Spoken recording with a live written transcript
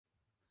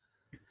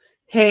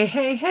Hey,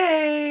 hey,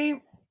 hey.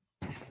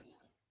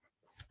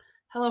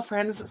 Hello,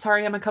 friends.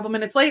 Sorry, I'm a couple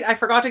minutes late. I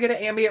forgot to get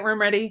an ambient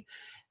room ready,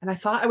 and I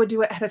thought I would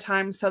do it ahead of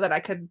time so that I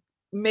could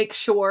make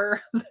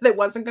sure that it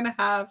wasn't going to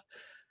have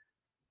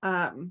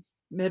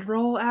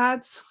mid-roll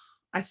ads.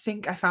 I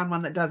think I found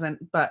one that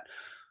doesn't, but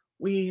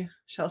we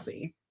shall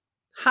see.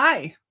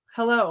 Hi.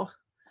 Hello.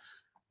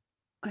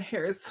 My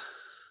hair is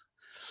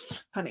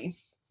funny.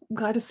 I'm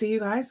glad to see you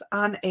guys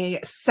on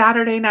a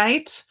Saturday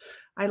night.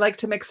 I like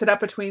to mix it up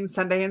between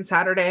Sunday and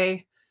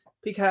Saturday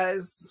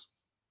because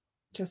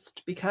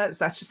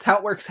that's just how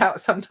it works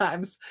out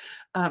sometimes.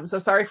 So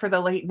sorry for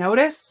the late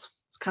notice.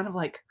 It's kind of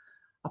like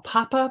a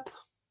pop-up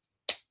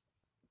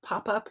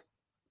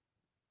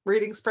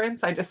reading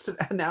sprints. I just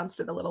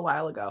announced it a little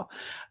while ago.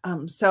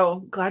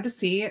 So glad to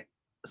see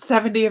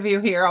 70 of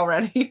you here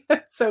already.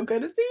 It's so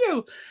good to see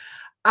you.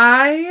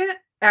 I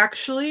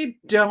actually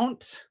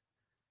don't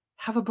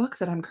have a book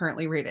that I'm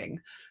currently reading.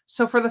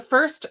 So for the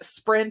first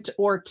sprint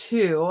or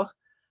two,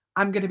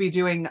 I'm going to be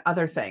doing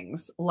other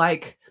things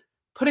like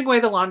putting away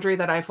the laundry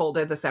that I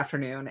folded this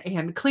afternoon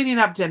and cleaning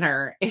up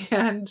dinner.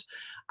 And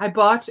I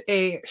bought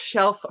a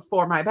shelf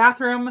for my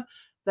bathroom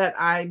that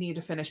I need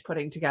to finish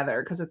putting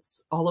together because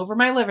it's all over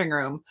my living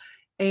room.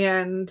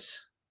 And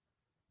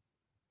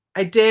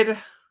I did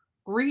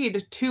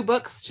read 2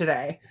 books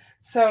today.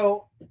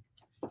 So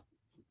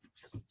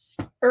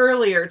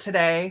earlier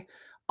today,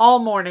 all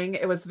morning,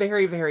 it was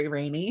very, very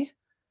rainy.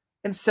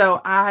 And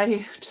so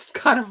I just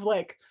kind of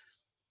like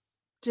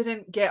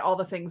didn't get all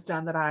the things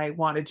done that I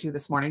wanted to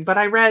this morning, but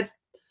I read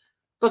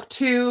book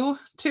 2,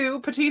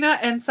 Patina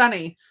and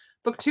Sunny,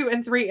 book 2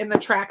 and 3 in the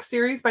Track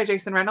series by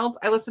Jason Reynolds.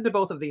 I listened to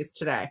both of these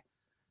today.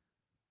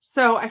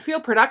 So I feel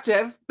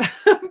productive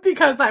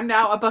because I'm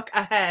now a book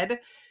ahead.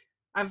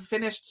 I've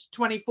finished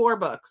 24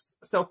 books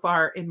so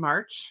far in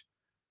March,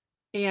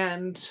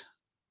 and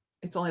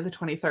it's only the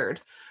 23rd.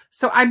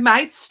 So I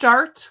might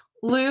start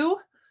Lou,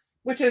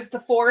 which is the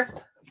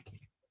 4th.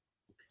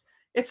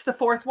 It's the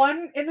 4th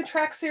one in the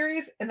Track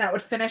series, and that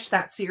would finish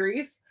that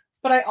series.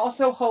 But I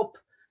also hope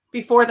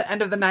before the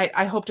end of the night,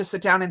 I hope to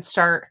sit down and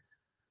start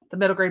the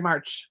middle grade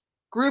March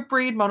group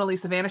read, Mona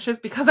Lisa Vanishes,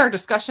 because our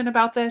discussion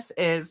about this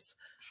is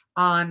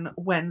on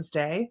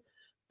Wednesday.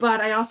 But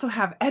I also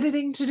have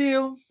editing to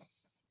do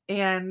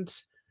and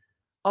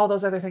all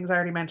those other things I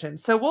already mentioned.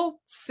 So we'll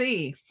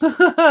see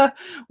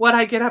what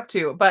I get up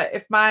to. But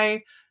if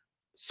my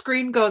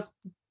screen goes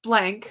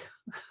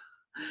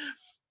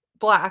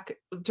black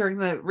during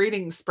the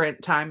reading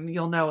sprint time,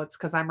 you'll know it's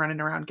because I'm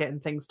running around getting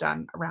things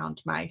done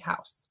around my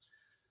house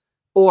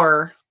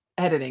or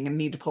editing and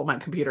need to pull my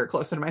computer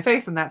closer to my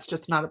face. And that's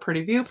just not a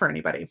pretty view for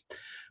anybody.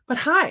 But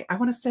hi, I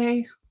want to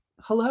say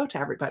hello to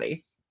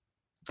everybody.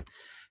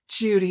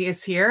 Judy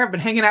is here. I've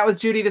been hanging out with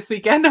Judy this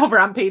weekend over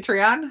on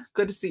Patreon.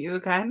 Good to see you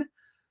again.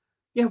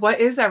 Yeah,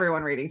 what is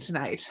everyone reading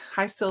tonight?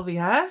 Hi,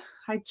 Sylvia.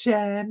 Hi,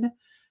 Jen.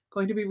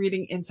 Going to be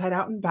reading Inside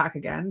Out and Back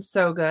again.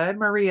 So good.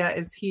 Maria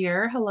is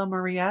here. Hello,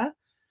 Maria.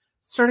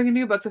 Starting a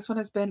new book. This one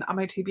has been on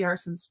my TBR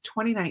since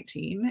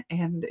 2019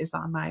 and is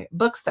on my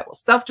books that will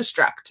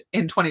self-destruct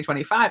in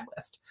 2025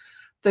 list.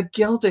 The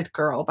Gilded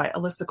Girl by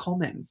Alyssa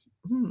Coleman.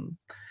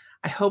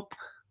 I hope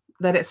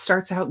that it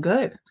starts out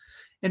good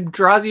and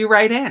draws you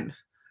right in.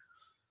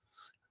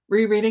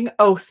 Rereading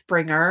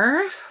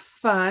Oathbringer.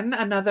 Fun.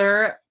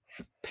 Another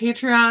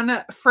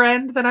Patreon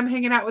friend that I'm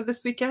hanging out with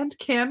this weekend.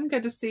 Kim,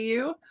 good to see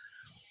you.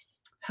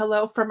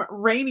 Hello from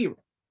rainy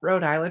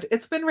Rhode Island.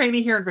 It's been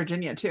rainy here in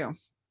Virginia too.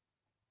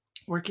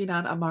 Working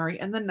on Amari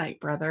and the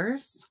Night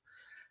Brothers.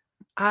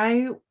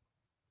 I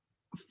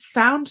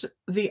found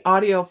the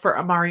audio for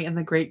Amari and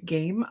the Great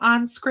Game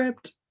on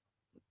Script,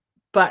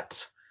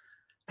 but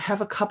I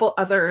have a couple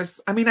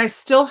others. I mean, I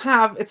still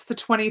have, it's the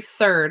 23rd,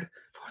 4th,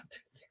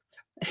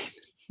 5th,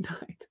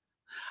 9th.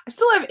 I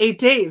still have 8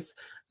 days.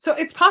 So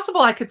it's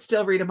possible I could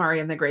still read Amari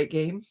and the Great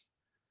Game,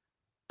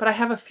 but I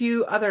have a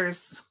few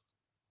others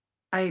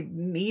I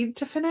need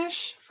to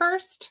finish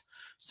first.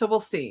 So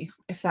we'll see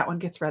if that one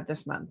gets read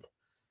this month.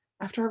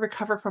 After I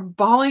recover from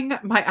bawling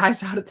my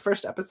eyes out at the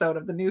first episode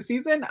of the new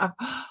season of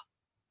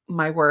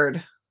my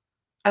word.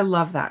 I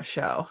love that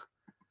show.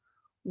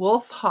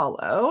 Wolf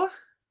Hollow.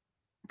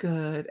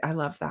 Good. I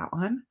love that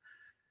one.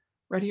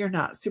 Ready or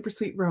Not. Super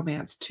Sweet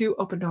Romance. 2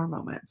 open door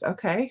moments.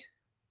 Okay.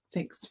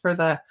 Thanks for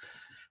the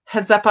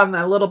heads up on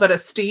the little bit of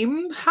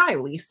steam. Hi,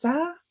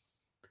 Lisa.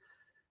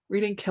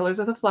 Reading Killers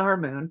of the Flower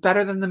Moon.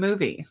 Better than the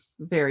movie.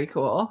 Very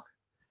cool.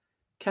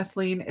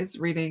 Kathleen is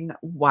reading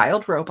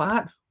Wild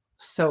Robot.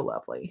 So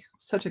lovely.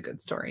 Such a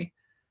good story.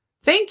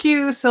 Thank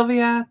you,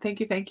 Sylvia. Thank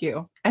you. Thank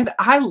you. And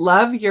I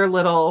love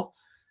your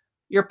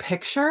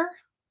picture.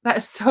 That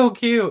is so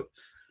cute.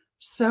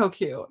 So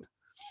cute.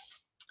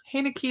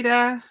 Hey,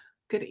 Nikita.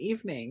 Good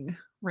evening.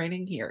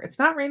 Raining here. It's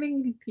not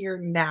raining here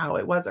now.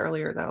 It was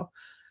earlier, though.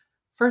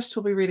 First,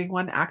 we'll be reading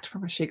one act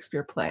from a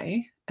Shakespeare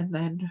play and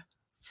then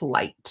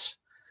Flight.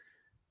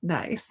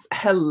 Nice.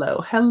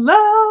 Hello.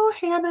 Hello,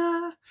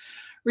 Hannah.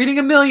 Reading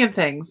a million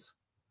things,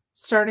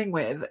 starting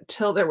with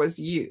Till There Was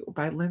You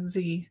by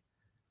Lindsay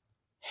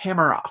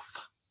Hammeroff.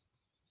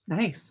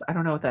 Nice. I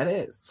don't know what that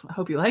is. I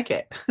hope you like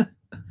it.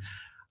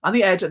 On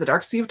the Edge of the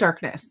Dark Sea of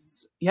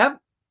Darkness. Yep.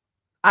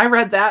 I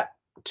read that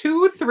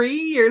 2-3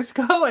 years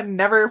ago and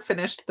never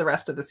finished the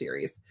rest of the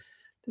series.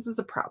 This is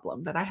a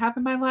problem that I have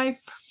in my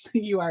life.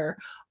 You are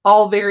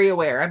all very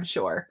aware, I'm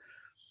sure.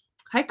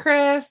 Hi,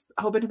 Chris.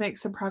 Hoping to make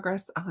some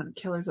progress on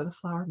Killers of the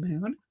Flower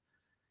Moon.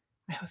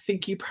 I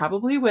think you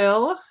probably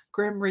will.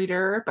 Grim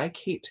Reader by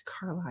Kate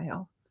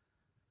Carlisle.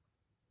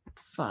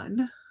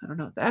 Fun. I don't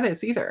know what that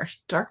is either.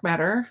 Dark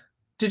Matter.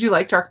 Did you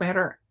like Dark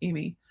Matter,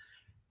 Amy?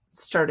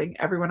 Starting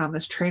everyone on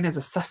this train as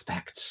a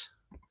suspect.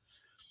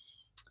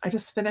 I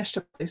just finished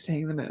A Place to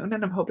Hang the Moon,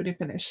 and I'm hoping to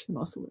finish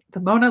the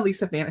Mona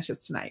Lisa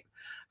Vanishes tonight.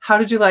 How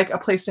did you like A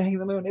Place to Hang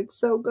the Moon? It's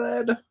so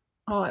good.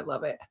 Oh, I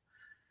love it.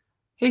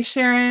 Hey,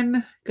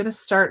 Sharon. Gonna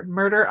start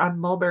Murder on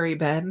Mulberry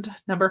Bend,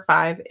 number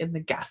 5 in the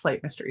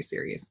Gaslight Mystery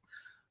Series.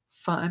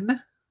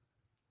 Fun.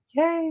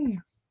 Yay.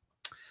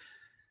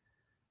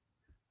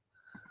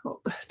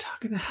 Oh,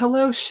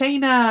 hello,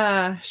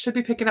 Shayna. Should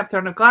be picking up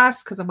Throne of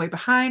Glass because I'm way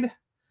behind.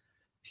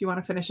 If you want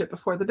to finish it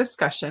before the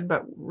discussion,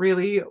 but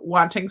really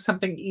wanting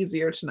something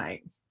easier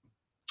tonight.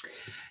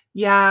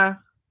 Yeah.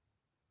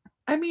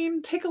 I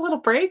mean, take a little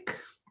break.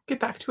 Get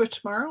back to it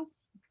tomorrow.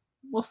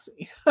 We'll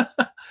see.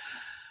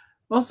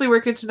 Mostly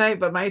working tonight,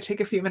 but might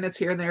take a few minutes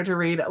here and there to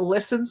read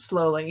Listen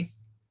Slowly.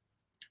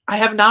 I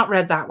have not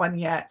read that one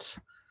yet,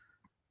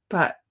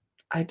 but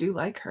I do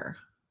like her.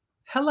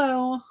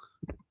 Hello.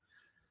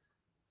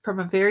 From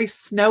a very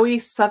snowy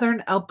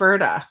southern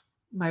Alberta.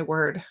 My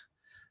word.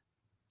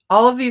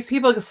 All of these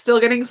people are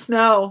still getting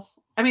snow.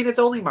 I mean, it's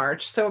only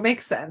March, so it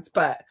makes sense,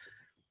 but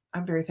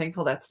I'm very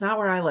thankful that's not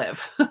where I live.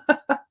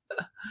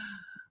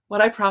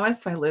 What I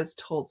Promised by Liz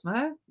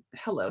Tolsma.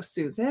 Hello,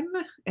 Susan.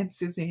 And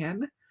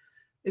Suzanne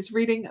is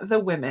reading The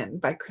Women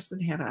by Kristen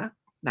Hanna.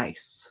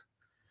 Nice.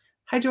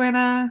 Hi,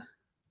 Joanna.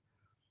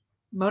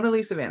 Mona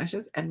Lisa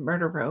Vanishes and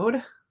Murder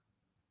Road.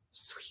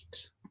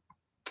 Sweet.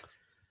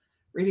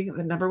 Reading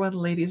the #1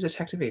 Ladies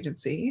Detective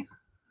Agency.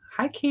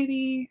 Hi,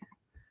 Katie.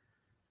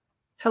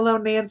 Hello,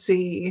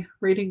 Nancy.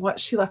 Reading What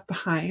She Left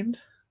Behind.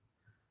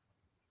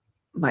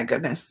 My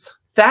goodness.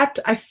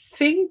 I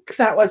think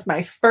that was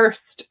my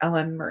first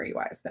Ellen Marie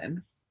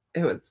Wiseman.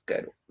 It was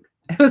good.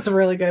 It was a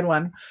really good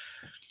one.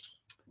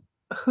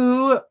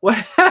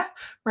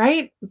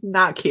 Right?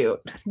 Not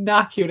cute.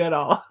 Not cute at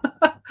all.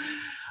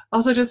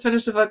 Also just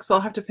finished a book, so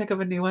I'll have to pick up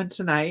a new one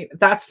tonight.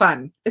 That's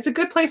fun. It's a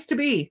good place to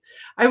be.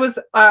 I was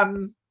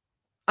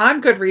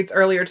on Goodreads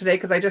earlier today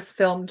because I just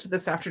filmed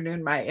this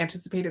afternoon my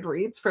anticipated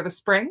reads for the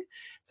spring.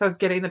 So I was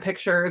getting the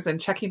pictures and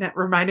checking it,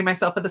 reminding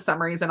myself of the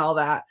summaries and all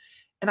that.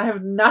 And I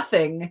have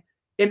nothing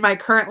in my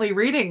currently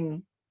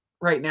reading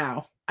right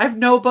now. I have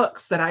no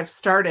books that I've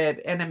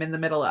started and am in the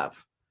middle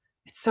of.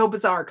 It's so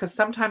bizarre because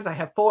sometimes I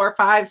have 4,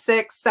 5,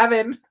 6,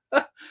 7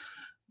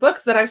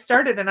 books that I've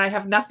started and I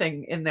have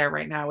nothing in there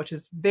right now, which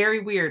is very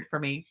weird for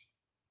me.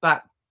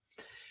 But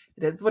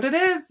it is what it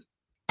is.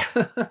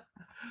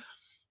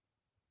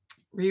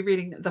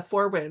 Rereading The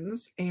Four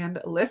Winds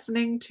and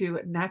listening to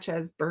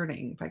Natchez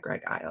Burning by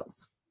Greg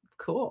Iles.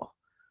 Cool.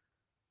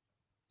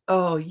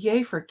 Oh,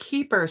 yay for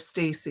Keeper,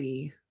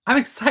 Stacy. I'm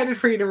excited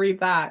for you to read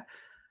that.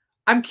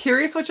 I'm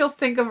curious what you'll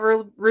think of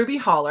Ruby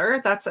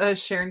Holler. That's a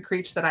Sharon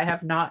Creech that I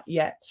have not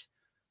yet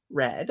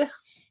read.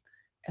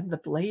 And The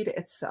Blade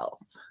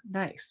Itself.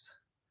 Nice.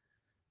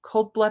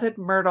 Cold-Blooded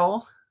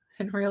Myrtle.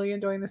 And really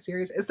enjoying the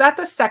series. Is that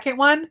the second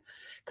one?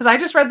 Because I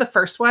just read the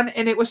first one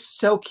and it was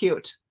so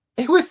cute.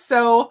 It was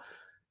so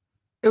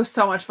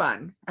much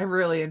fun. I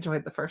really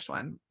enjoyed the first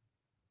one.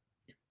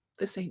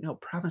 This ain't no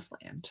promised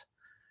land.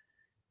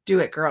 Do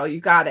it, girl.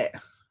 You got it.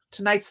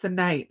 Tonight's the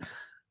night.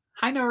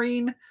 Hi,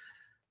 Noreen.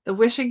 The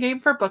Wishing Game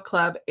for Book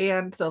Club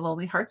and the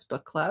Lonely Hearts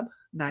Book Club.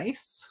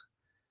 Nice.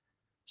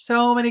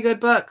 So many good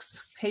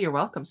books. Hey, you're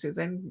welcome,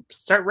 Susan.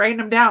 Start writing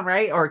them down,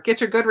 right? Or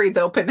get your Goodreads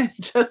open and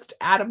just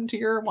add them to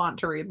your want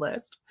to read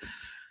list.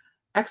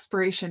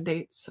 Expiration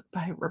Dates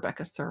by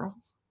Rebecca Searle.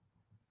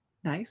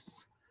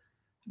 Nice.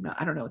 No,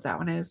 I don't know what that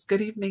one is.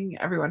 Good evening,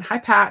 everyone. Hi,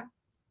 Pat.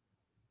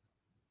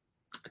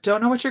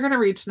 Don't know what you're going to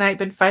read tonight.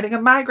 Been fighting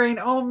a migraine.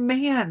 Oh,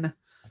 man.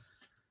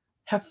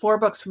 Have 4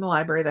 books from the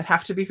library that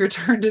have to be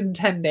returned in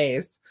 10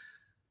 days.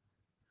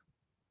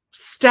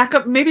 Stack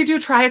up. Maybe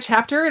try a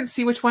chapter and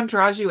see which one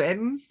draws you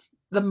in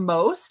the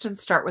most and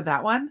start with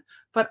that one.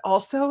 But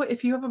also,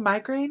 if you have a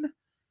migraine,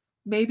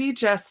 maybe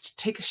just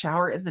take a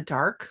shower in the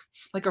dark,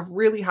 like a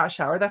really hot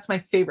shower. That's my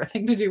favorite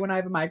thing to do when I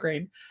have a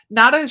migraine.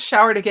 Not a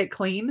shower to get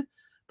clean,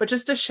 but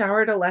just a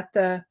shower to let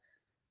the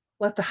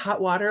hot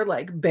water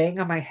like bang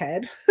on my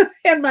head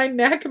and my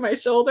neck and my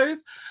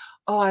shoulders.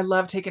 Oh, I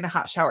love taking a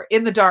hot shower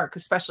in the dark,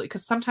 especially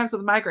because sometimes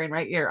with a migraine,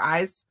 right, your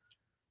eyes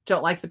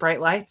don't like the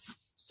bright lights.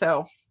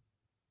 So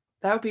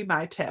that would be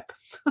my tip.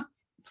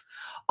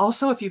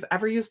 Also, if you've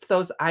ever used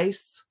those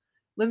ice,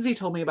 Lindsay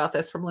told me about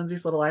this from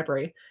Lindsay's Little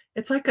Library.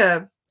 It's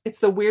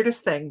the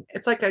weirdest thing.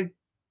 It's like a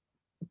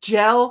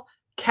gel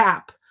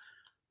cap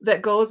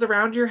that goes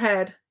around your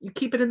head. You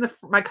keep it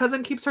my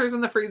cousin keeps hers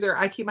in the freezer.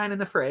 I keep mine in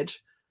the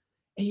fridge.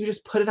 And you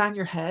just put it on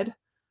your head.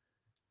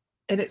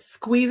 and it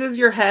squeezes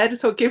your head.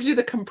 So it gives you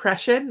the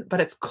compression, but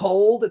it's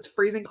cold. It's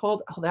freezing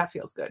cold. Oh, that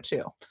feels good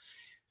too.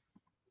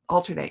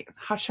 Alternate.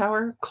 Hot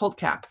shower, cold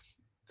cap.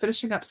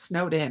 Finishing up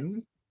Snowed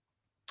In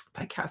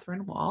by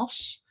Catherine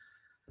Walsh.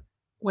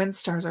 When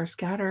Stars Are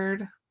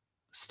Scattered.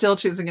 Still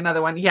choosing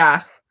another one.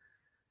 Yeah.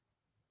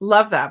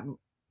 Love that,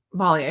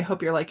 Molly. I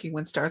hope you're liking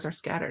When Stars Are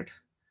Scattered.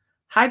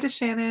 Hi to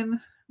Shannon.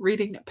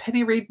 Reading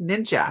Penny Reid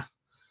Ninja.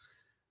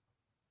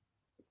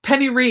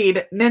 Penny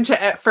Reid, Ninja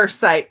at First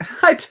Sight.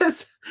 I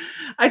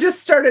just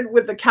started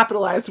with the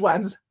capitalized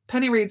ones.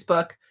 Penny Reid's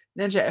book,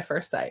 Ninja at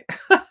First Sight.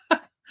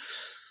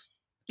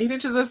 8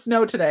 inches of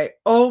snow today.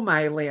 Oh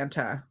my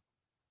Lanta.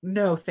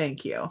 No,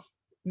 thank you.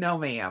 No,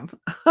 ma'am.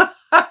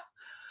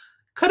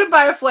 Couldn't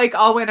buy a flake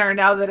all winter.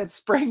 Now that it's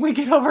spring, we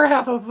get over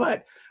half a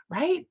foot,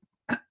 right?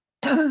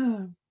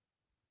 Hi,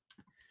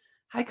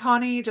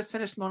 Connie. Just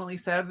finished Mona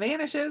Lisa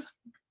Vanishes.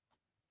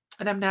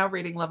 And I'm now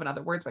reading Love and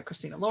Other Words by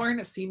Christina Lauren.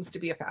 It seems to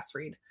be a fast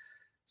read.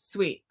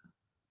 Sweet.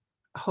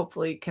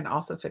 Hopefully can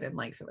also fit in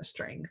length of a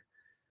string.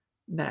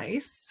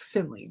 Nice.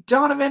 Finley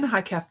Donovan.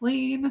 Hi,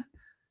 Kathleen.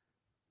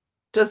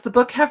 Does the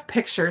book have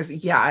pictures?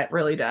 Yeah, it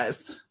really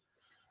does.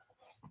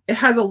 It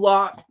has a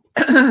lot.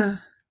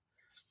 Not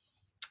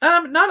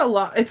a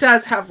lot. It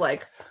does have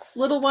like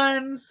little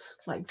ones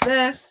like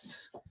this.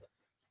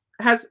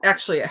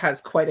 It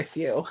has quite a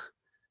few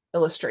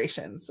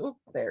illustrations. Oh,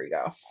 there you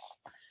go.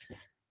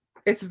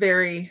 It's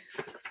very,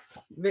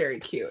 very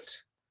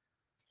cute.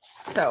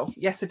 So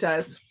yes, it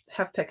does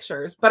have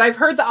pictures, but I've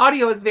heard the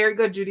audio is very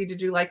good. Judy,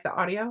 did you like the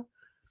audio?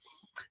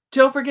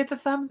 Don't forget the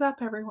thumbs up,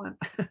 everyone.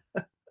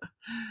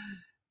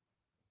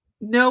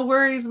 No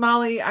worries,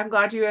 Molly. I'm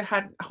glad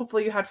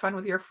hopefully you had fun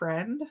with your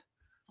friend.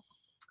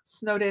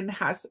 Snowed In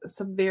has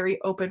some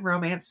very open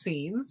romance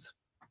scenes.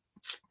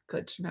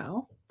 Good to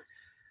know.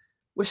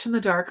 Wish in the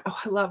Dark. Oh,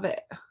 I love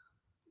it.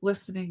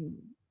 Listening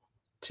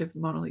to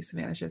Mona Lisa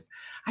Vanishes.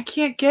 I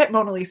can't get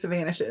Mona Lisa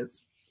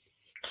Vanishes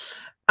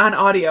on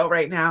audio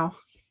right now.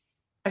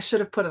 I should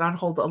have put it on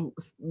hold a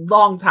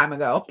long time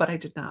ago, but I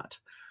did not.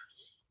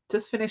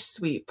 Just finished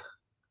Sweep.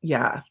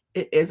 Yeah,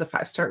 it is a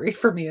 5-star read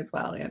for me as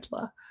well,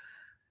 Angela.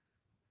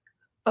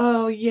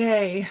 Oh,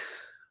 yay.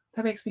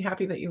 That makes me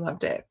happy that you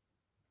loved it.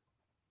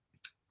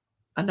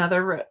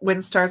 Another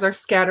When Stars Are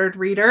Scattered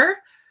reader.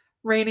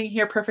 Raining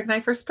Here, Perfect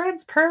Night for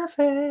Sprints.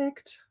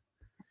 Perfect.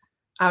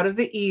 Out of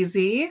the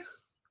Easy.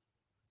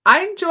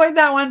 I enjoyed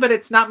that one, but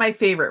it's not my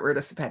favorite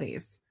Ruta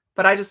Sepetys.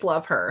 But I just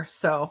love her,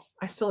 so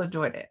I still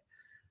enjoyed it.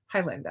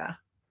 Hi, Linda.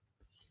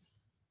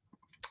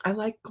 I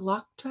like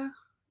Glocta.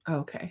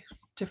 Okay,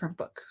 different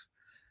book.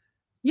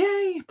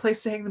 Yay!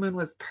 Place to Hang the Moon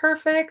was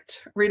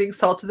perfect. Reading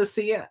Salt of the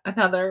Sea,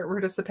 another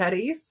Ruta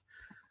Sepetys.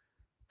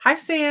 Hi,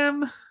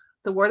 Sam.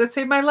 The War That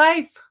Saved My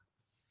Life.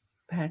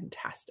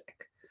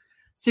 Fantastic.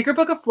 Secret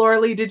Book of Flora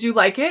Lee. Did you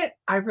like it?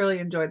 I really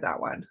enjoyed that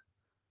one.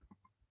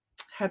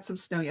 Had some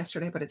snow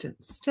yesterday, but it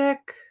didn't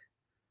stick.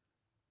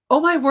 Oh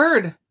my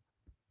word.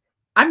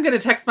 I'm going to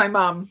text my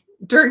mom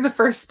during the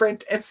first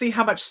sprint and see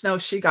how much snow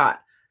she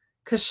got.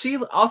 Because she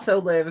also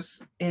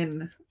lives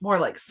in more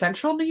like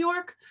central New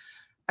York.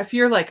 If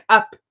you're like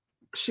up,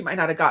 she might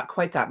not have got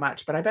quite that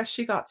much, but I bet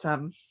she got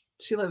some.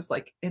 She lives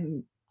like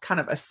in kind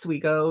of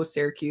Oswego,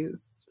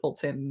 Syracuse,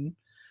 Fulton,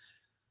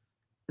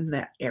 in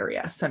that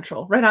area,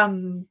 central, right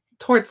on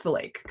towards the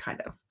lake,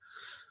 kind of.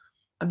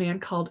 A Man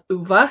Called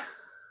Uva.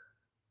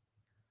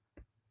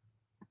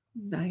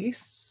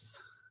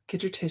 Nice.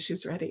 Get your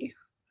tissues ready.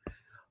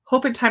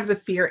 Hope in Times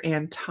of Fear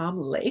and Tom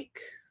Lake.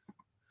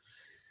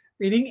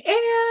 Reading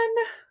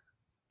Anne.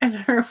 And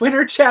her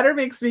winter chatter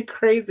makes me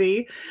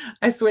crazy.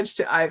 I switched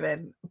to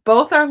Ivan.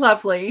 Both are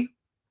lovely.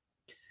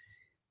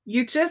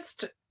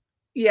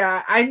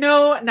 Yeah, I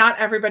know not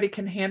everybody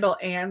can handle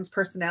Anne's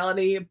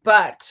personality,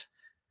 but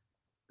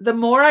the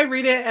more I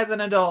read it as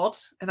an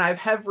adult, and I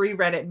have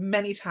reread it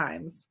many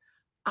times,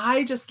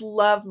 I just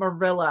love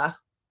Marilla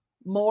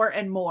more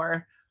and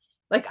more.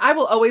 Like, I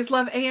will always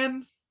love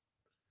Anne.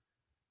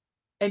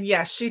 And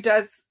yes, she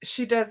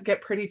does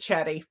get pretty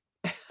chatty.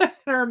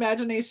 Her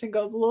imagination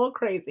goes a little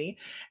crazy,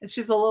 and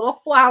she's a little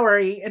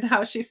flowery in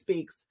how she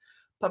speaks.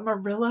 But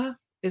Marilla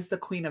is the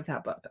queen of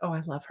that book. Oh,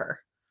 I love her.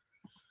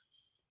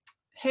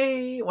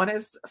 Hey,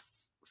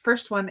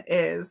 first one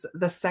is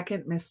The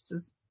Second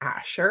Mrs.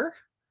 Asher.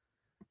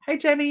 Hi,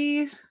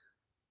 Jenny.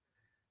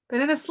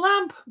 Been in a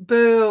slump.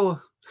 Boo.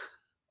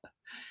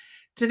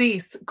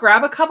 Denise,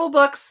 grab a couple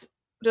books.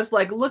 Just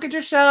like look at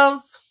your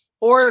shelves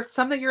or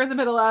some that you're in the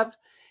middle of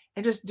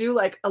and just do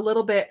like a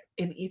little bit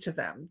in each of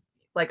them.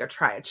 Like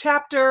try a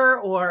chapter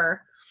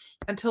or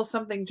until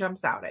something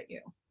jumps out at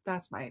you.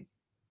 That's my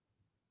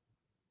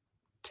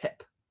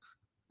tip.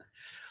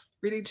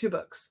 Reading 2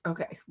 books.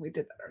 Okay, we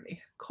did that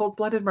already.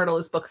 Cold-Blooded Myrtle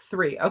is book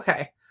 3.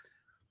 Okay.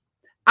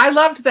 I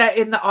loved that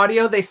in the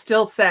audio, they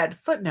still said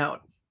footnote.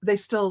 They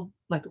still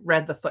like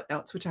read the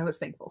footnotes, which I was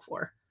thankful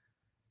for.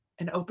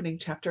 An opening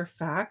chapter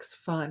facts.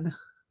 Fun.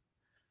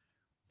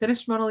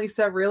 Finished Mona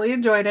Lisa. Really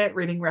enjoyed it.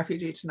 Reading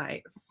Refugee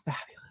tonight.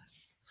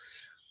 Fabulous.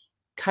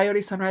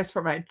 Coyote Sunrise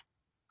for my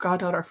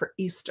goddaughter for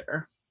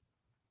Easter.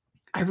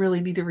 I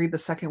really need to read the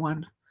second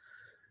one.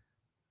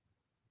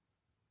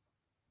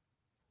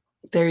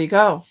 There you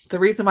go. The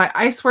reason why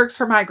ice works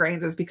for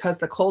migraines is because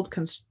the cold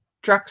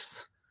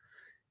constructs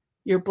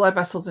your blood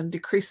vessels and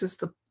decreases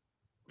the,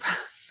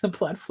 the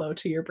blood flow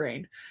to your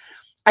brain.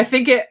 I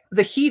think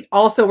the heat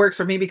also works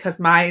for me because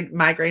my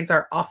migraines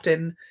are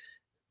often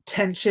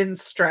tension,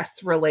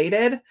 stress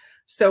related.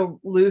 So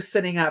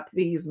loosening up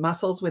these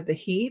muscles with the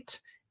heat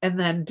and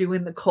then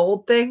doing the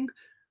cold thing,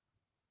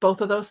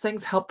 both of those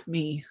things help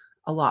me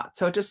a lot.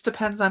 So it just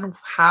depends on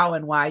how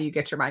and why you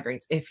get your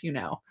migraines, if you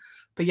know.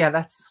 But yeah,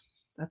 that's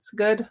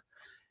good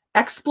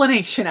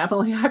explanation,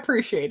 Emily. I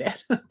appreciate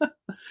it.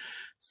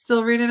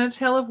 Still reading A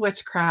Tale of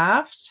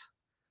Witchcraft.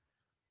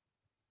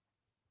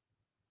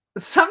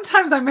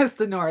 Sometimes I miss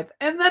the north,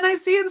 and then I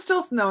see it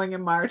still snowing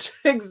in March.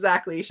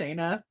 Exactly,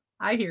 Shayna.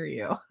 I hear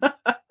you.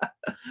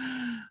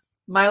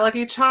 My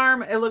Lucky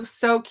Charm. It looks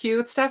so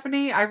cute,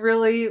 Stephanie.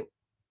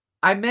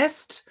 I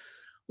missed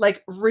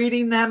like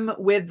reading them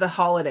with the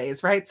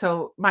holidays, right?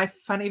 So My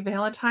Funny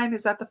Valentine,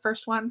 is that the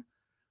first one?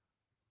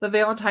 The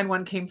Valentine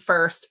one came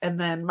first, and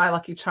then My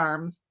Lucky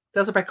Charm.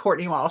 Those are by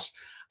Courtney Walsh.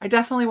 I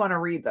definitely want to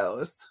read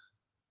those.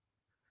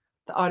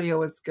 The audio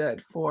was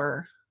good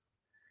for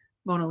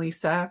Mona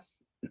Lisa.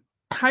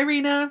 Hi,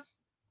 Rena.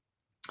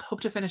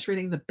 Hope to finish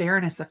reading The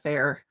Baroness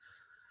Affair,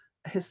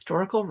 a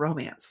historical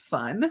romance.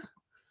 Fun.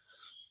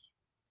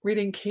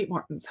 Reading Kate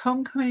Morton's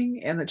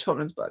Homecoming and the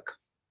children's book,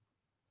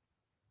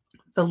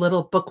 The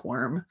Little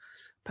Bookworm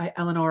by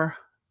Eleanor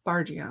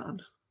Fargion.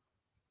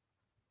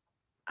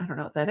 I don't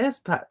know what that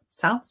is, but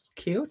sounds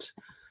cute.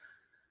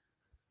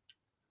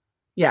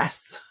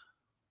 Yes.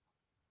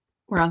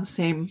 We're on the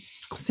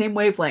same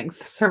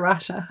wavelength,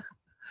 Sarasha.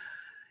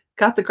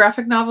 Got the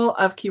graphic novel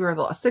of Keeper of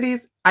the Lost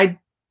Cities.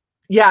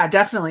 Yeah,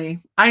 definitely.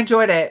 I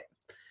enjoyed it.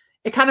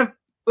 It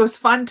was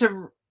fun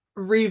to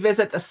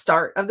revisit the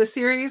start of the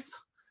series.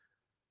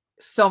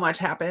 So much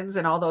happens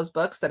in all those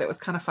books that it was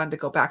kind of fun to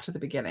go back to the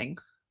beginning.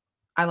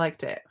 I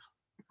liked it.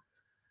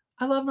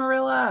 I love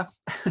Marilla.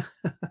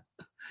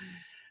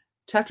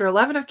 Chapter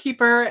 11 of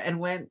Keeper and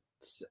went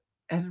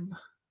and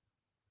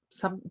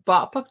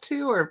bought book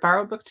 2 or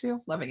borrowed book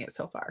 2. Loving it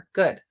so far.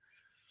 Good.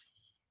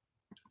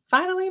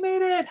 Finally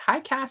made it.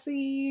 Hi,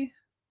 Cassie.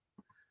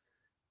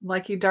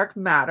 Liking Dark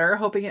Matter.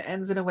 Hoping it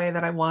ends in a way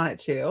that I want it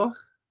to.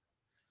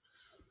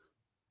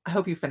 I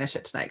hope you finish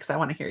it tonight because I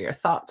want to hear your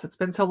thoughts. It's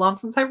been so long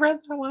since I read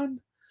that one.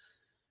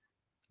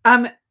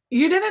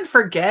 You didn't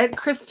forget,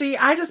 Christy.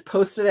 I just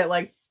posted it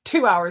like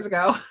 2 hours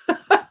ago.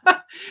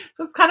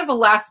 So it's kind of a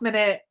last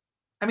minute.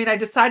 I mean, I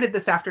decided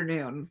this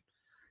afternoon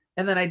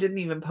and then I didn't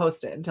even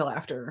post it until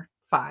after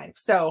 5.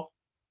 So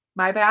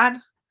my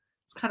bad.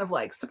 It's kind of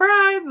like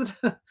surprised.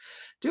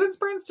 Doing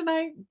sprints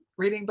tonight.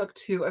 Reading book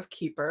 2 of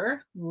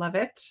Keeper. Love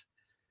it.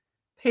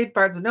 Paid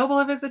Barnes & Noble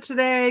a visit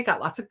today. Got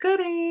lots of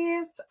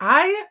goodies.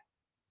 I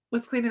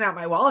was cleaning out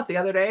my wallet the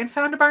other day and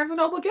found a Barnes &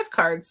 Noble gift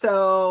card.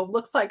 So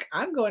looks like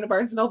I'm going to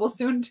Barnes & Noble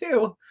soon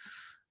too.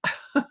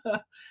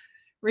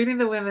 Reading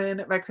The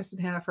Women by Kristen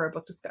Hanna for a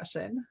book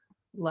discussion.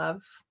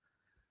 Love.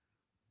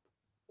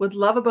 Would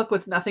love a book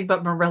with nothing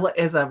but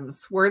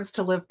Marilla-isms. Words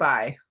to live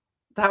by.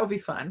 That would be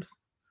fun.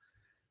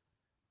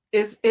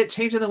 Is it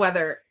changing the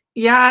weather?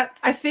 Yeah,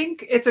 I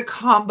think it's a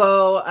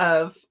combo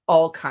of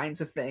all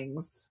kinds of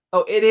things.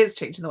 Oh, it is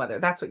changing the weather.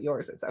 That's what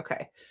yours is.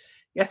 Okay.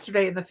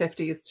 Yesterday in the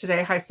 50s,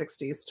 today high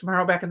 60s,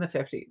 tomorrow back in the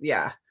 50s.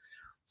 Yeah.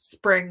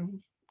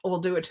 Spring will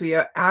do it to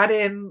you. Add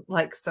in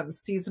like some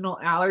seasonal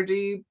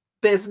allergy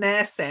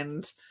business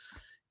and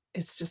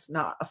it's just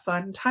not a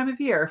fun time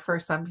of year for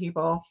some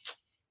people.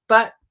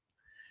 But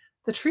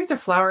the trees are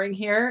flowering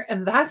here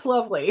and that's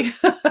lovely.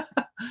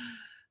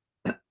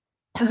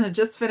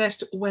 Just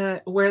finished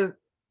where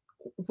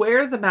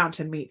the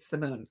mountain meets the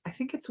moon. I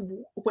think it's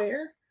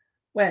where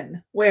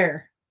the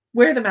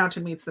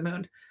mountain meets the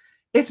moon.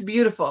 It's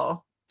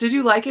beautiful. Did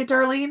you like it,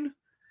 Darlene?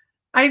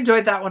 I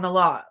enjoyed that one a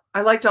lot.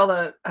 I liked all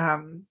the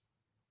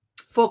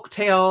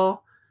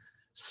folktale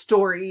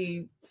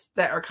stories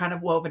that are kind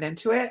of woven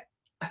into it.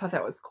 I thought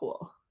that was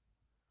cool.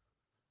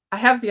 I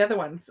have the other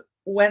ones.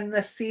 When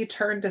the Sea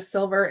Turned to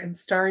Silver and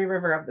Starry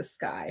River of the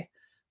Sky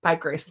by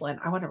Grace Lynn.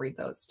 I want to read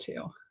those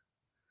too.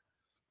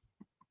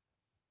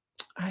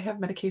 I have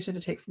medication to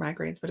take for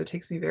migraines, but it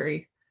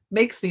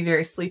makes me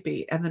very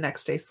sleepy and the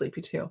next day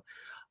sleepy too.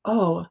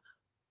 Oh,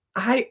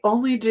 I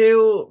only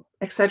do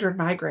Excedrin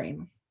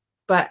migraine,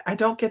 but I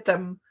don't get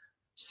them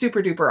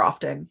super duper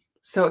often.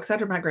 So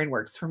Excedrin migraine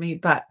works for me,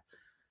 but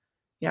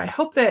yeah, I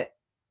hope that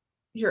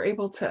you're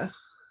able to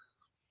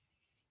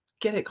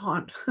get it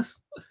gone.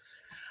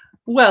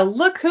 Well,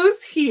 look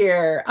who's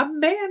here.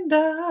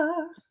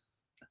 Amanda.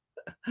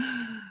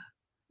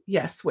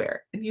 Yes,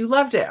 where? And you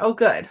loved it. Oh,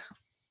 good.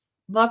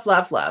 Love,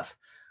 love, love.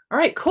 All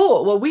right,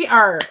 cool. Well, we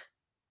are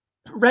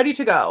ready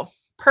to go.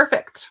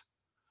 Perfect.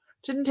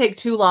 Didn't take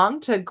too long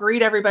to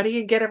greet everybody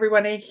and get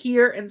everyone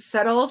here and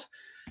settled.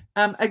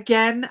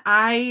 Again,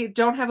 I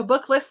don't have a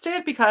book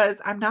listed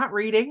because I'm not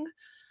reading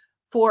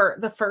for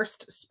the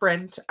first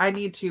sprint. I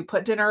need to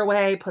put dinner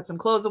away, put some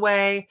clothes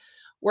away,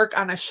 work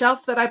on a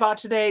shelf that I bought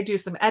today, do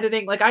some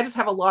editing. Like I just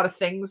have a lot of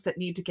things that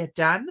need to get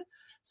done.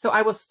 So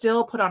I will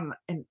still put on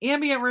an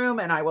ambient room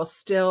and I will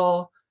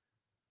still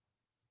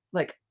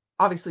like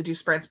obviously do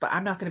sprints, but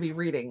I'm not going to be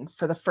reading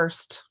for the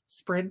first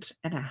sprint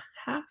and a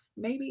half,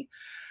 maybe.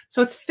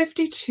 So it's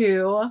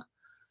 52.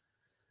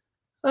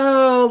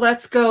 Oh,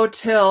 let's go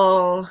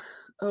till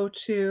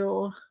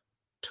 02,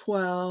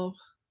 12.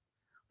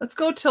 Let's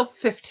go till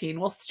 15.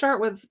 We'll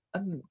start with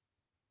a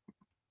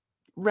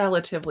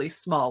relatively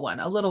small one,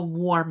 a little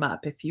warm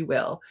up, if you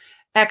will.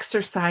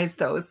 Exercise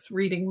those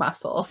reading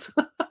muscles.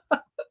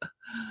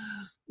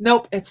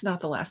 Nope, it's not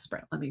the last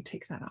sprint. Let me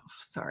take that off.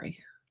 Sorry.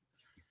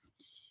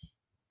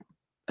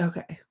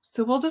 Okay,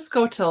 so we'll just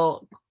go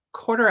till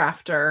quarter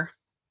after.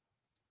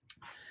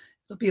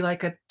 It'll be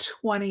like a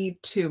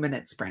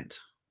 22-minute sprint,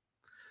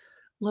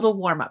 little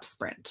warm-up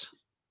sprint.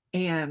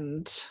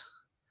 And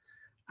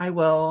I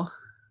will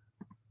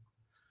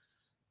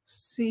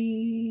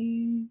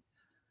see.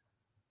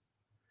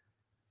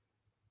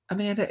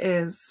 Amanda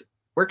is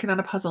working on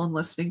a puzzle and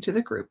listening to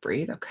the group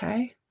read,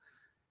 okay?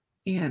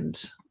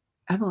 And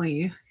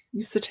Emily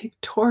used to take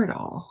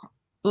Toradol.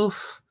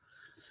 Oof.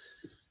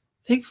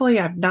 Thankfully,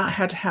 I've not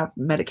had to have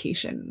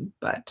medication,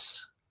 but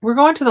we're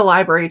going to the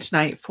library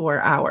tonight for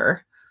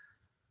our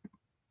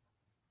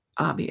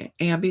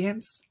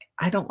ambience.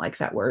 I don't like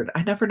that word.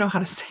 I never know how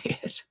to say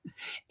it.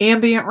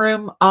 Ambient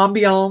room,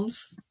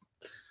 ambiance.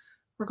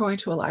 We're going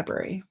to a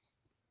library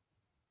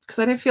because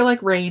I didn't feel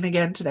like rain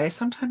again today.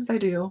 Sometimes I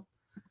do.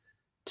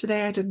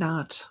 Today I did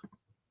not.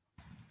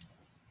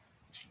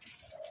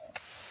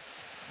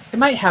 It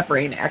might have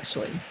rain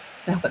actually,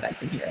 now that I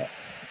can hear it.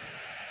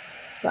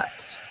 But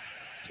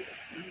let's do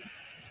this one.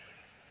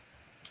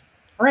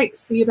 All right,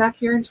 see you back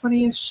here in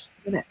 20-ish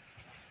minutes.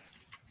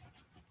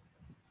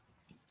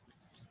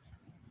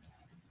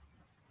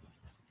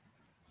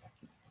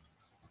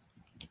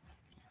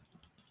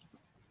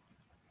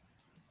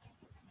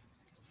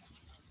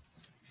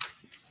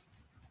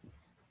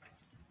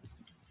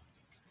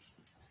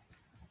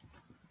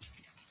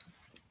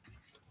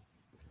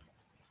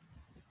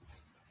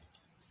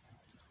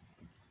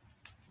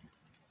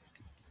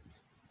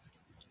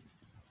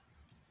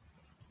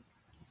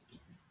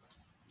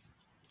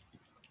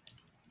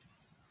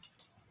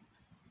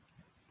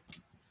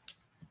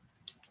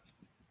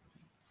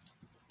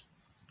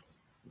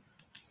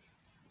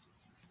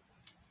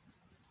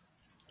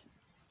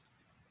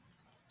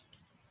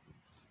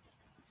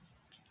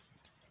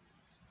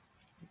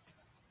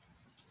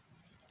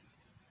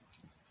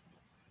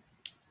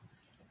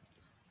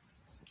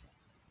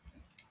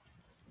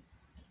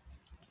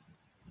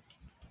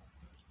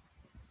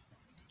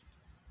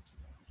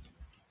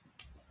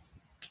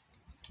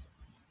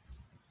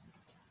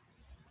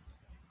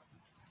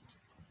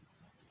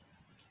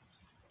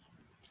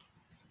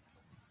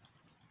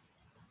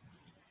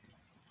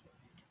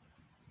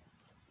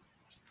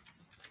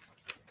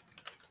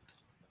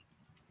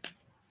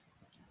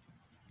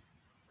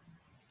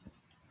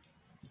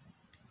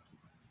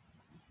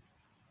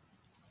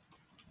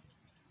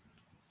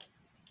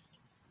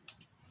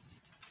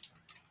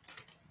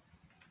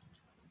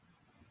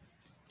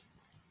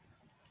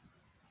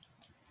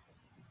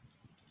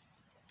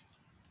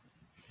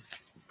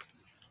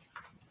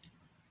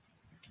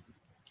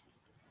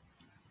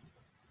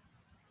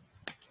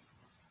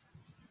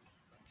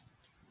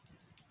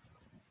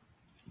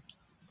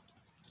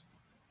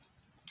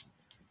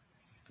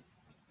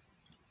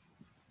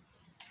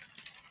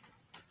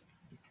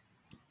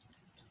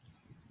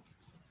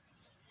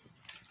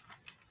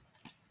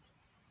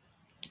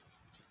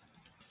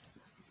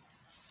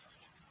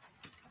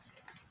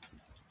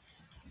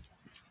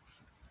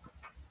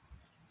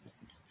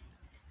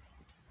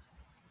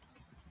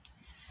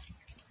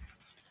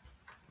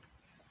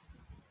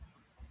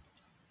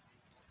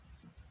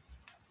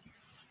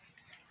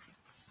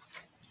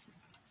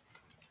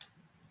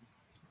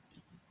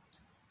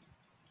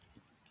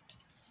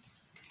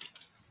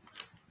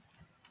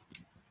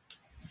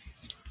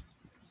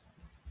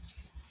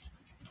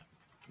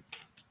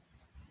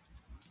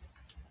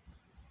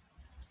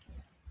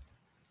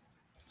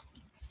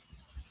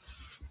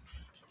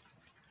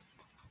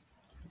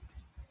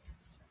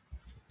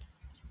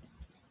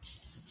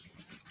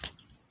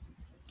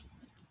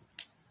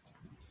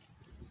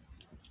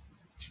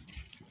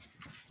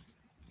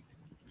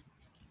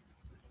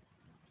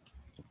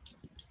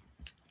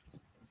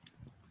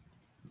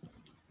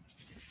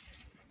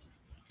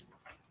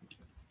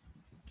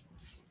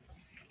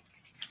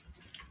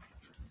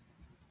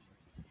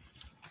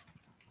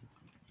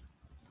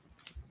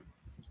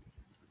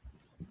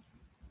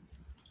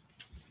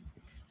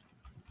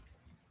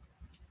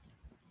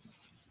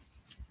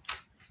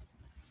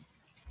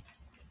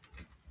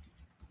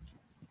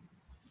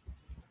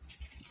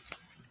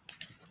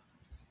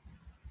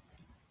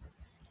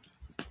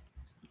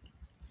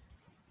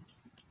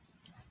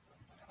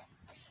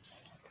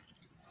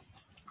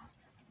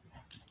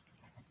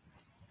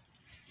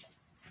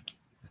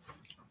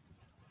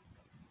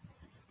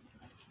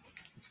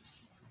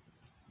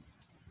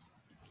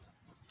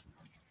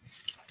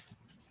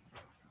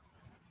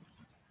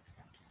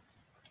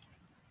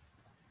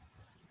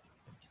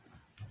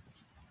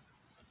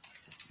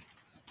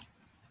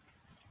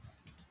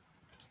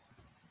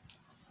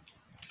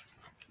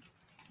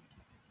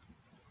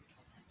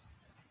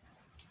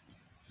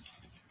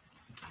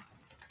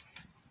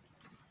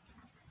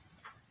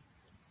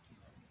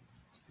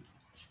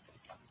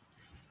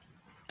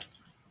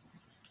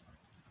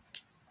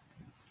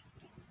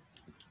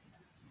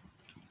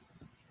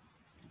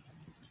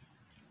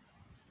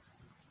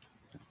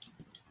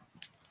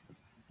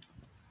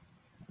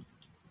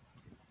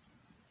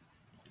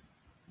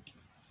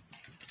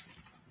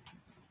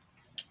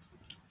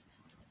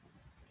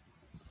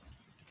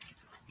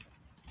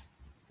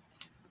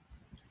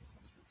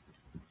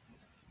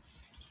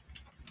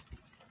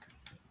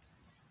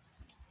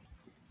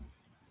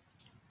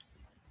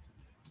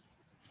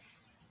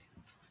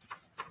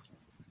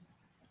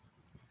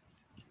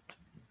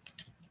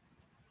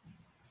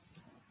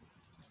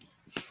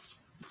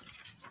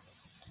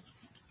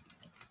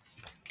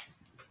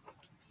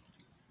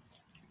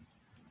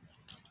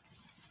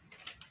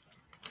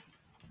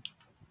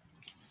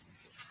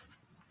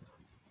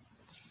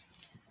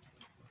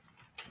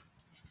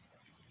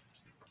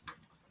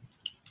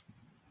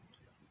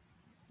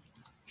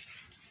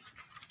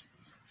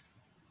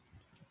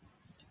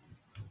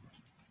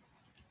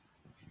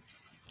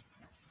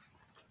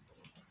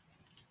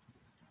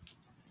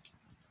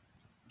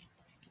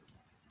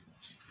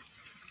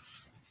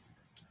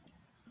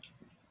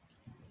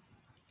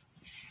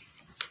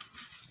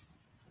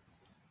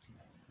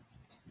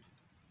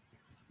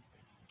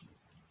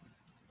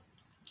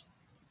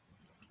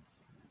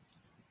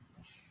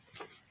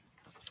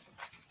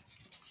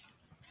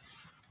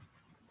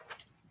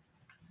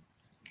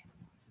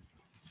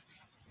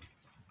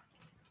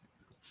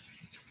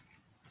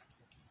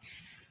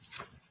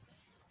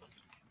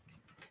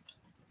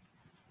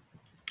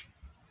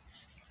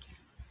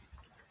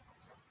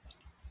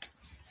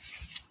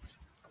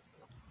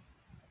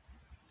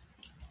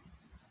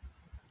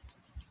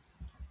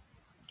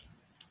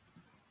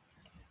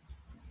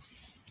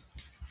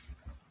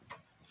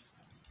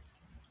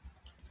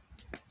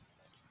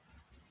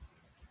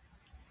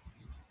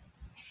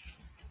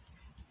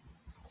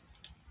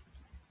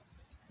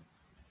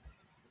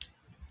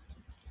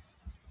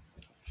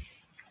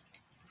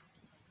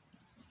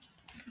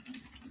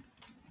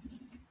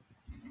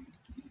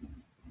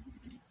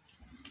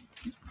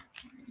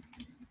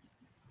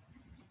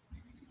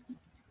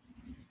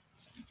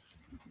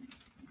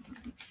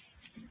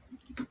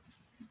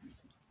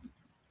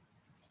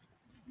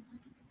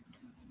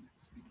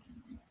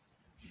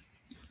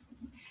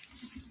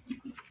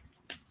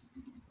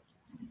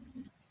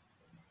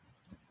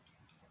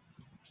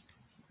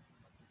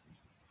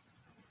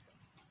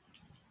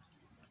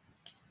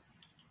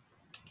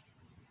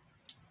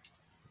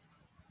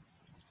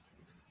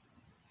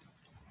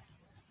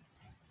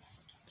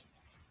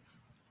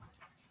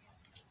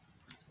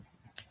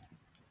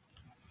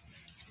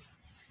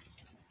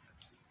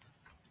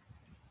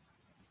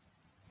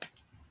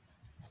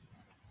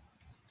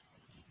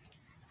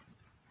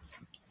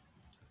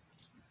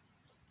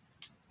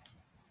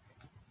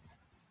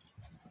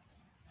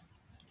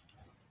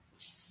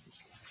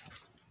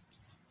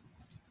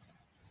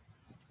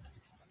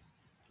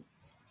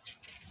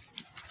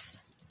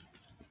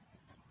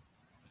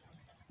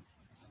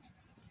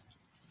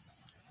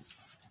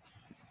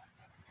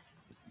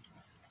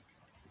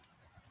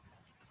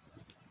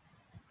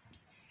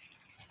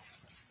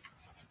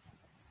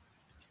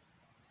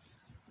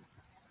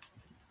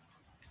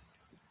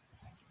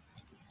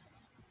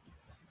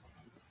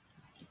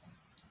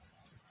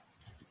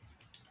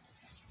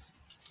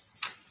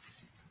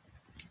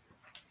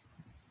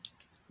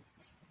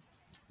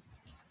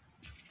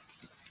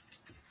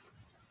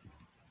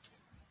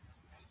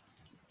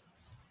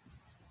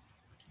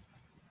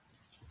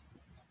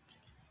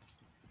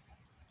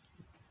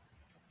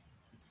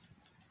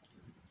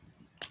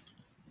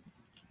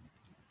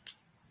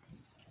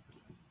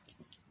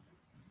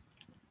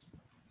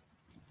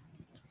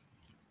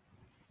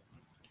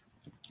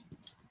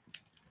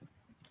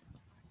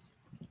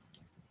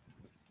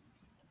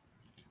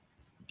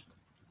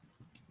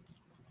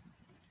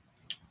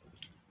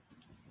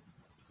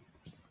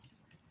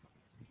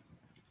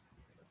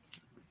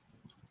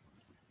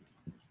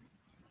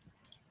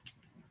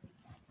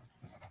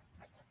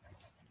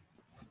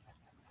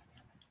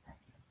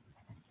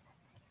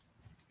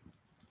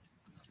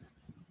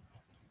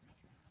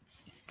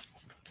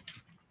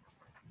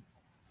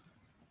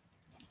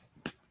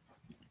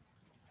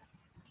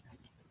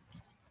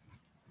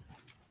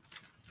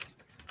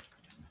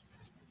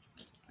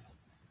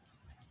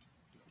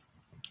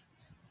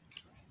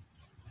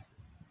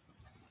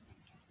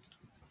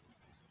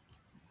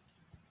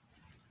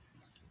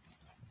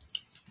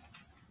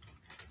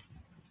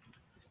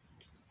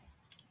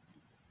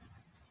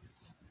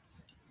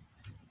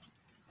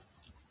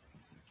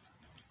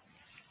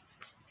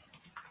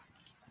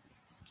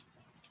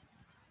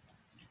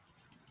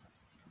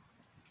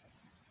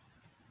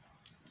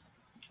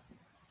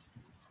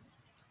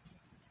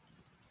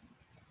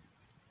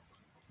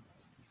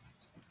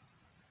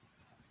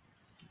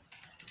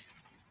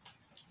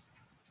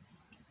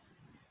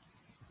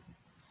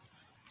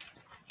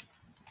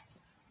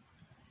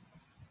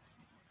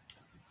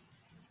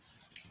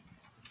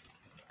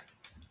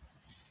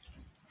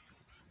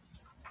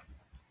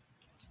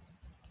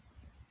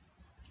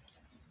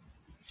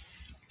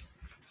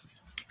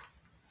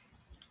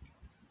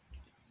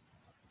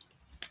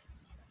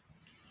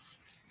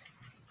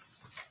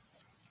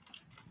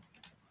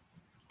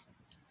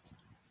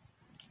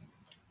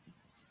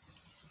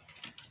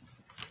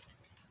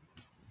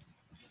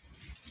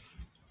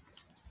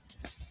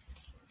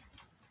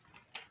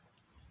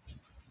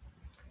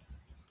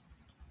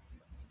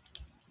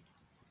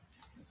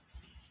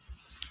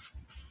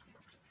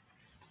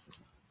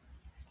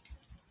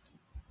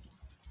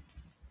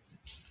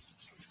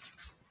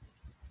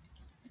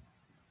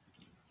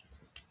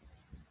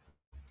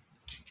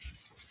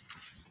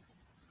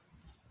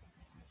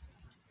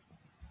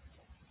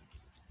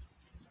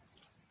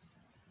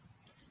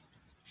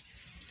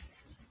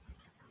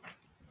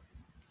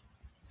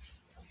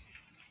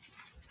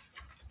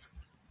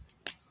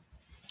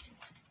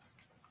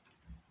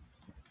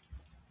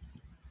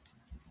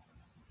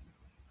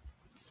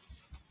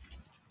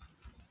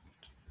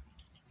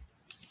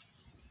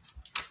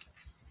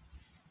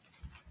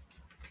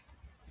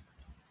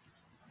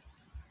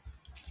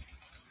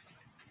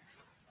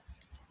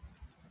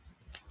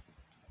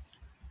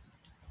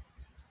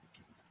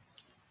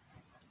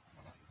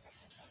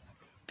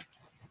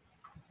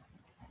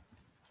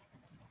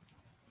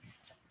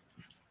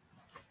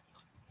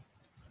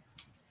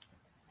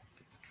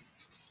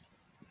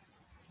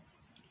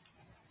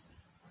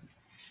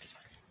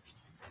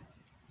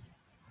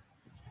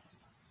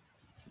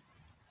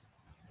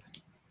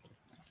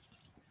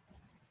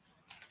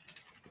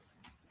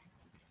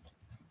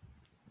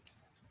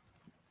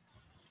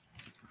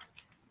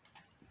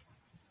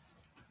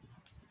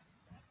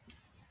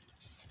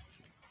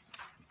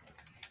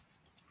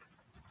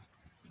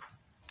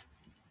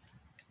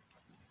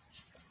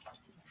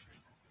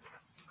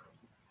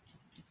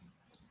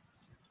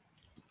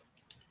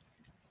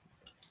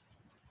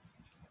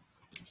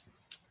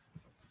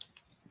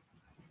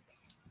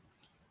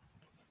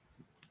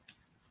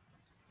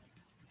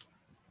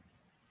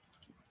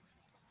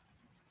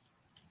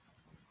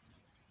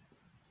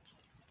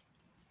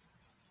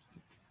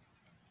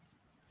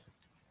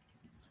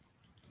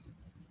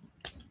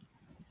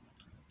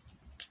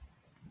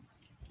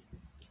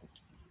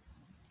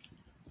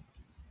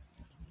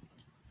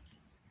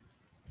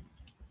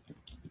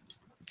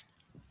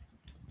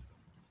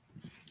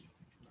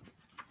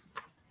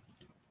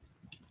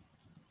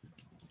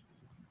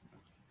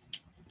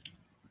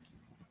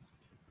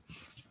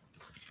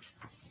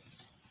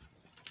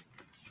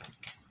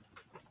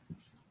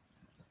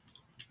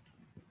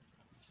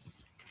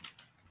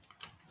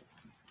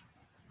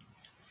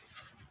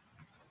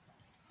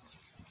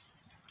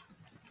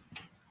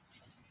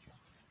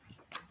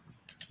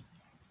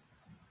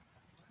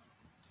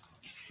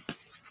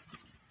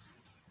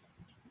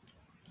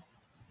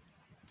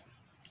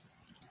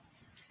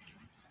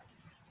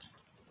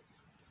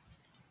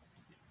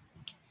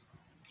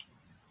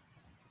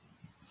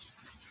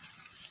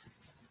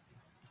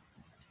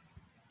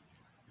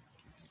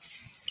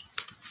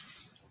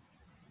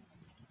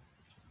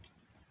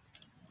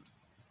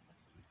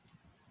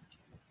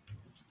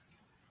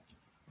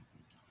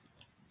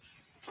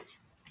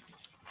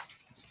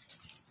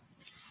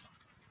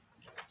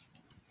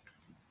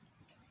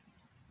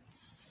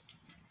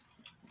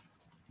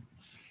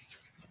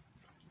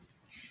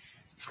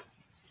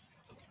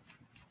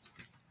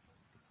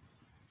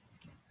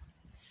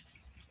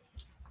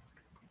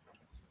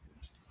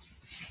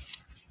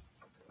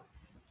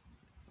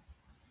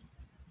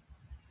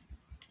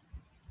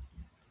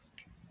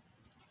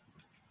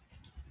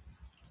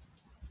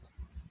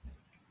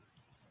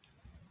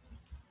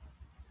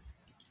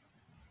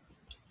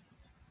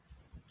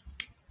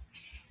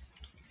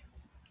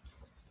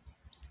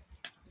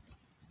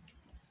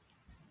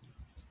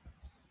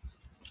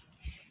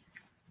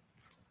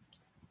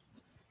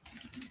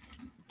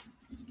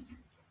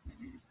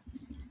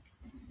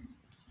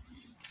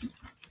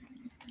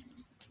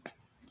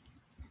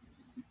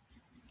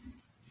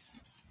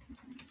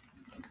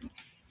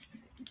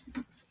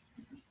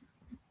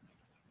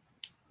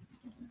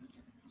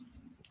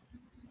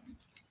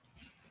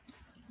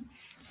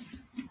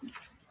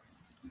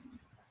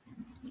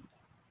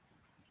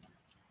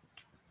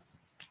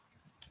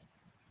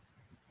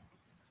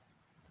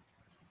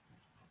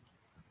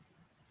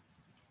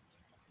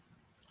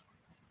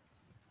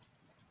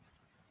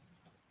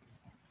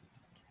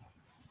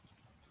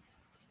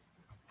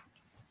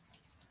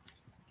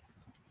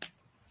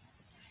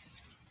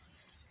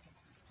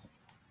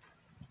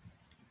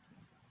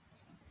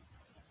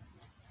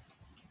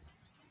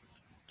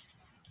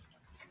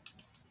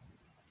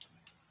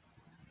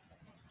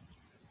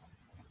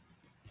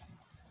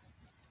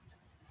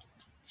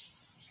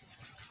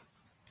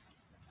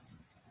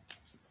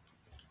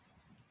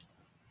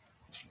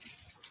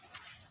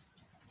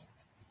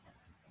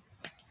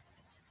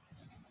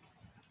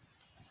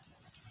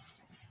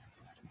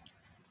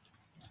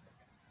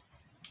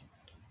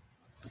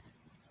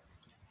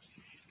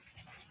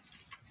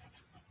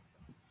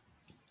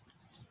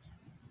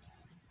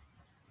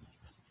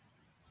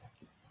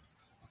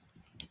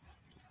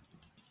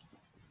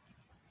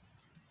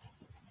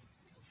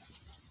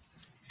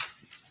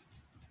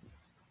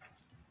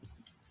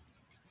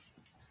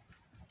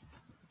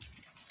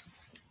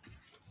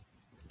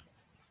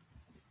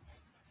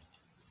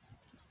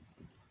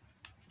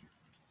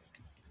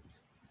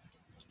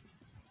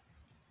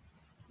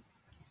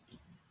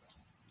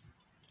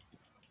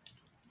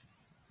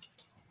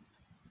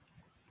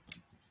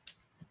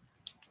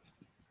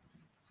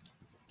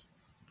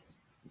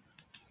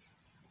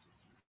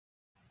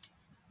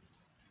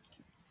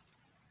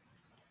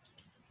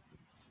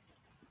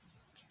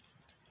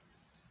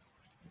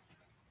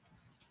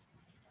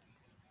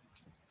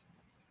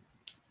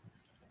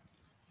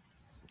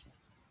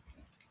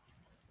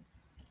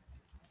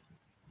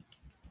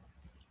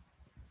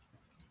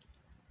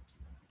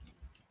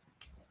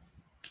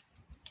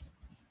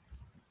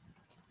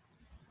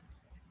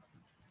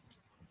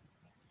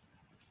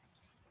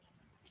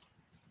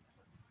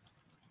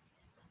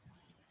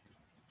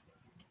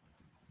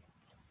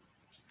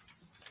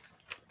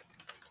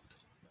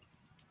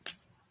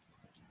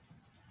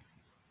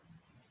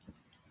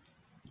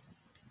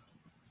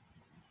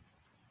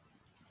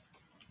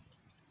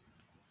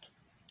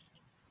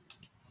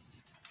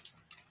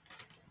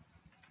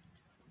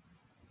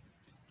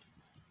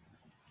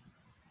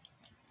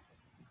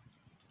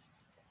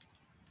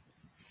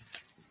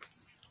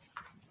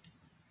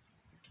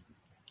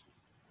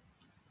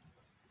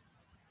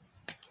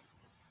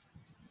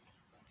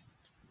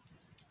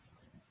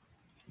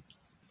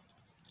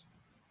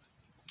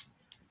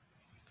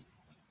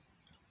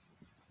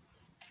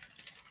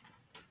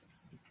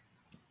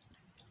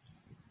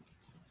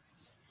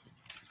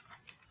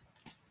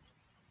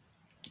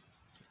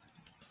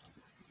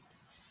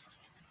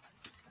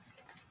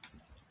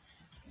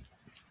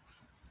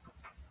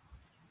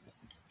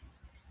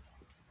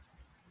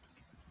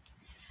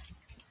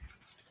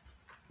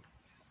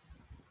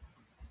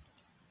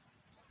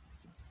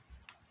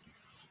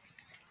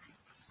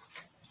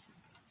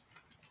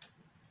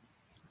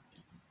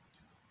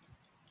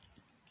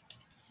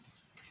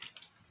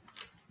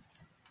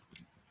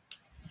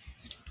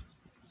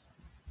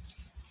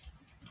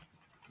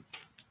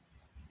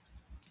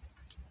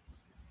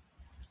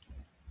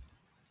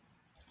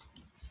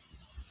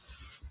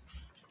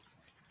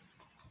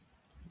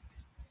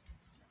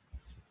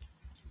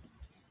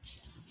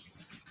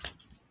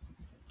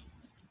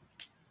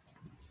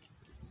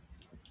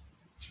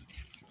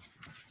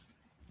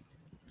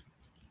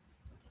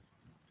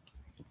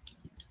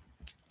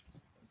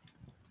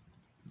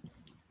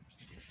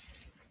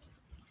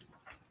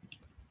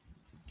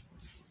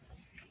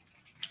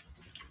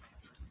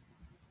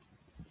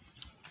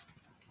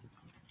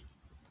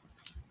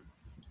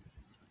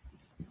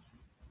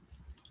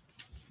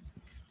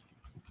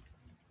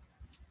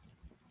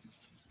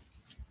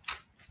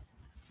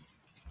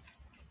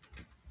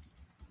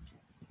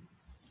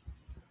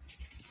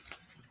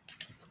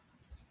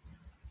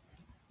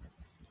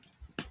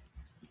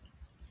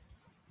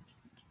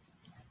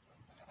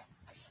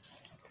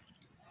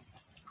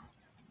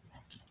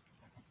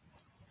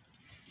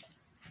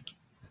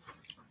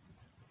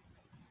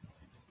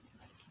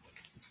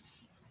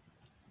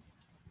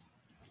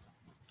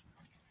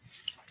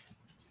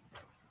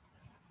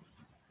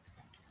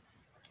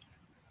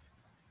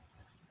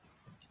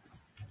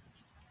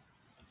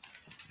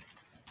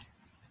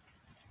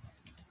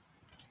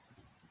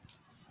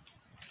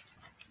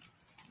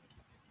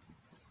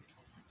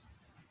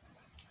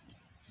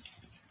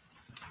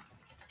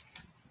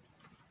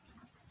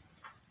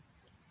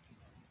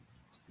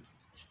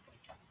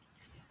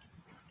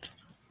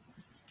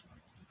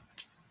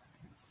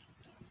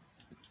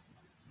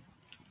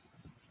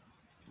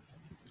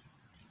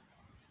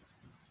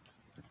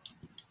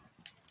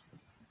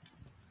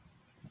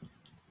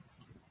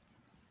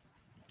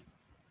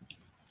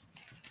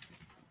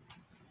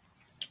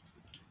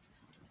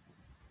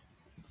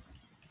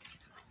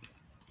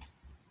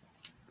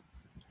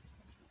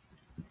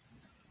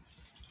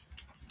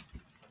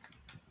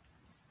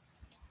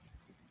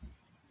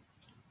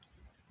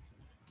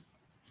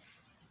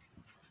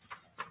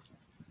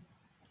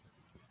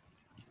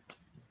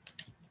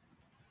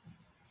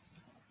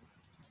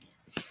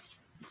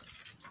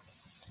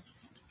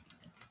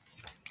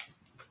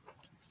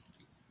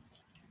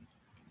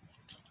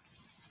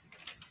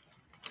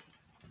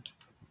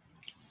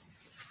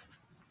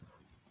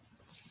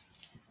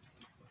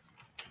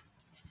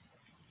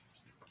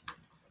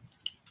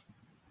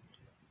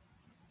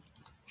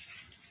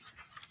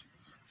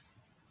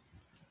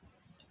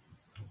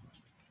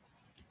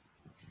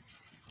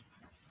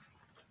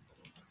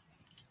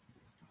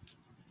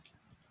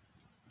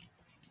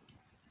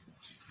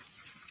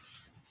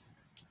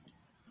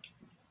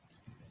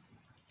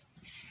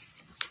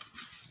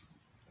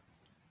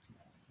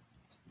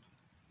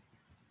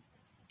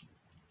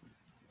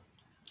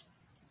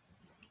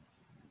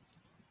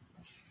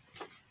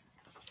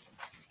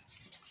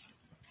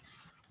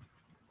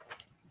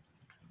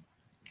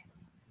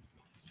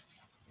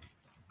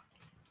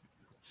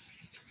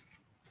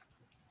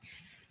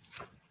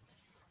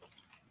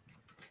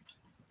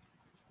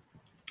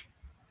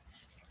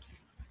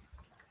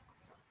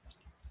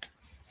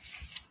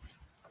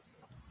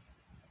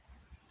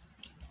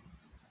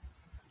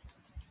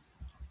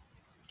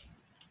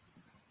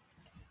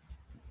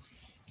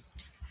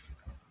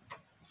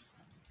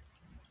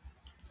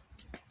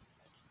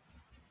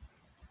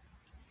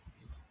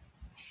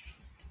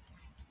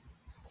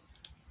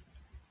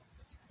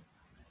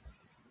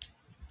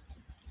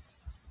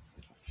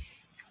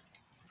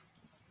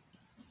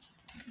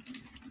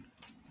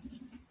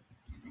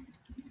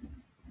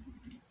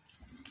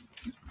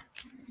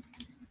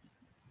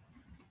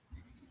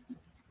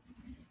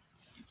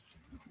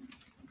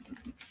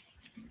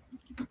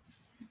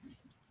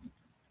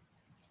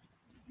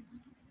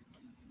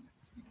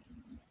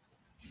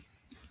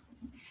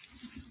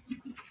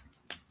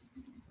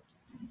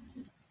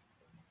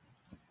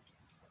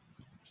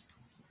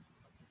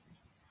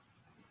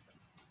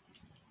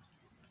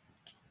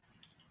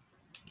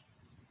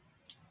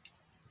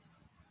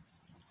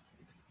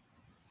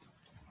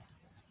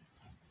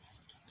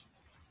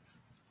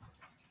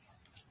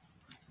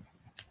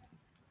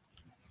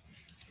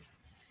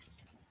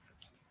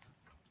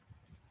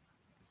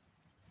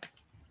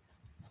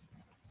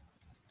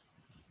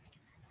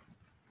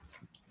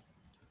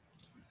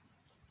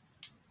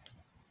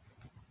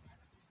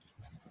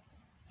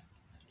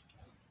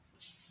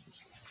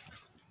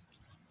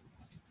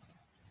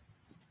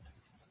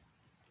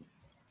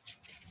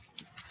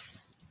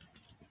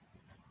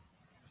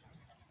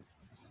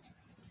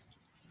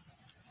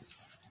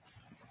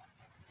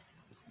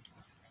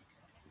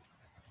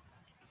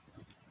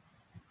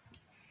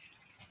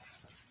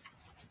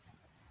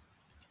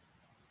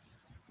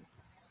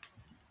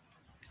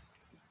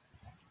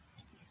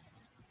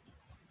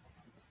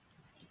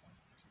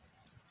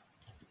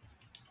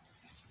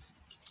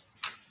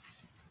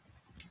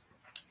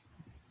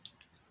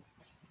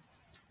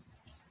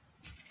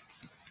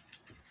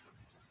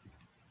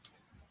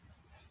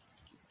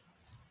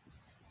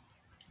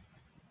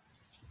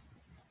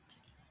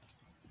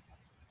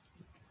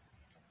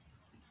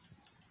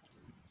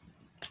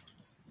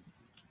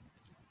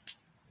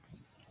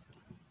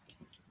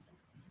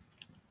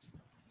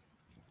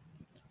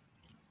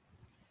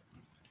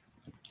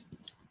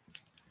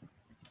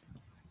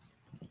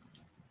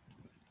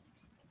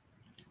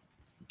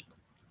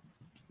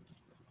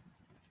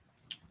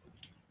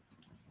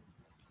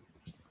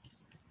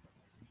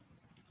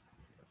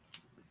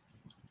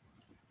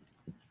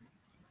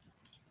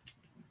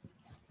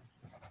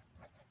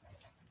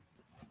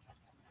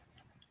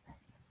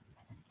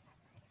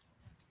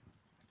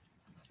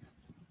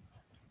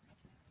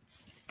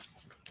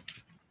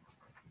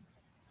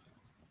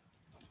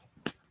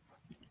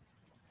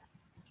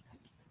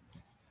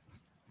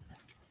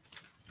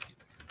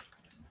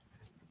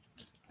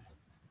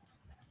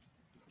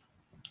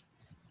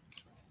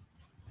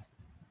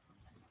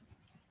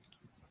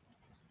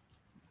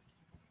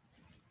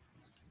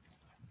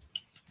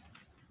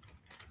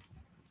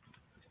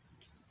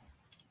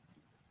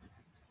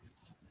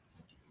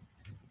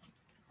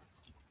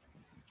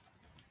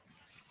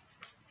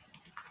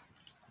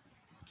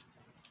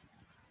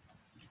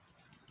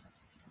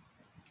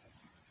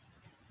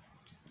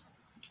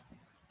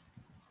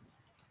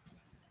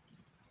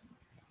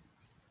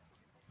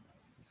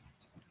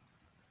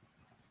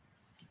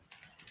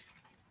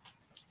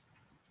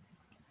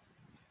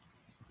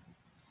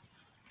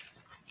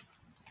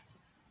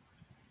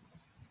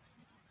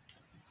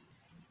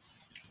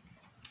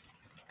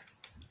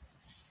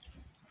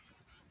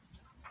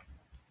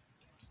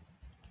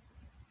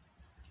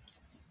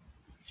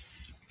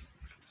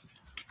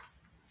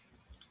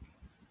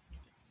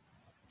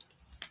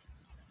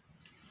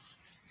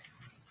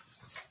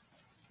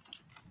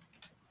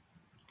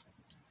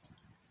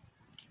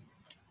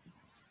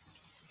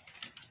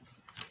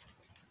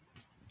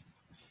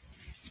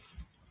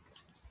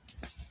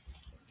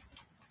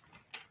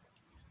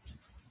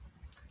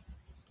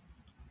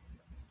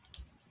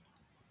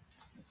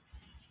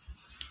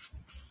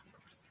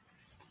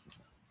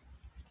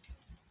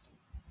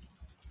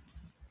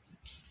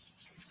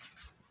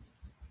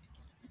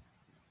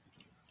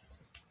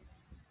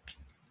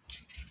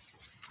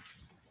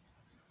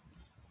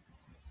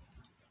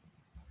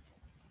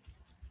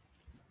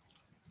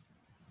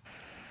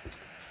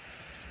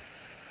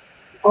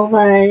 All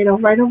right, all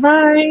right, all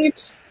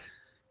right.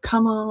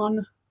 Come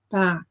on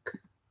back.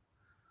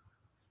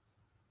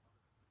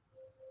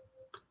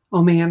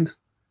 Oh, man.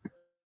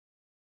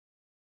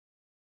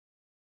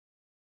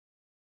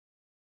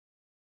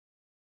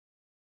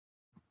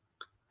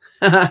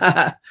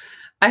 I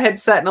had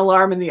set an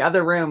alarm in the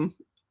other room,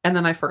 and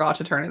then I forgot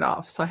to turn it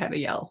off, so I had to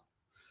yell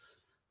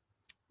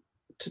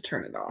to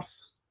turn it off.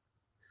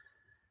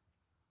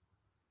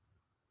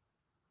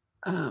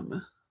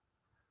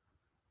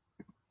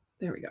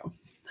 There we go.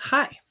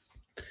 Hi.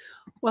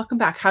 Welcome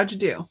back. How'd you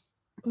do?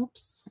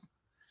 Oops.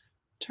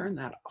 Turn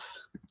that off.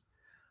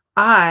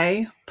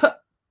 I put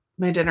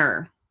my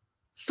dinner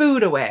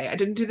food away. I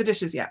didn't do the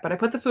dishes yet, but I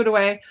put the food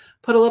away,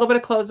 put a little bit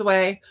of clothes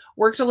away,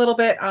 worked a little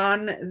bit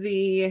on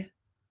the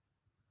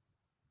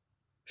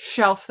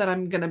shelf that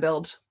I'm going to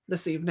build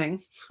this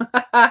evening,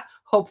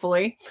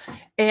 hopefully,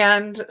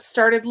 and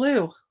started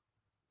Lou.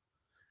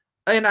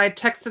 And I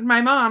texted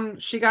my mom.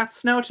 She got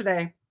snow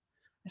today.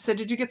 I said,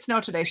 "Did you get snow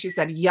today?" She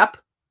said, "Yep."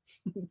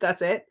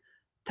 That's it.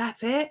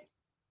 That's it.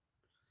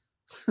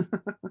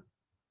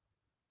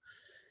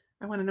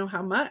 I want to know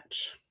how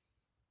much.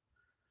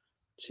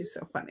 She's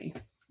so funny.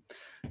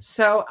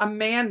 So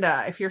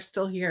Amanda, if you're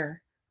still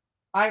here,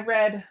 I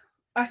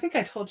think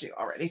I told you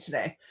already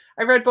today.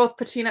 I read both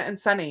Patina and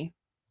Sunny.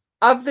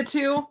 Of the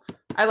two,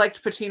 I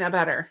liked Patina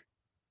better.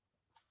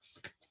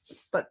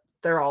 But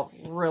they're all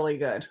really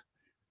good.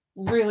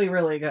 Really,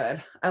 really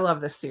good. I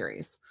love this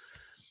series.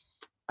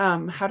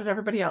 How did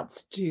everybody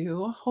else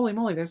do? Holy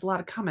moly, there's a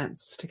lot of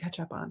comments to catch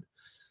up on.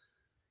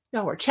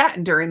 Y'all were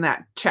chatting during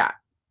that chat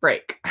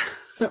break,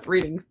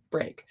 reading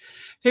break.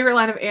 Favorite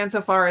line of Anne so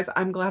far is,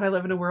 "I'm glad I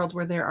live in a world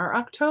where there are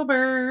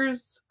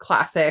Octobers."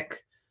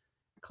 Classic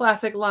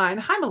line.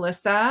 Hi,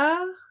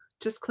 Melissa.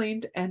 Just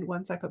cleaned, and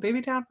once I put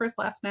baby down for his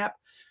last nap,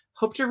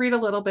 hope to read a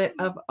little bit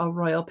of A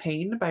Royal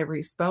Pain by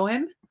Rhys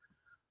Bowen.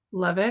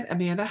 Love it.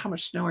 Amanda, how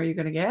much snow are you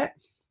going to get?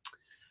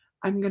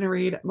 I'm going to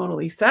read Mona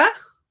Lisa.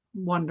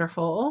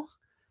 Wonderful.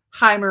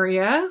 Hi,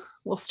 Maria.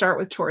 We'll start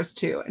with chores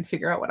too and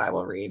figure out what I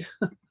will read.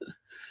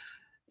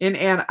 And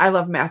Anne, I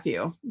love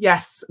Matthew.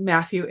 Yes,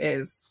 Matthew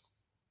is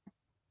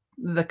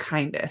the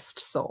kindest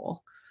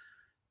soul.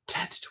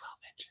 10 to 12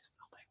 inches.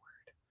 Oh,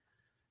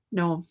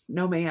 my word.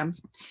 No, ma'am.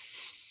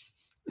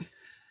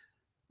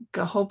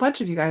 A whole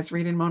bunch of you guys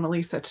reading Mona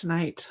Lisa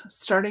tonight.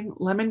 Starting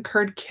Lemon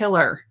Curd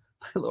Killer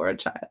by Laura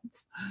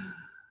Childs.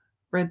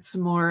 Read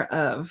some more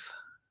of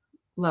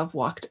Love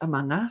Walked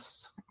Among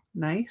Us.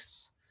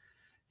 Nice.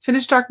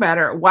 Finished Dark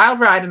Matter. Wild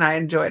ride, and I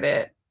enjoyed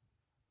it.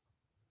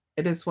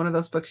 It is one of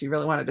those books you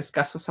really want to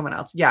discuss with someone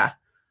else. Yeah.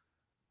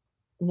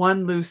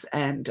 One loose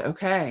end.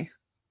 Okay.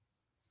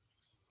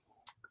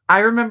 I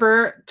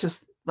remember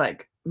just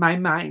like my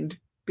mind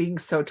being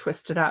so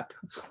twisted up.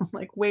 I'm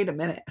like, wait a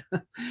minute.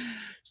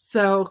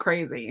 So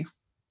crazy.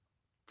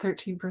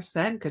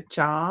 13%. Good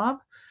job.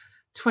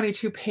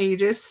 22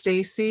 pages.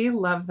 Stacy.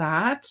 Love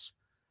that.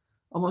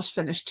 Almost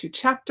finished 2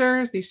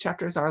 chapters. These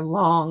chapters are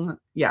long.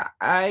 Yeah,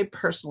 I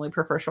personally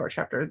prefer short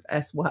chapters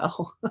as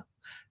well.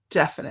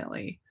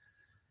 Definitely.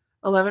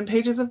 11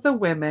 pages of The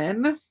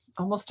Women.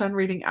 Almost done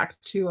reading Act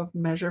 2 of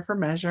Measure for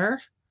Measure.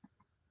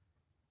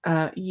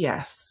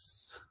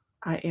 Yes,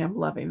 I am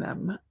loving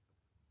them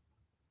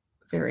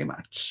very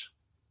much.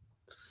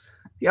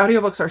 The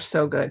audiobooks are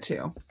so good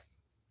too.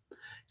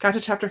 Got to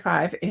chapter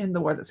 5 in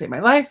The War That Saved My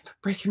Life.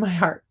 Breaking my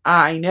heart.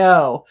 I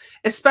know.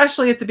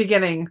 Especially at the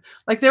beginning.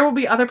 Like, there will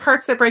be other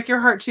parts that break your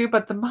heart too,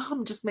 but the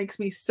mom just makes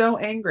me so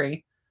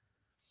angry.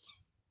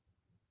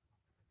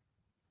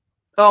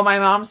 Oh, my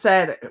mom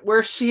said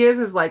where she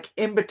is like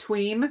in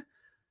between.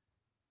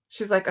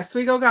 She's like,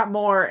 Oswego got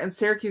more and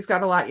Syracuse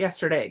got a lot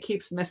yesterday. It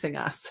keeps missing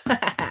us.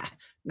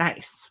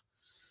 Nice.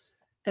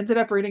 Ended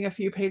up reading a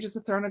few pages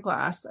of Throne of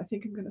Glass. I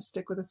think I'm going to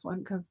stick with this one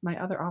because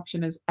my other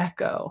option is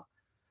Echo,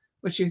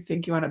 which you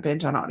think you want to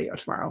binge on audio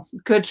tomorrow.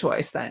 Good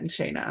choice then,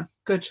 Shayna.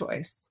 Good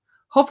choice.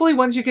 Hopefully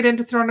once you get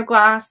into Throne of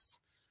Glass,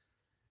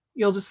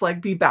 you'll just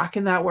like be back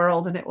in that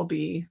world and it will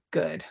be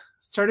good.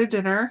 Started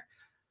dinner.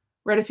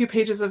 Read a few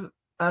pages of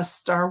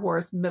Star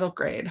Wars middle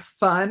grade.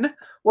 Fun.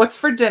 What's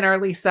for dinner,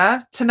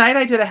 Lisa? Tonight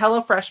I did a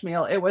HelloFresh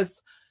meal. It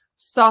was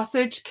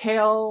sausage,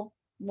 kale,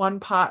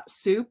 1-pot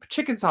soup,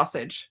 chicken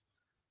sausage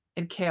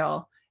and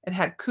kale. It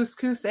had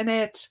couscous in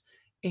it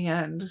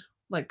and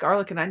like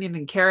garlic and onion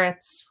and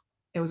carrots.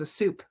 It was a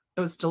soup. It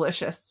was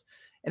delicious.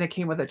 And it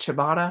came with a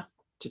ciabatta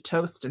to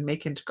toast and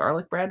make into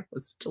garlic bread. It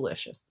was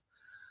delicious.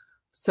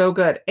 So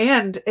good.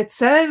 And it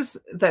says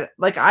that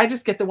like I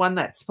just get the one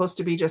that's supposed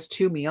to be just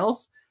 2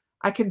 meals.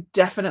 I can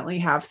definitely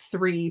have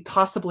 3,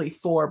 possibly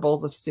 4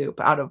 bowls of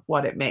soup out of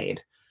what it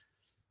made.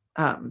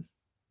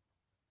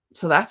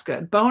 So that's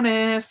good.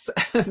 Bonus.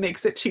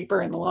 Makes it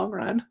cheaper in the long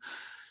run.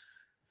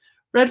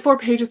 Read 4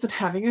 pages and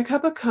having a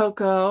cup of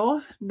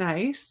cocoa.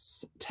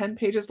 Nice. 10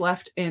 pages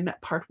left in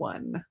part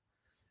 1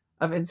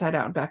 of Inside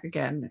Out and Back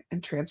Again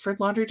and transferred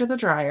laundry to the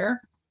dryer.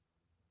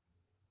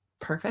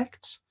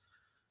 Perfect.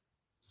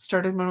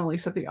 Started Mona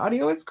Lisa. The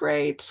audio is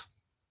great.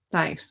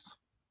 Nice.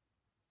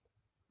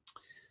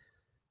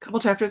 Couple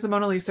chapters of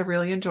Mona Lisa,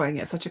 really enjoying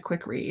it. Such a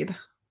quick read.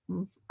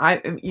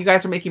 You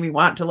guys are making me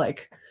want to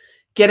like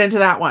get into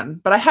that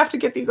one, but I have to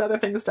get these other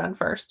things done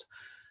first.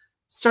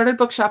 Started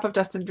Bookshop of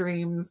Dust and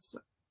Dreams.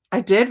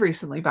 I did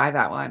recently buy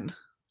that one.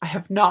 I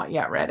have not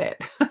yet read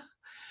it.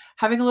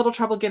 Having a little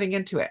trouble getting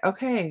into it.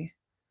 Okay.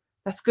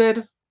 That's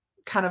good.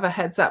 Kind of a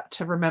heads up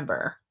to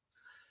remember.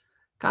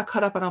 Got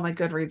caught up on all my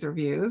Goodreads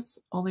reviews.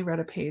 Only read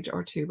a page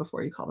or two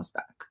before you call us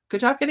back.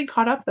 Good job getting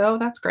caught up, though.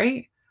 That's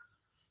great.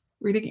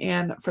 Reading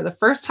Anne for the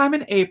first time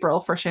in April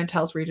for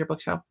Chantel's Read Your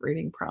Bookshelf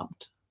reading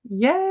prompt.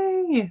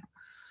 Yay!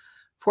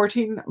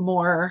 14%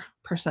 more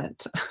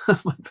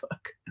of my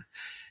book.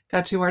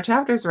 Got 2 more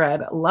chapters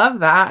read. Love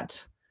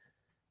that.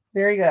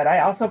 Very good. I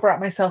also brought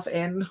myself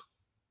in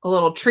a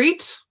little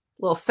treat.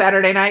 A little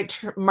Saturday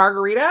night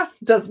margarita.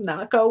 Does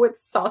not go with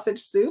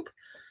sausage soup,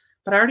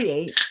 but I already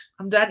ate.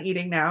 I'm done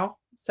eating now.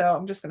 So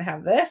I'm just going to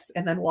have this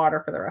and then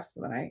water for the rest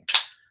of the night.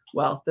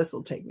 Well, this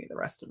will take me the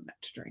rest of the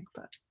night to drink,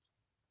 but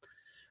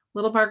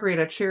little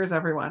margarita. Cheers,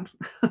 everyone.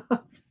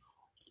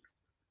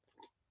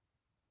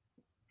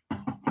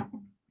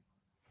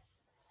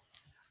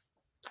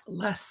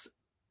 Less.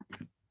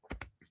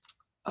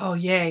 Oh,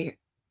 yay.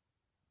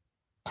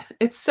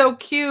 It's so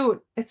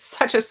cute. It's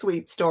such a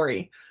sweet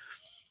story.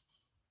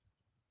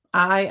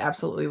 I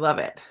absolutely love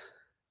it.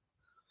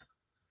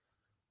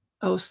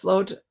 Oh,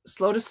 slow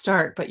to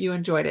start, but you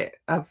enjoyed it.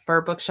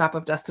 For Bookshop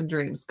of Dust and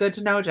Dreams. Good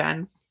to know,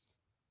 Jen.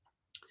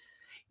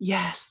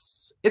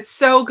 Yes, it's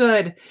so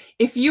good.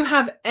 If you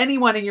have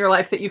anyone in your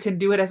life that you can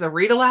do it as a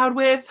read aloud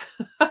with,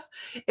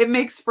 it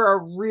makes for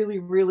a really,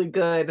 really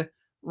good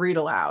read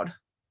aloud.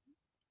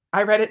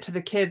 I read it to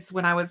the kids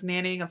when I was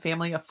nannying a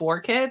family of 4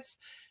 kids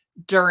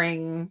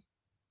during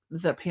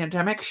the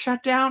pandemic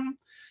shutdown.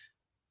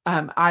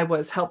 I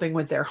was helping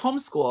with their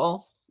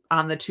homeschool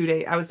on the 2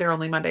 day. I was there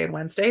only Monday and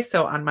Wednesday.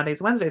 So on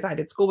Mondays, Wednesdays, I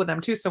did school with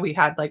them too. So we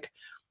had like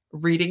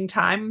reading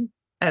time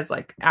as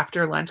like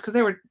after lunch because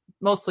they were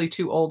mostly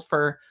too old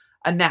for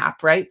a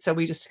nap, right? So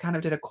we just kind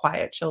of did a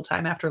quiet chill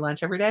time after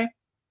lunch every day.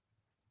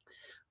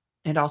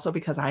 And also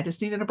because I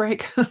just needed a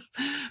break.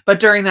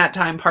 But during that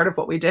time, part of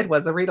what we did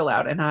was a read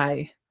aloud.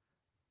 And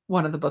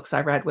one of the books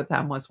I read with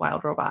them was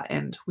Wild Robot,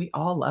 and we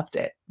all loved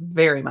it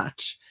very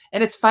much.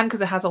 And it's fun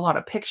because it has a lot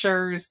of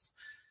pictures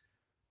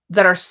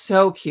that are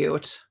so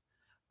cute.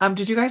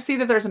 Did you guys see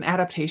that there's an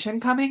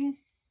adaptation coming?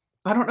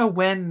 I don't know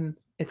when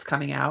it's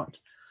coming out.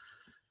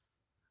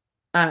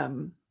 But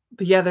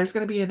yeah, there's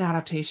going to be an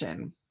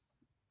adaptation.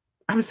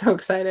 I'm so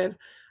excited.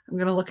 I'm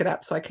going to look it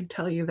up so I can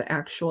tell you the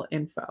actual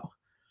info.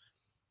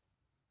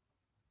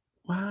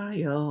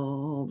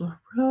 Wild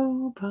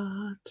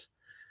Robot.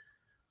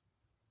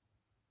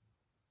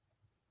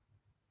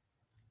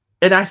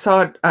 And I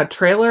saw a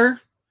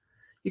trailer.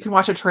 You can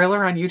watch a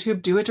trailer on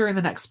YouTube. Do it during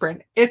the next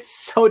sprint. It's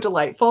so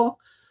delightful.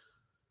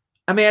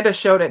 Amanda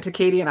showed it to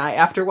Katie and I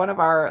after one of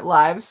our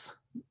lives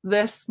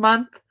this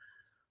month.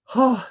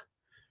 Oh,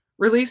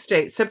 release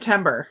date,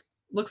 September.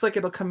 Looks like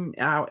it'll come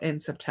out in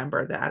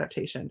September, the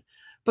adaptation.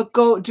 But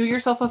go do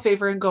yourself a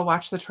favor and go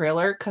watch the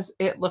trailer because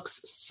it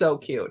looks so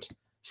cute.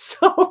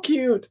 So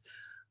cute.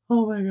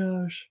 Oh my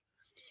gosh.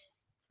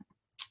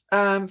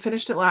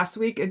 Finished it last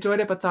week. Enjoyed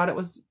it, but thought it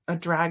was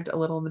dragged a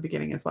little in the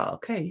beginning as well.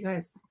 Okay, you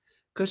guys,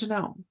 good to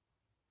know.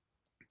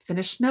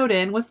 Finished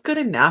Snowden was good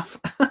enough.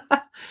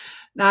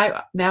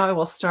 Now I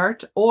will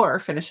start or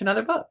finish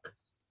another book.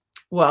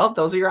 Well,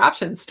 those are your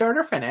options. Start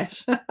or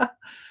finish. I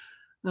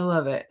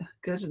love it.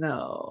 Good to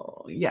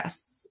know.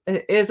 Yes,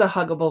 it is a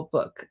huggable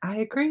book. I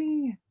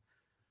agree.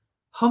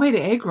 Homemade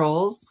egg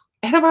rolls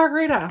and a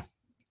margarita.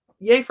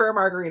 Yay for a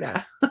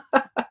margarita.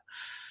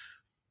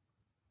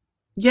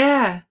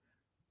 Yeah,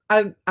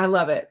 I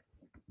love it.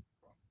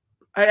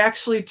 I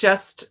actually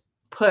just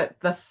put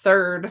the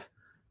 3rd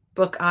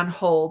book on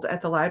hold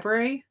at the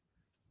library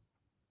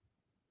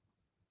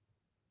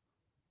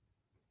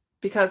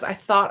because I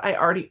thought I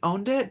already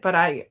owned it, but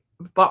I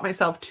bought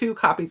myself 2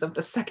 copies of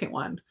the 2nd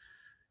one,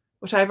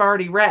 which I've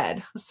already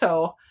read.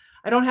 So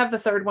I don't have the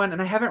 3rd one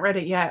and I haven't read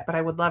it yet, but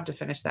I would love to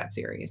finish that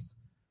series.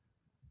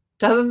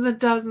 Dozens and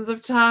dozens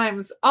of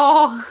times.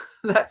 Oh,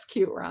 that's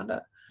cute,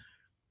 Rhonda.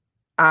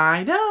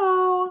 I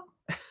know.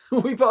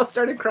 We both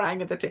started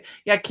crying at the time.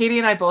 Yeah, Katie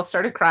and I both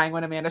started crying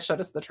when Amanda showed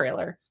us the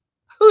trailer.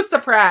 Who's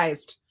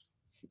surprised?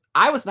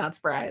 I was not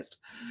surprised.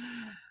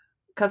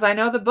 Because I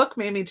know the book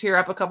made me tear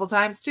up a couple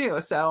times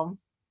too. So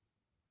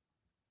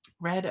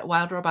read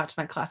Wild Robot to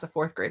my class of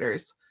 4th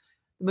graders.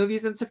 The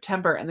movie's in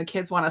September and the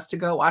kids want us to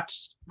go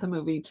watch the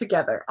movie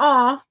together.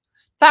 Aw,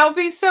 that would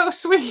be so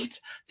sweet.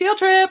 Field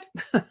trip.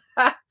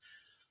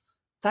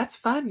 That's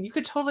fun. You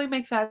could totally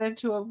make that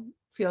into a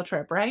field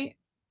trip, right?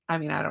 I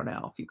mean, I don't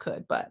know if you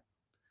could, but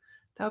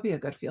that would be a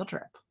good field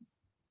trip.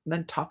 And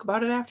then talk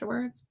about it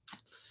afterwards.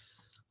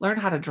 Learn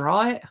how to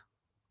draw it.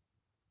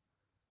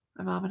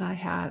 My mom and I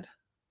had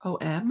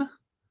OM.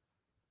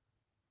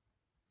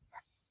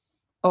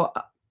 Oh,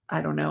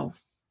 I don't know.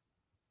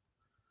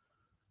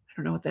 I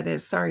don't know what that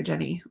is. Sorry,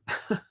 Jenny.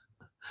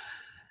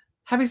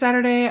 Happy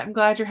Saturday. I'm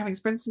glad you're having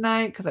sprints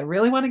tonight because I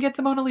really want to get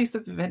the Mona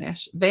Lisa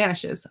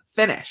Vanishes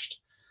finished.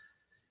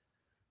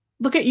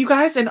 Look at you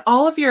guys and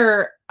all of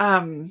your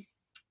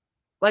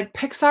like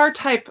Pixar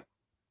type,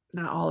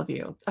 not all of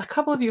you, a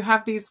couple of you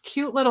have these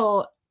cute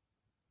little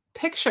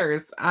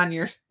pictures on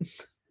your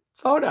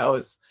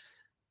photos.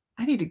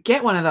 I need to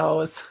get one of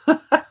those.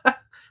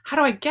 How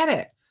do I get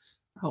it?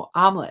 Oh,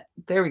 omelet.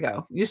 There we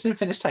go. You just didn't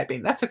finish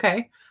typing. That's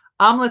okay.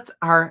 Omelets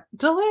are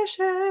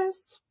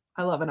delicious.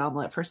 I love an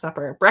omelet for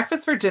supper.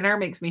 Breakfast for dinner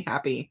makes me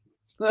happy.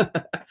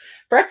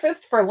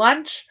 Breakfast for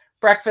lunch,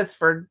 breakfast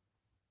for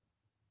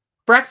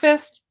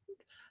breakfast.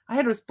 I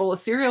had a bowl of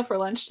cereal for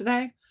lunch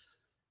today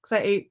because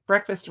I ate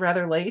breakfast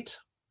rather late.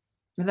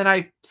 And then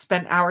I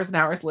spent hours and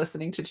hours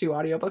listening to 2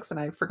 audiobooks and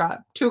I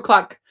forgot 2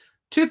 o'clock,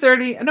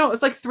 2:30. No, it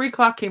was like 3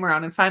 o'clock came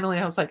around. And finally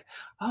I was like,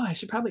 oh, I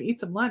should probably eat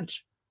some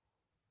lunch.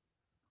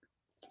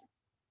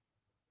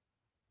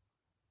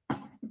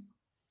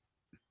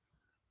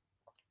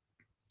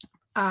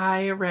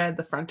 I read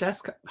The Front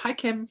Desk. Hi,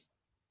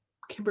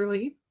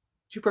 Kimberly. Do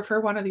you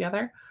prefer one or the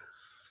other?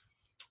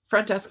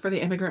 Front Desk for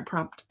the Immigrant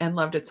Prompt and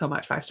loved it so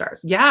much. 5 stars.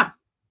 Yeah,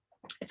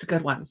 it's a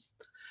good one.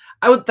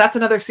 That's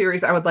another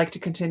series I would like to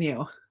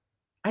continue.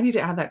 I need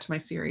to add that to my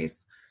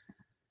series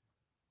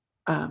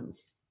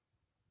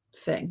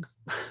thing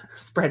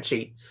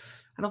spreadsheet.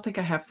 I don't think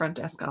I have Front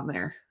Desk on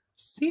there.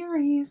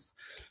 Series.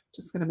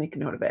 Just going to make a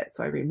note of it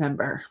so I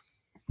remember.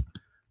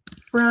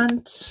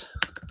 Front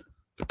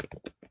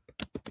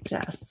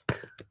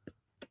Desk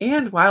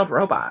and Wild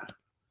Robot.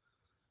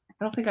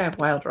 I don't think I have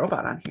Wild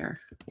Robot on here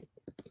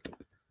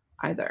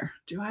either.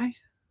 Do I?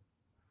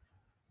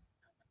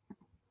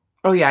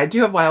 Oh yeah, I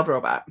do have Wild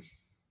Robot.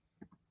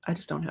 I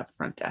just don't have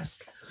Front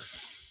Desk.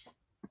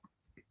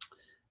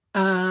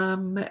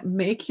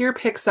 Make your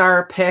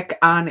Pixar pick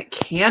on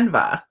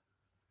Canva.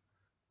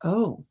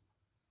 Oh,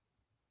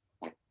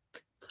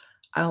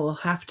 I will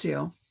have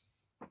to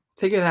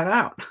figure that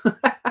out.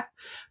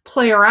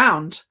 Play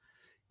around.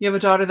 You have a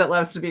daughter that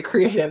loves to be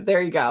creative.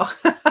 There you go.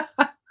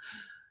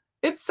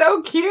 It's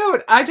so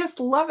cute. I just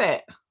love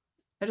it.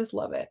 I just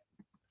love it.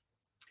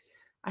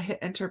 I hit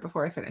enter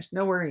before I finished.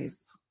 No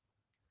worries.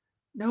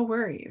 No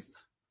worries.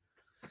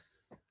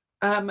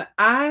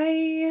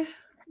 I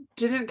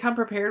didn't come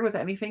prepared with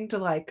anything to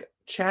like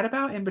chat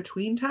about in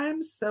between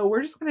times. So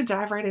we're just going to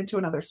dive right into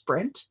another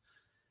sprint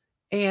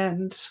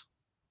and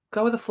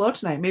go with the flow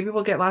tonight. Maybe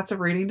we'll get lots of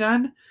reading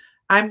done.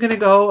 I'm going to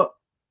go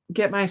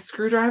get my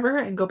screwdriver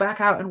and go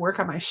back out and work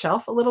on my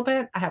shelf a little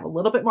bit. I have a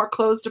little bit more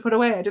clothes to put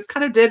away. I just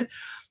kind of did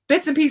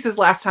bits and pieces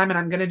last time and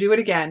I'm going to do it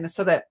again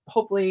so that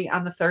hopefully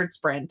on the 3rd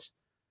sprint,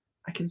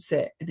 I can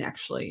sit and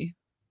actually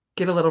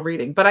get a little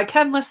reading, but I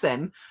can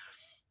listen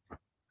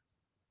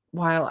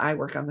while I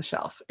work on the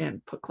shelf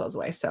and put clothes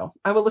away. So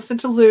I will listen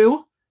to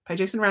Lou by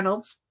Jason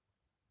Reynolds.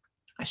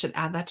 I should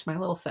add that to my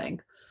little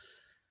thing.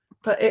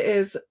 But it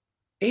is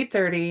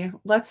 8:30.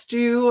 Let's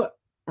do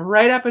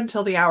right up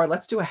until the hour.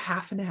 Let's do a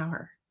half an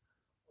hour.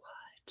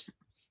 What?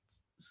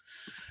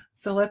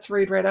 So let's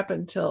read right up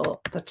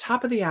until the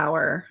top of the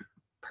hour.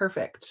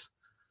 Perfect.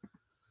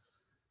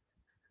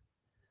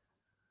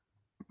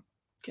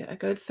 Get a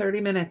good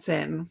 30 minutes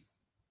in.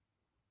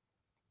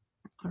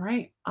 All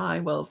right. I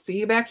will see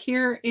you back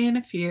here in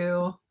a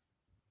few.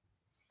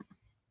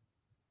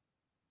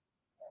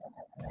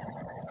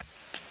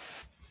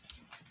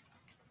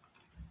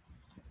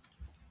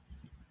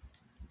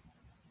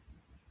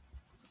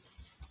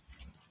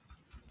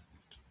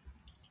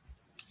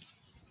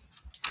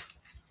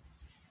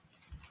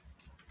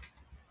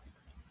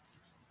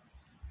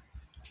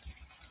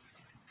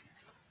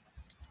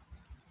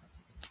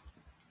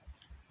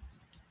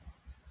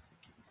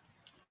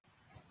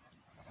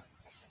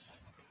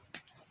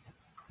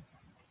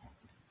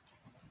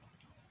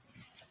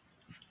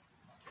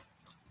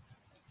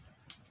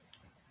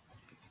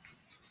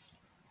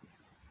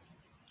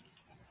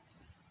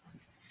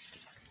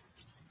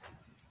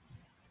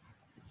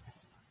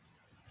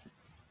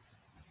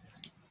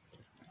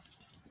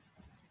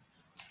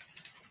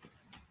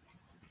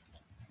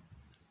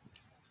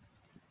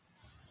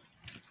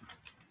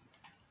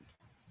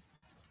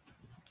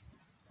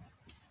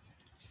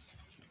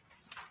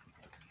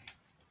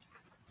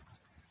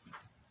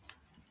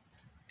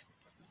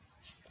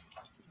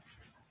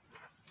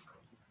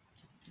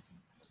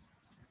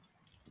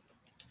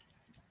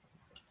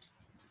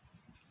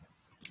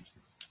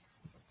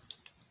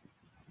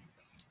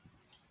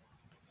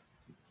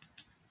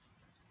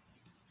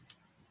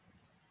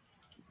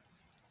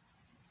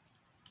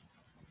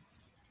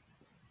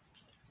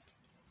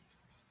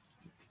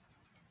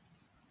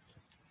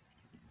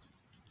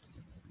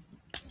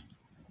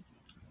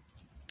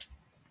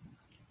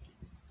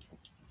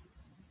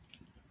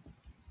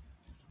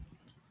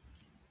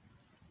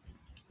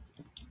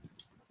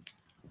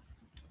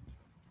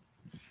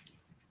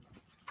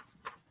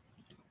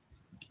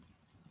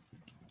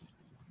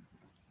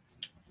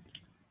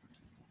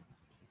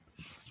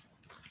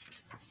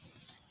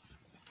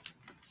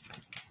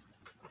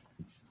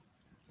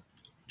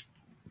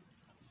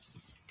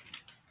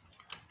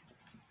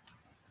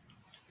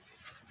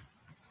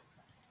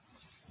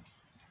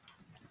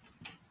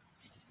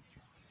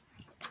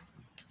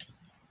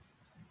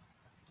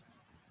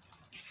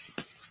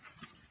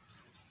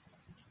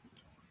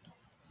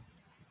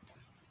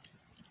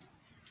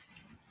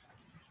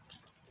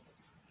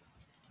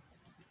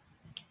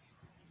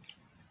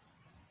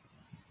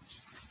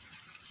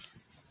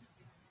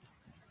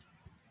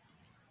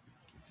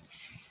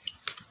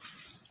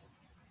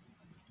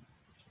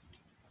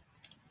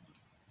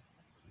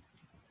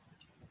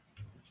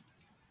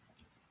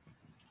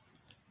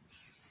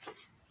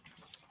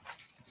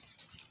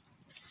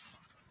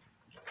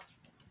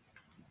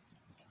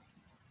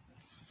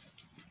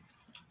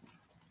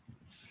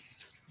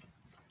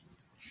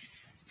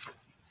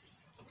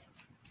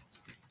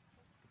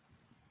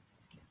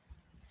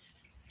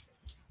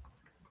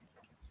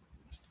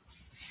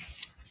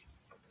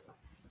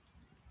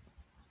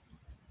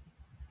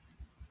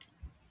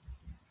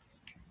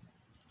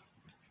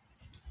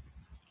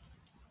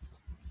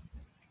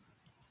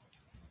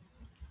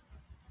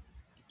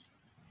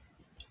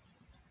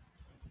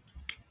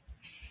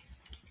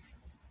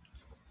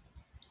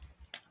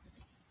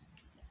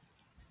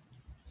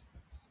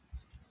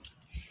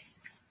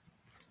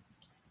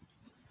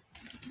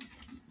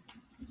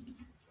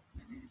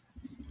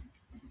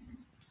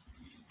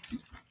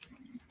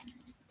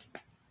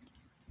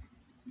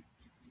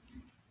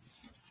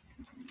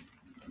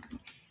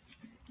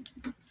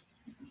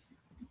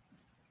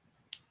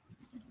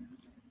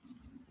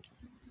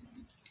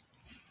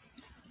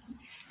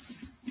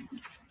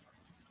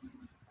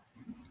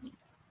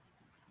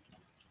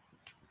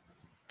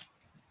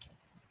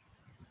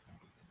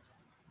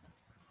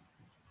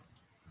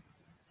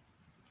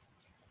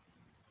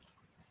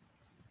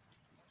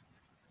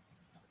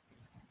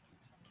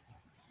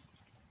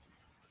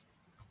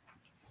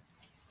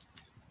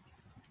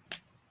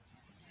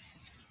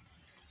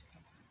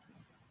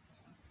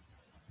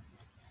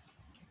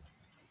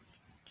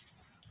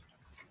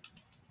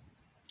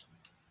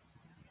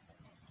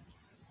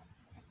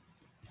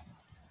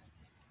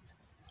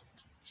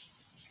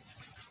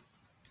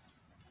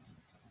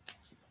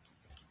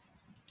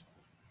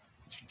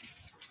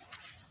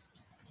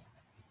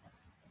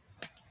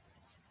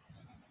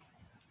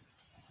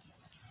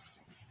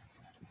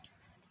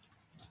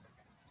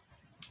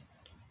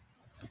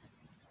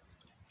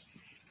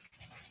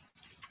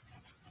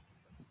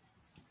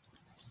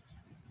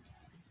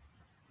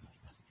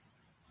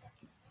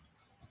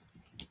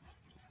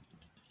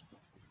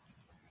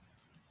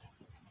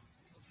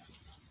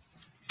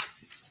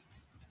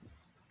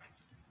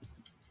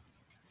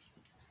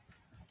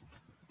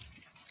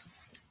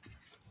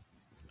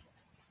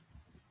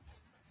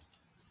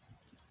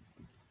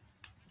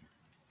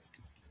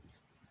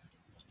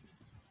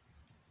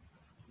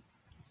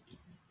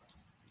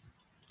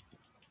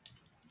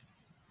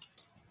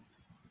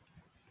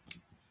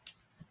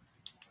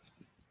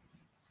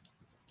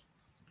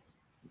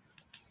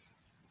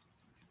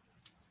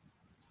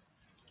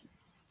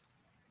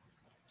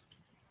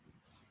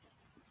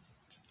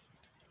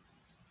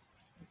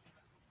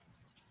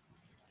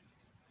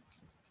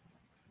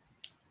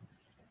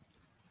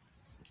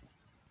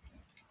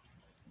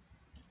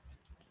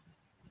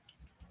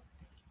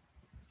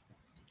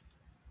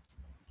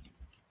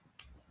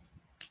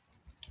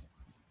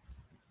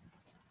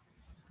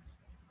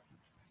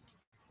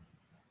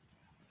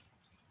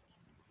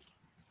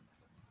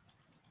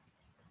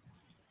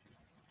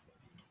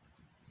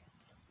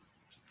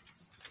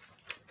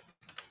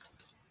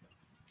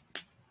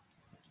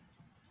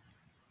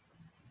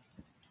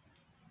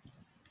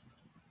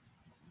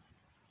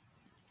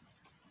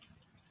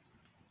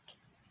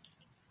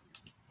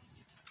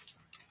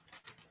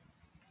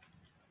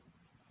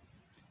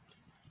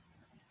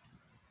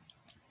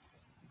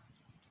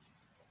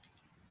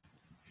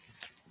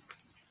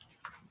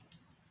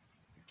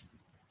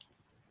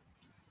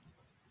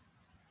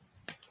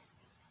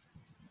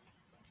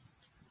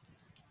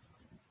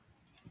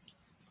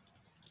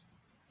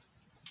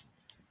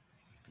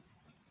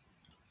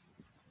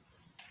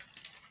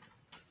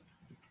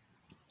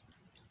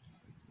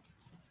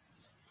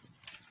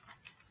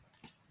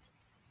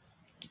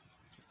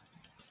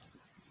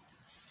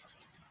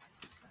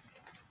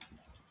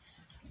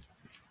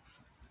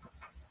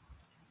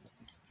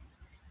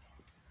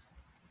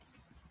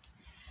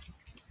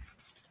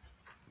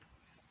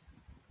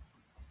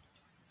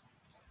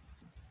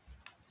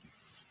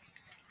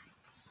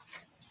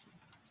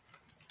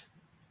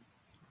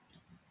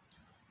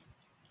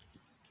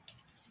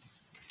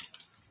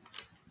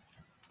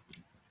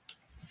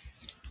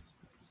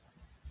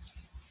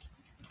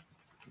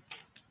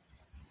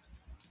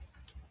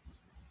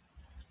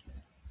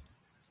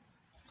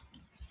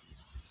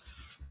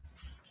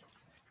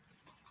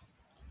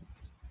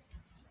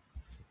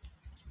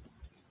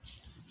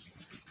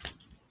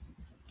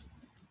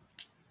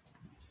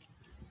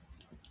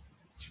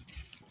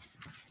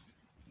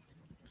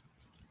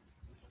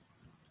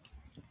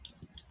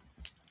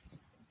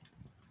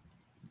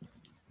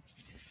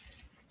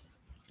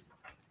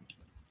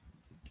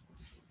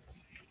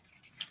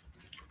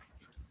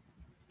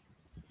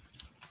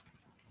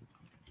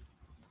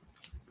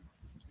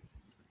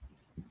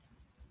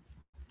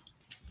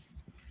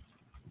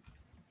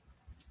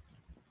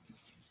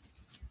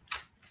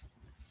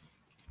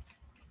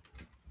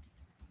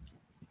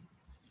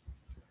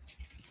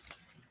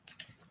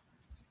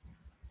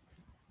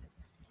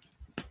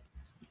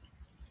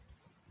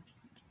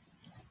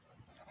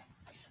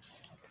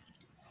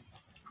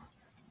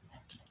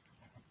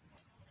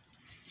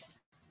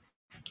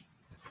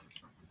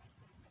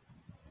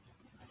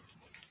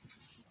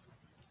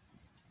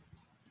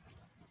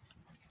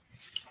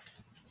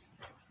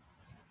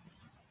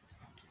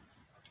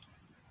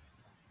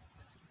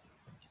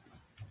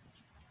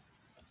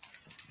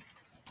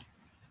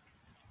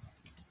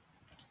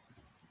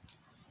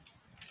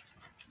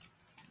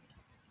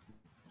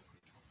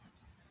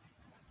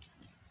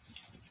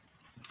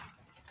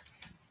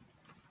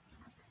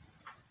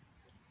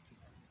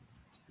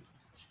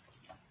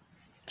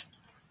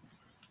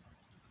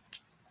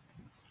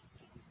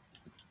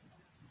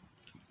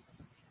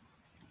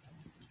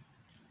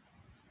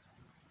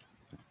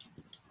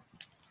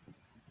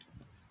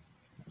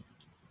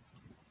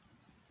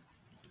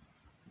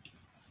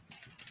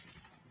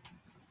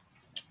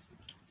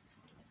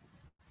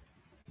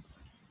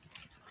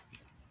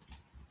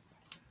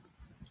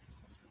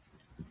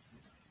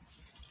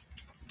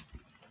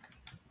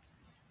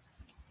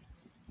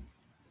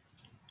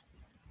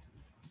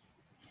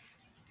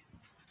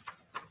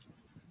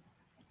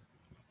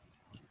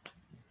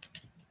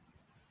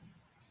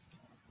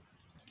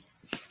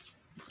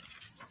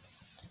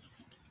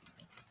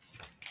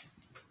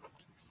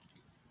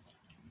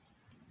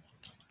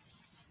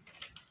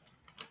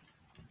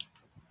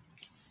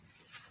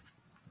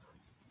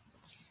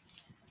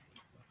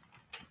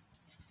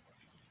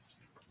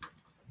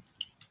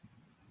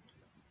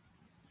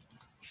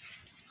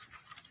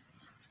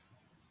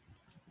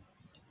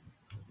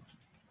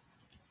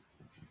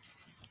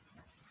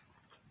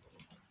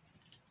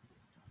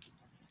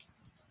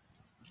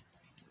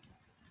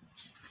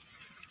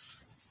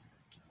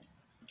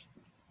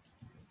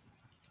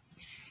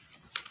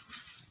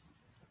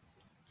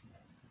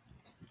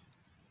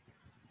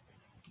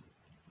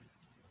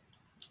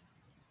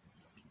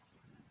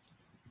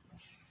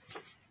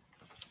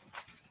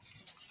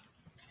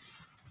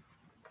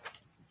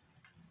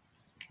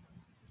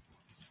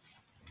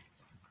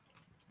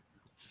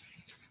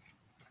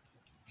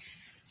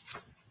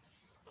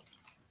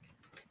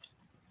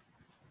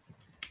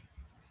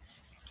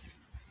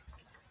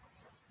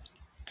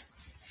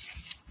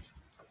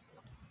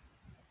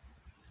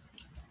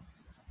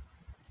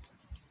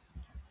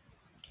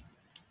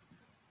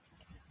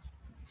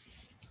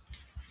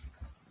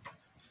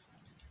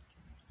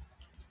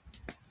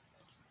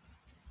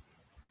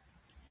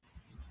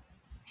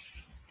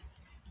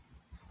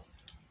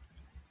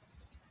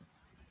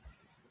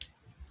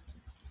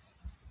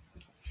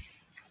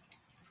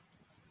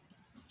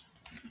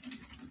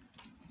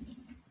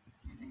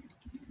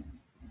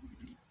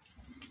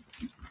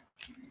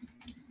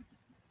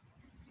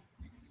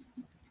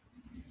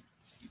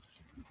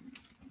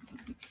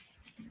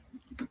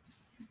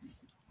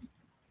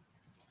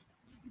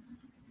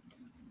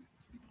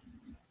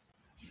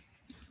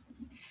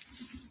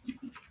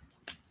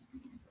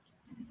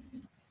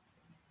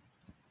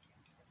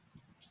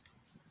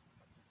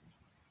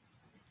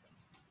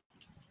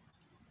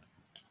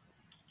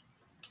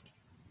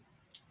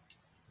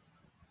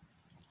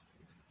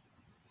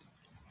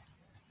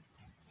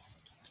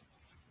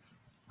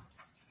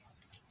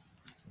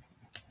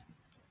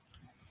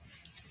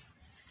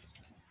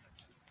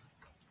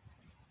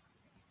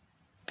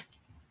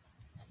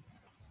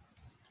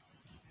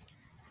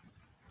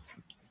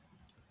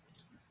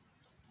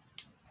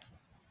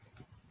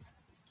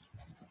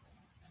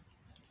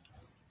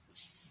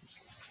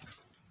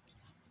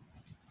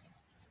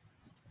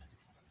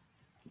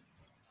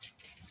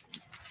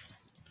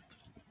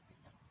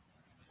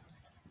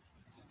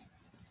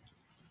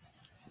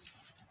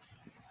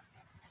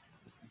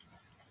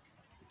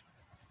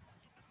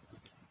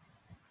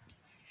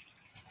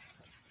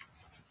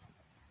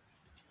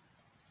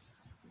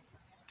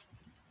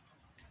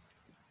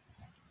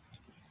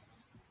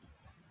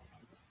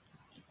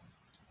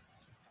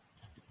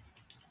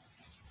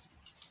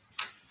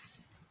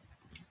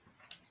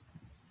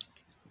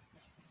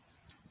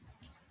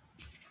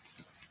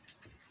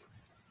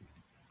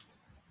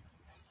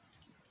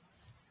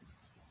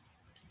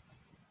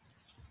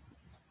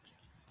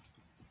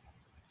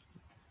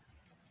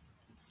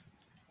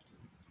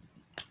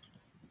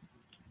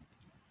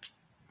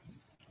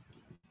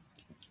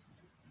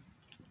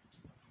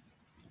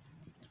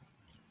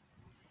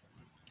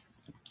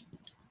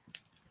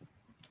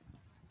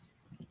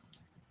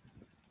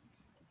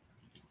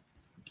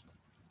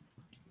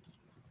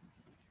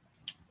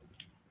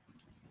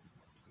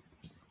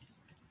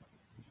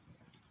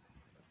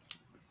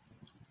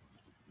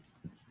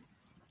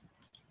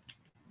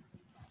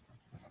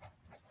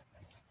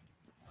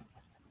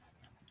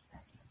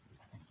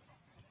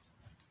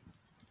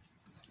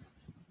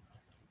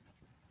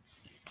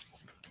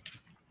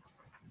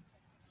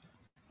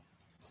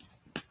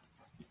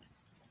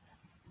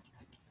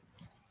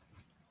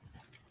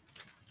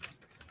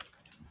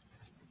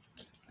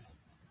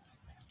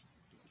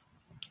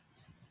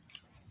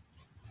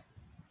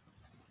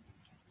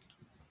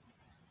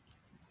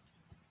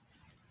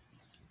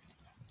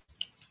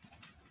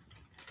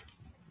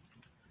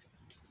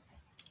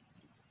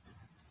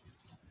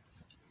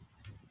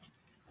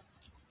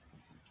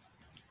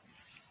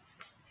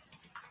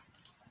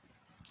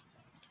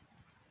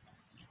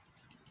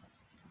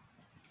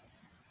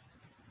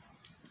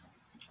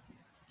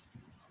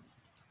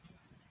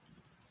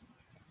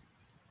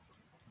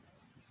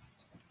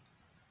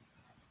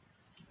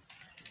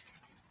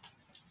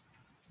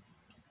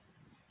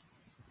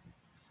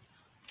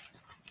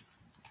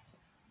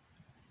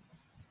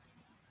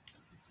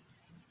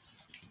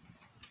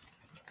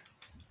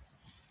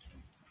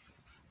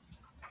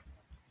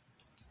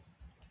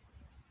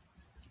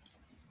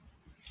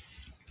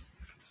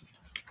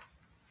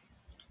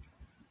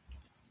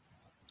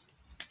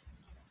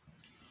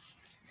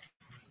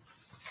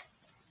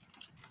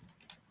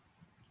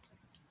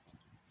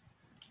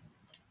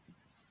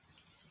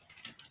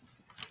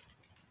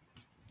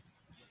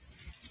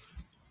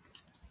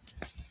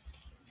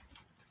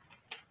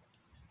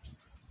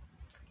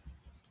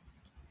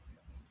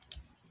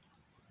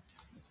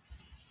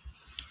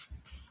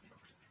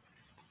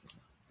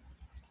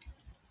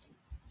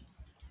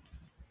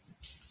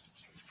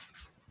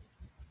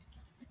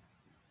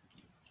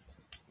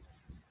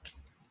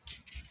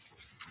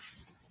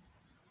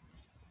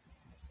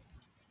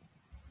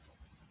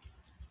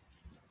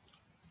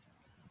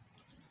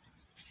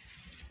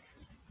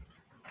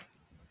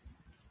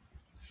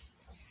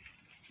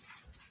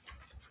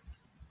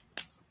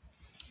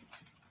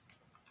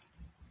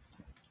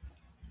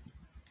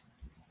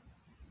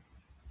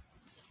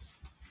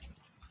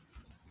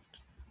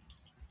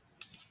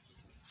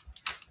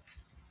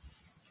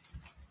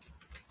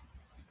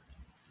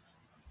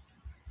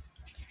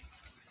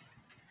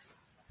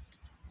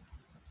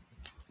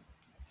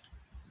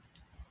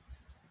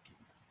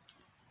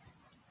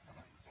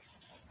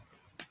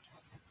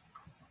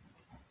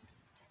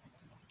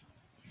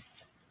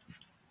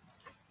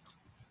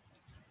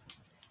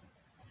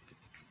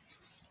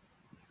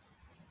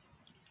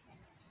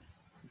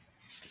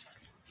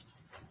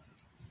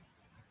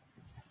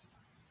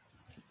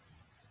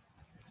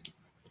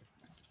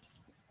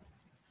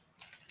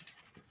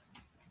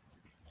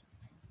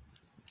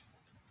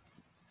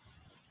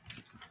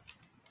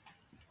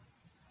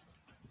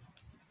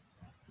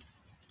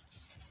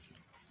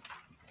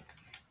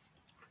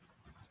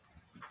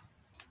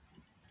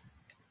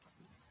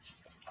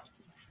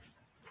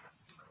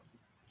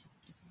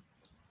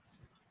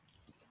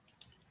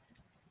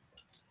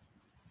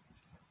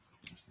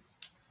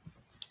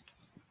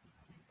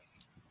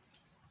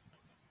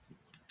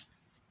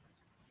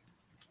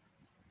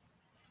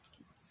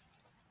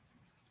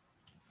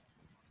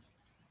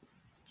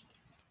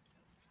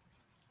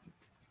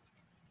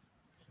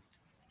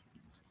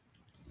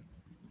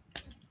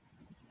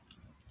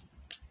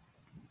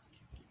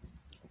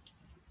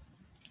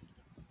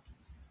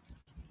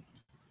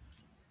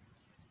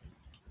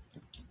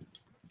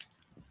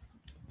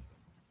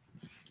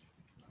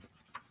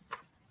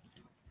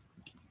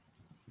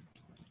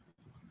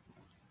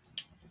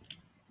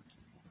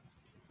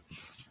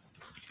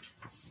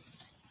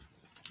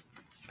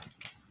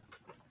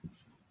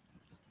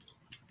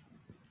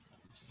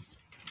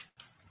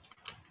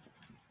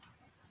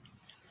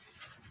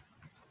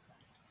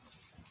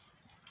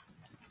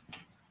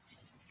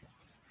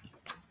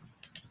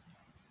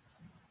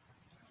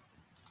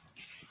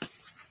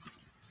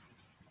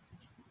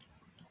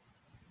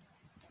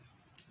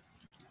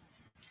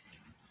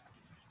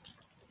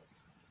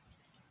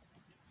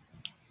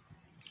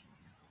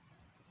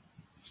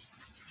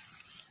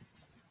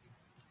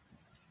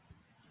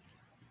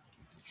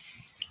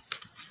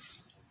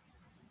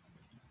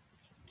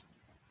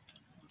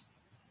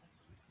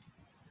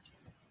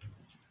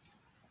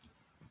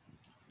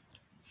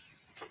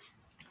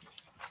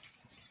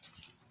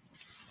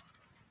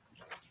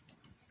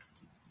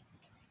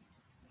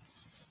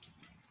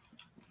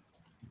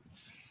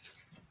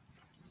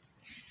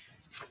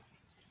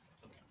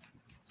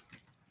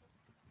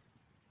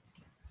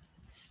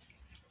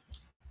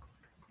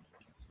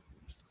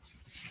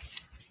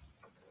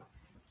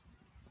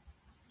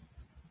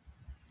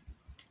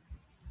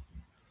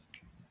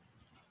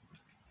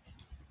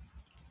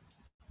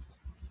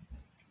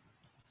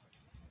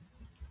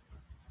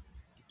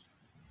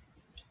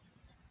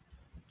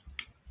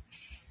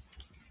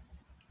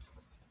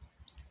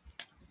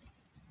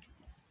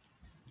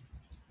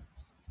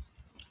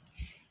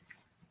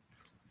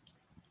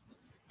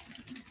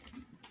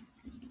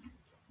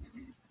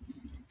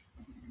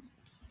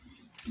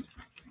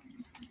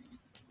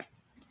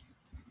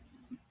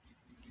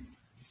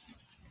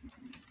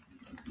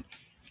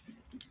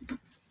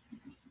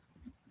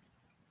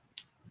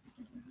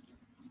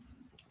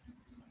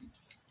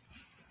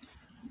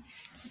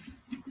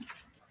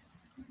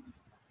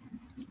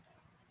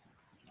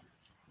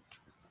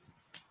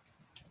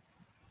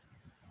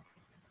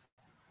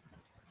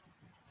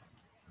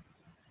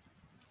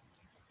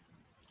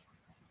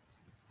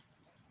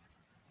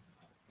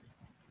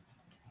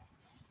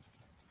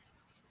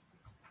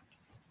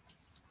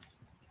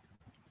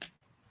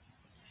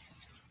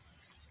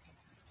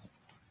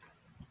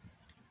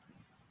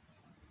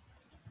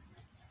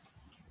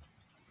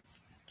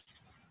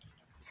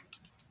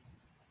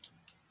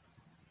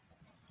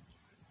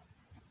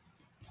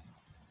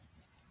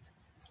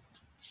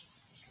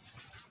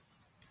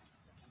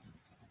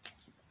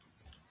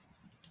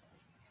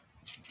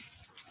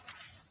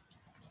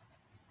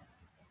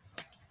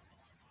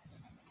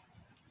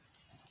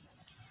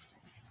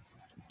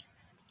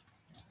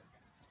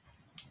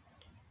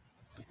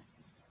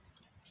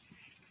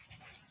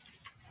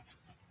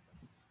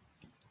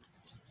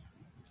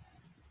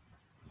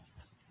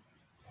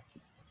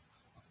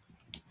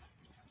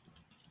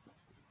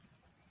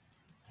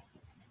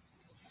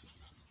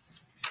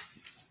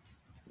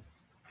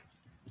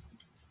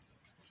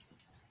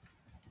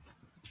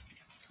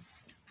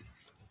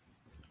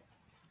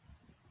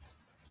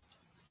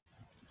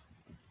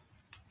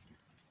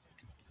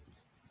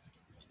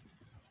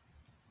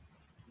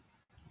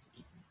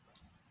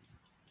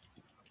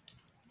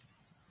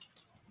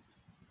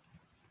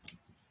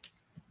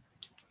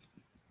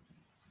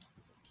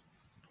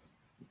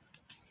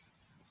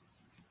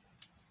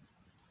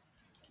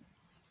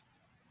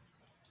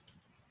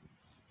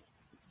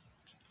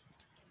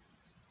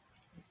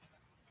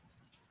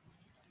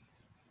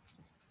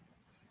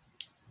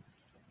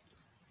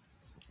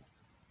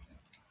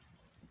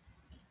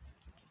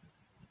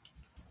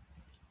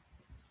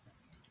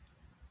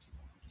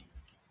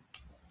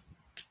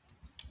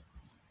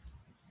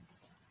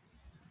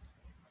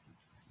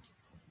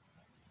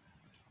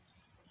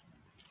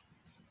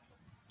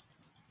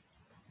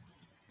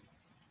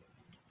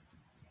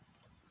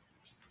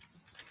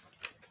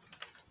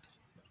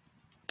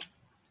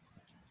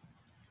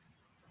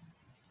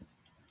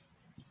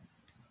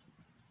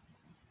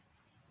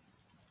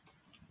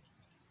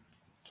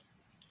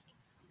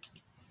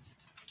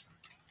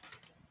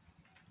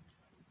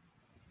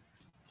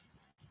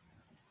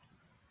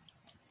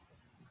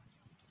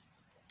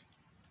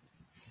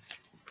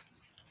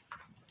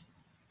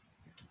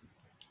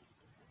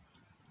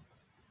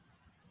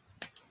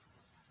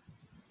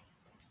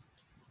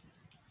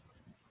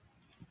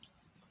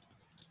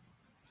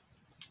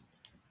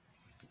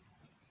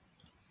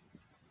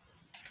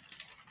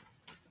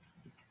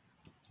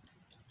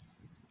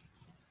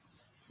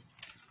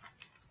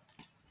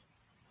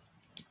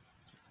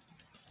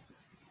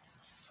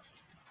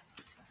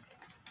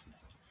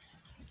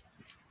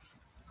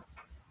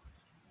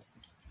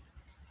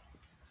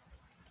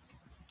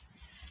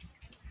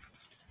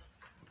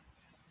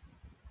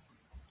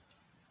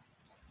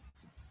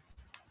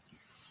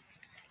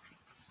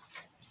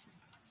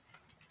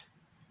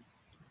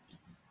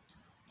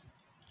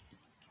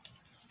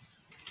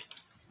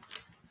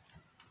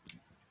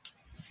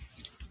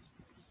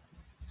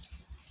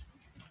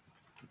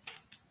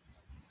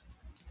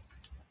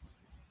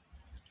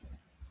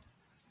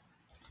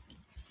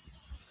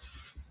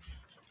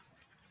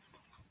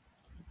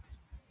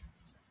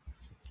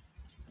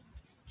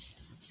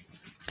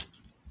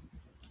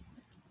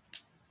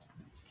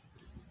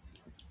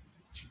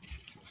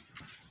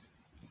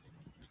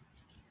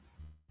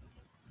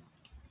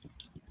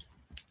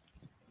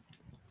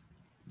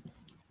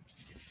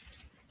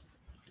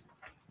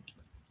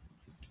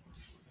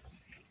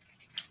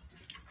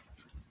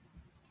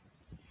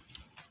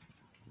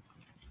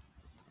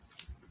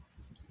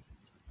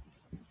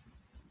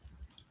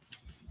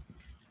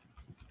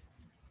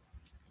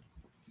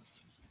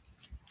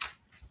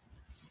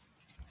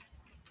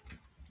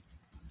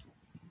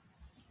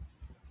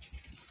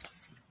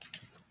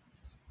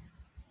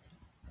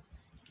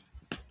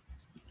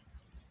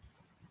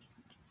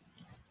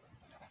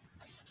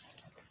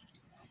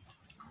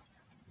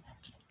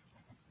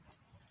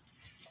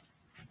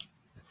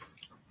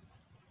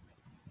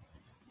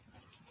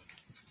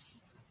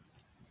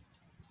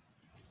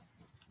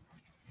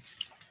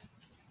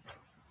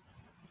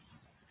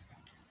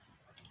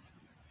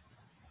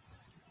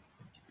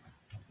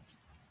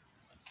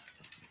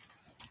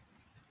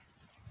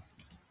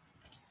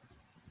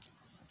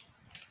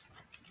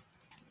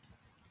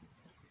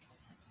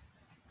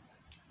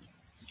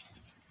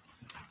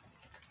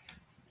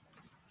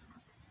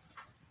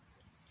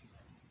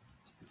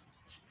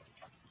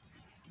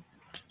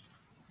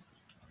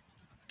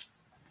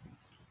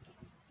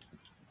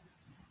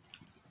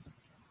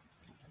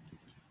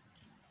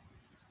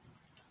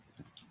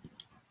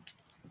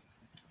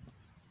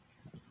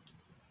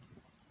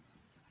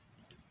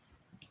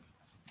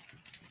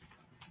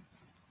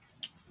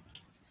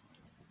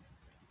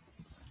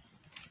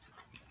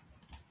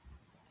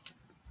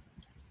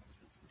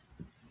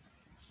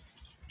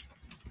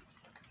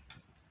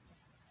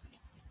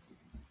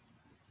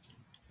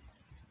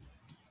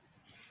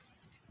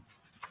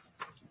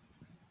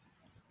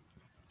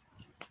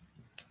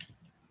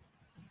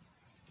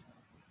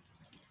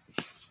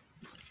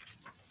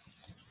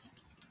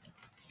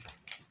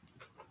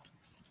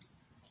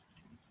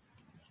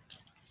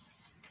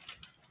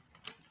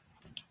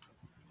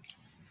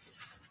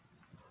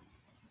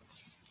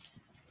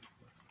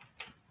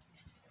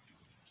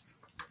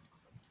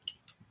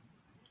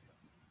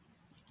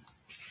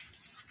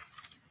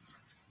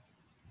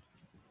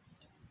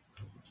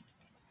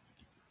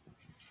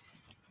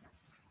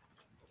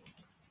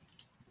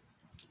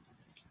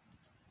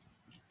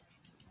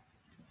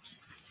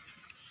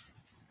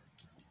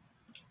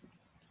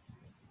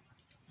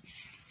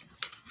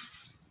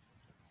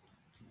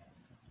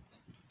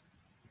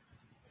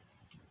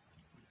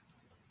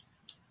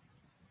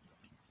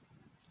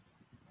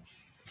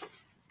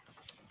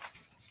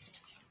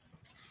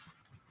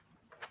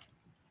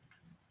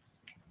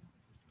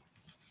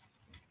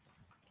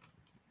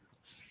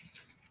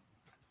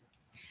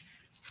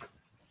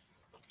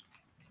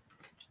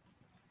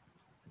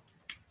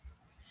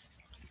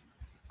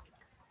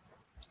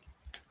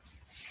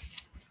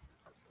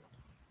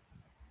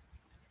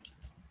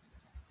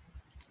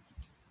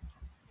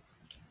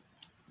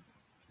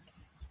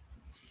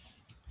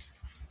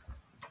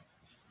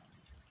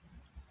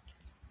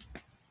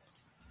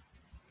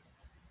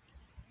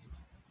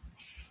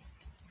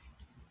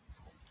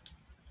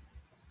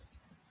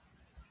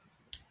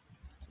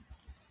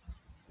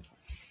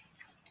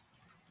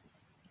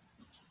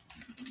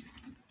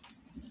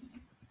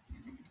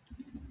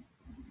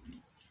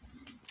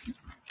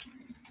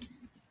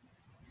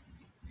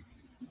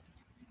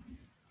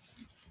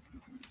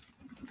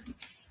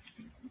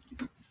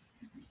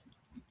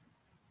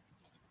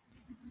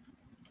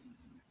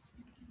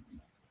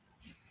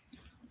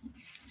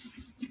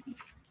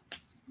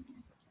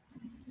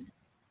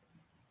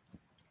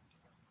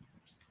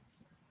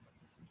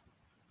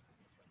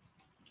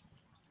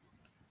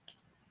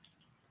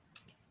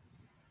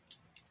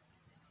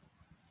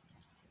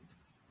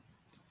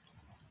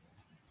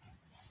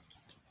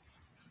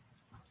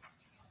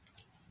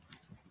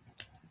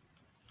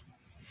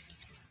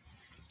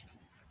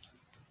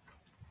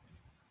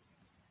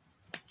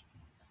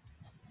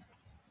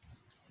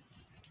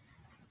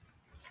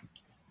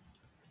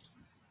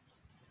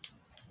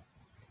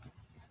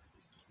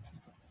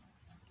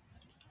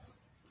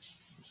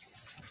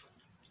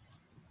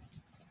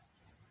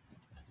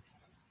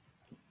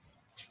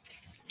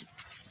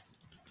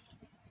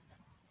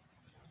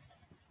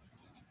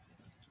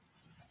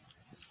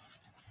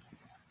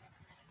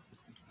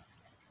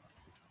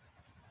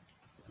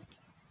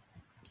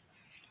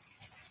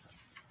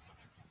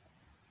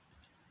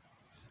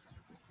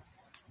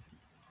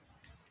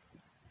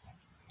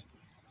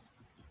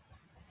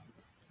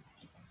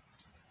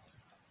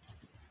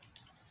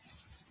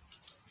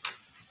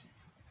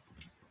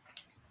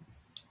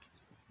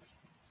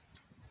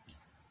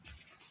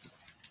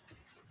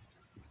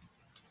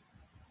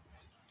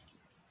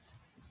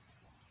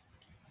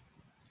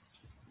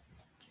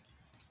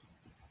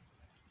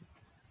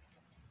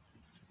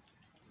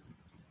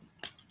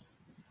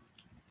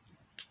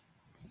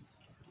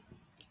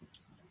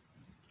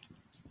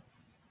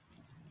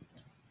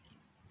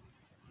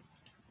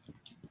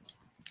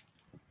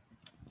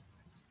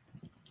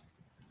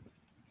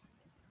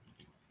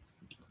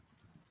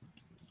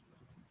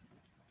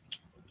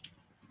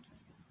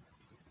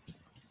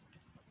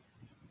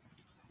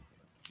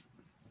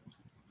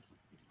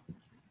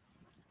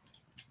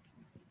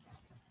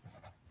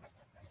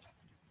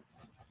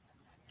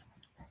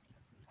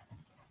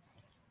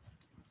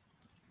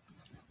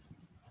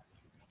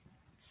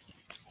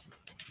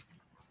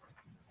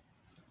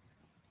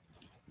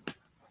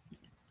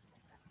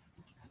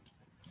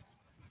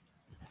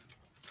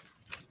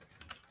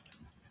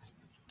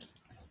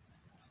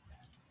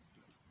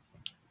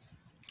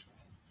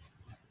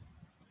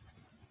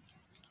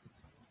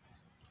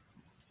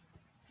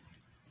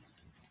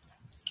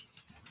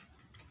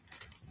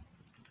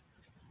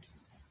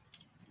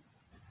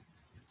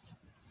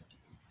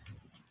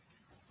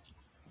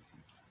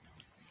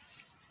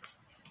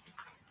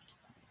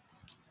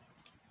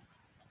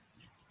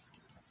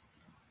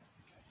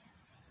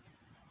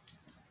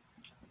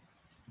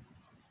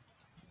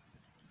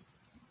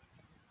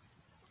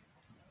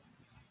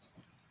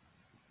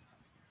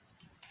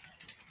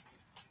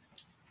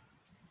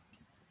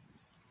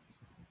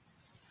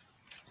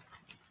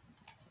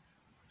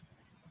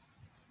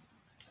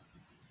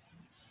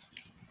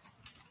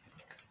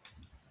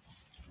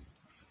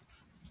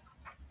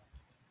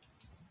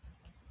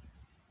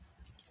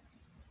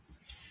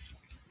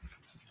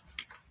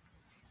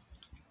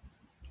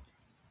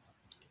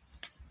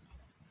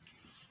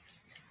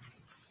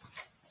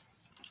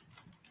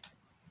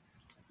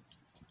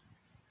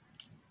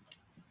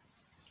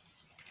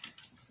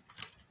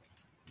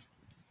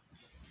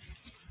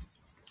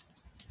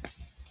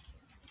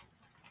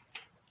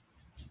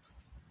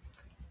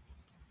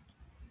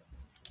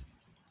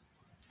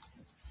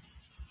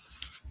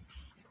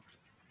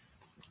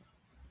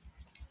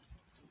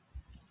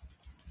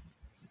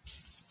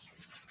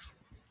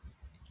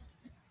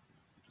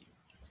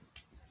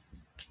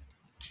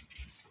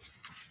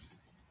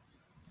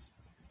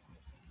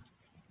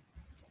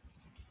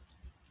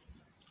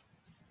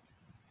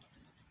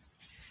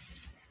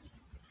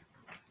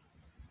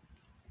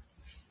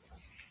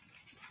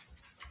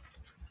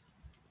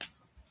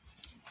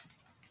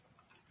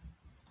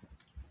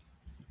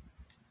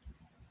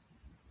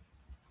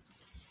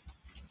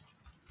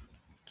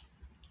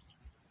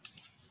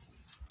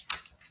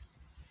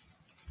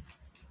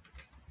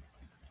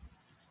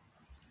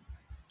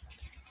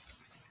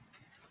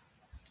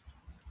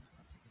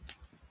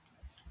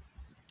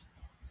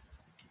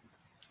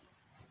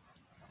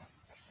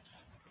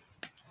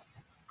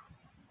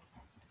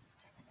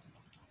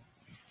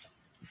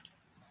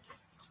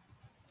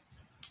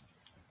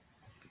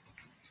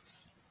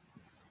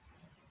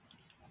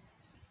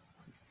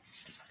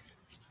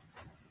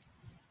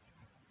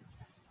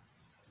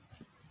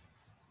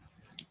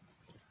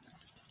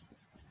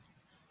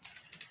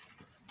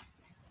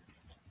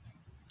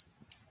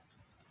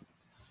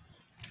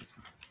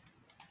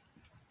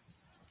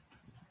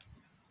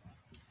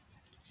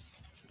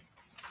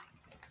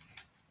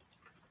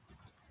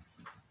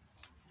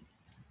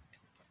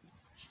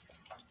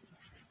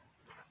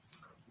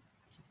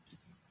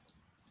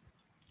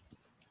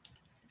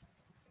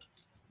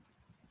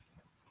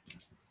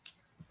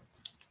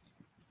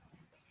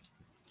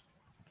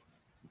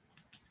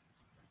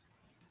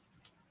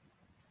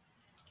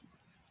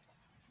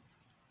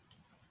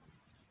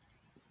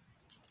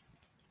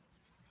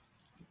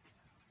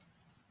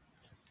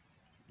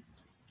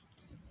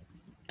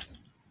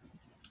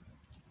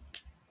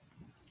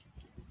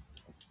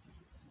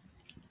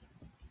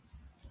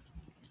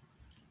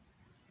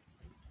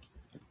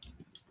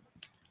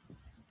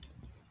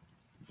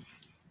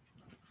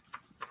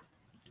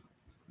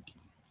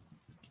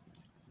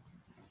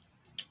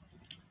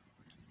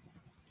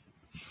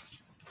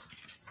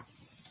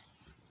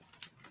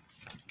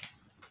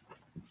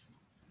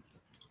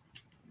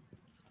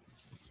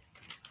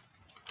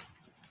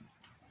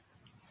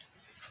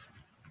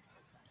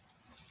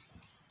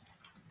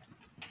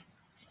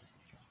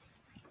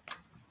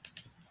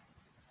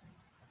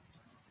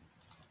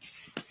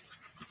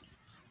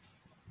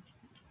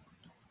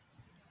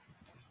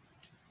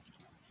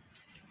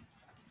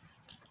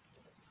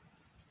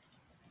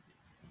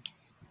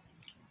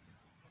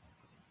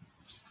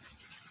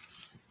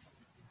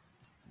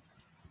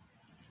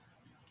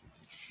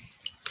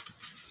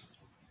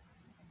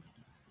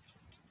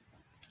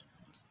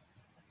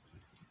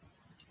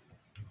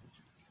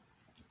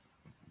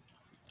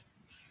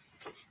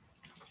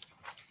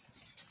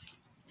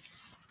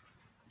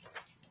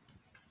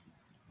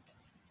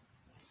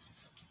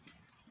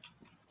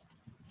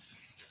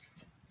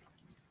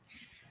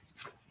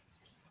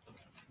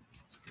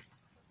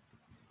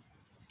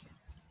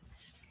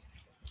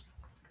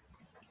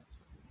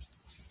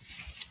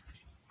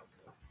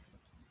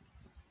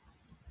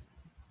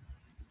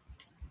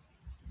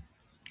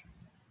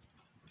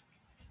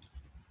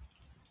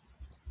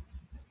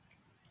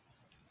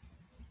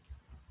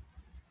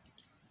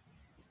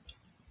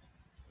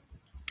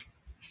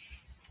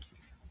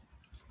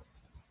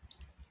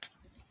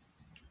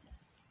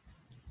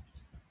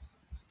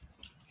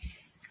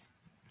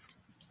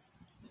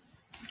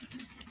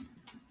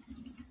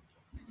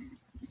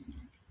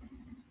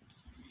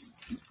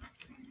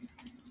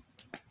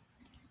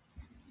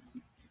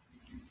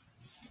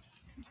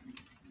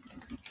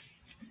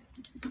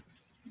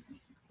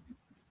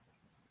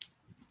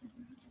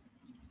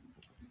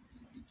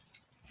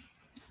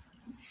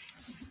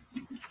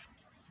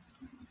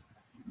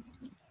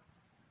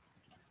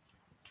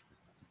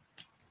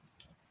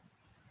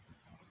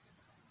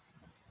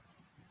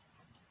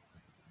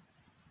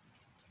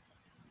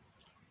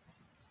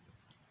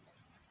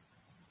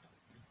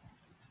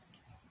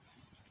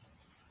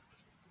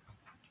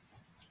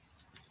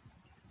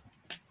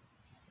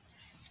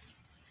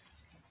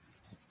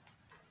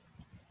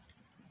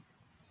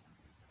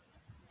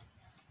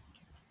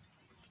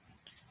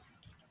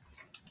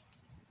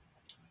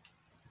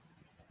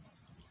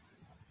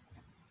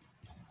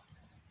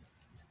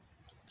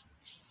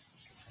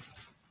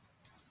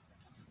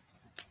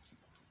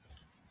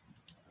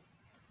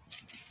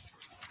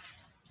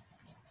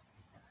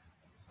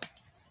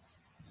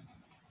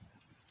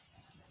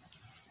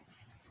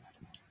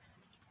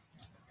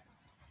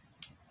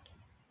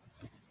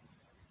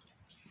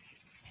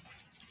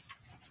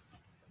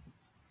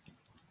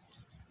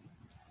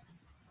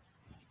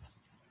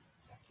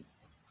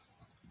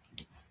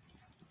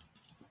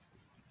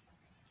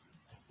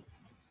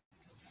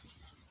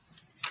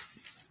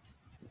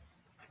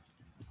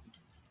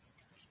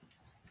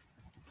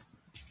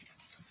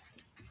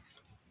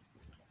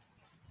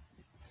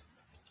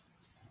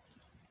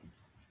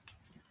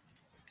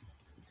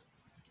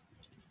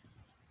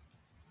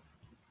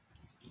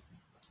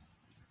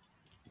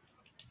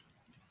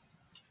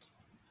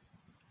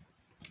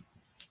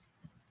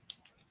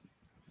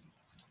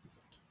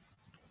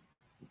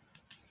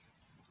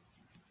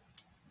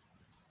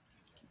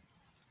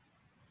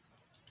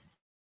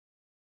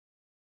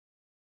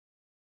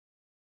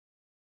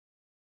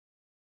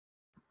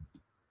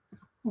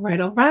 All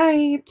right, all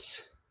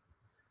right.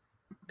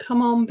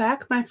 Come on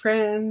back, my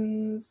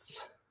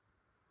friends.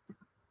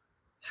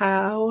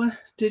 How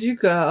did you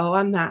go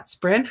on that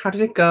sprint? How did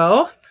it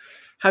go?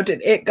 How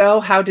did it go?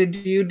 How did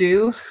you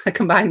do? I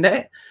combined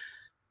it.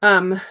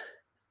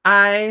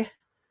 I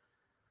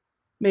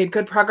made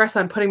good progress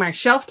on putting my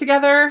shelf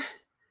together.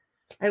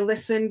 I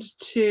listened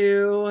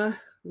to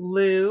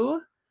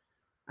Lou.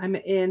 I'm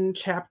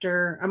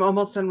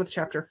almost done with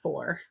chapter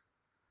 4.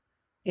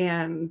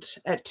 And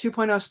at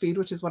 2.0 speed,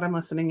 which is what I'm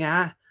listening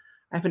at,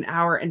 I have an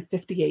hour and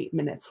 58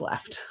 minutes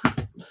left.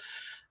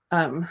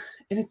 And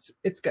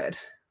it's good.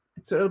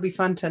 So it'll be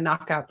fun to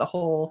knock out the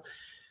whole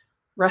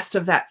rest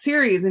of that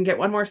series and get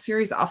one more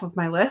series off of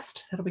my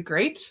list. That'll be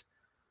great.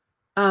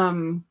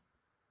 And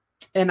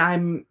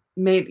I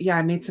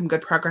made some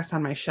good progress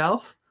on my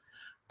shelf.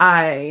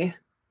 I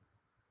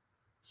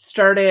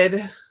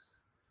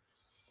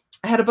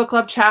had a book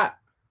club chat.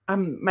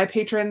 My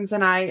patrons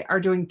and I are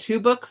doing 2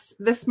 books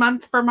this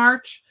month for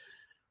March.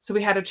 So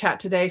we had a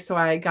chat today. So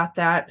I got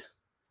that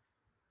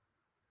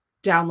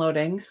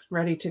downloading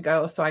ready to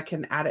go so I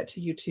can add it to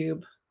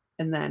YouTube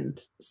and then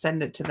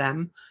send it to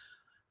them.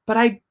 But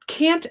I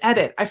can't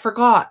edit. I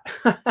forgot.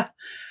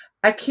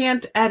 I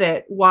can't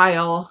edit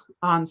while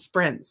on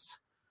sprints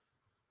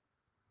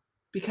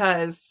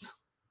because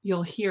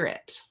you'll hear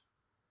it.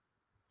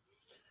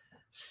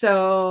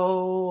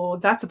 So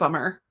that's a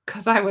bummer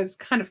because I was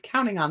kind of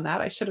counting on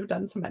that. I should have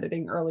done some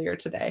editing earlier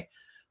today,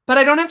 but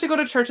I don't have to go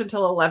to church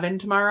until 11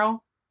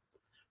 tomorrow.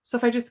 So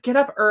if I just get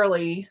up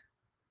early,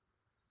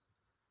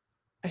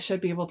 I should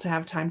be able to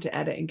have time to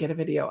edit and get a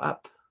video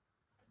up.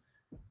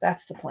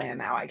 That's the plan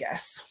now, I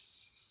guess.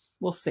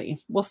 We'll see.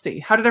 We'll see.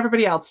 How did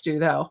everybody else do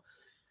though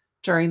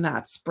during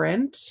that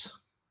sprint?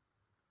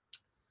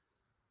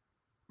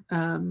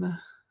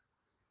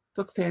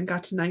 Book fan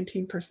got to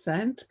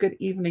 19%. Good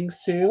evening,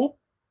 Sue.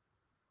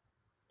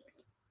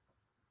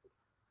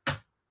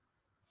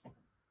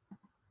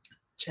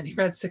 Jenny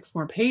read 6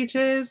 more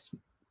pages.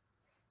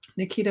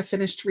 Nikita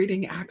finished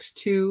reading Act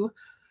 2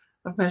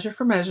 of Measure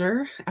for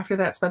Measure. After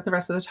that, spent the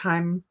rest of the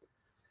time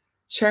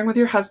sharing with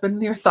your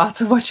husband your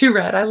thoughts of what you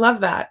read. I love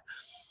that.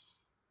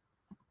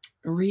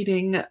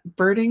 Reading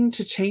Birding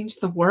to Change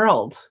the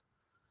World.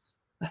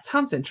 That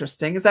sounds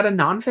interesting. Is that a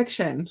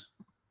nonfiction?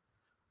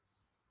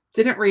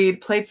 Didn't read,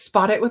 played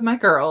Spot It with my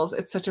girls.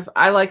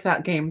 I like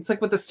that game. It's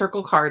like with the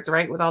circle cards,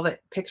 right? With all the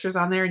pictures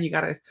on there and you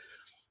got to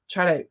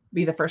try to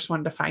be the first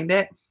one to find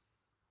it.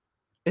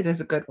 It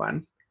is a good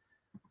one.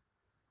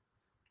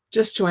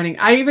 Just joining.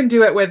 I even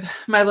do it with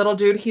my little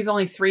dude. He's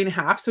only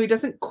 3.5, so he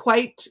doesn't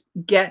quite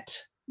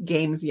get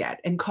games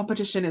yet. And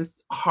competition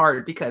is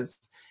hard because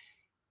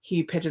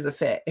he pitches a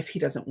fit if he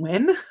doesn't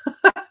win.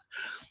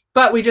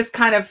 But we just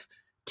kind of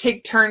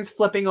take turns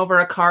flipping over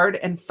a card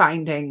and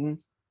finding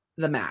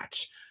the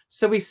match.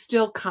 So we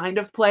still kind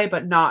of play,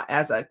 but not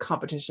as a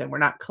competition. We're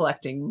not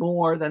collecting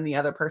more than the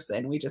other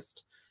person. We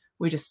just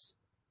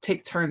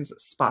take turns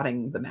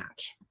spotting the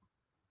match.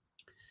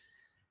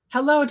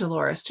 Hello,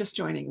 Dolores. Just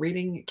joining.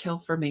 Reading Kill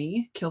for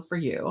Me, Kill for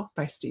You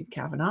by Steve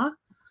Kavanaugh.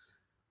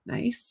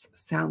 Nice.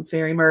 Sounds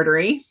very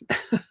murdery.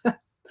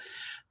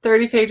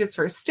 30 pages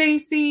for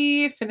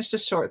Stacy. Finished a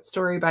short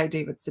story by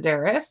David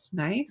Sedaris.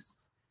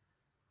 Nice.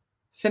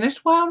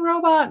 Finished Wild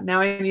Robot. Now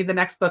I need the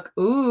next book.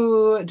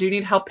 Ooh, do you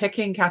need help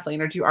picking,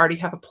 Kathleen, or do you already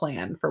have a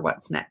plan for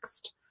what's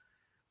next?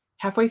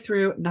 Halfway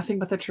through Nothing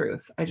But the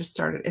Truth. I just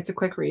started. It's a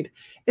quick read.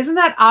 Isn't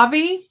that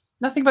Avi?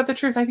 Nothing But the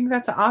Truth. I think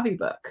that's an Avi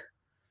book.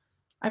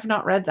 I've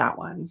not read that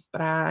one, but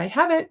I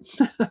have it.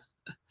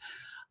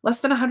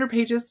 Less than 100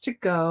 pages to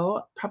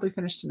go. Probably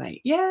finish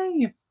tonight.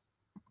 Yay.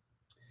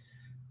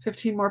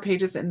 15 more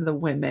pages in The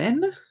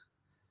Women.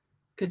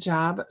 Good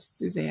job,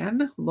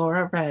 Suzanne.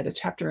 Laura read A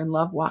Chapter in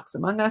Love Walks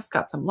Among Us.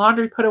 Got some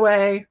laundry put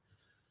away.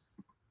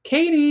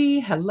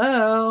 Katie,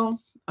 hello.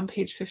 On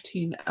page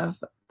 15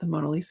 of The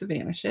Mona Lisa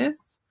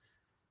Vanishes.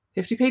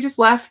 50 pages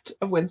left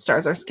of When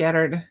Stars Are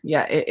Scattered.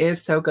 Yeah, it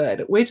is so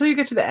good. Wait till you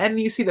get to the end and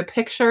you see the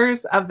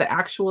pictures of the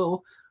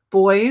actual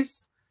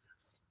boys.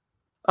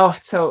 Oh,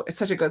 it's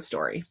such a good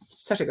story.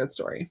 Such a good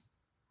story.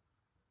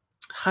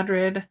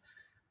 100.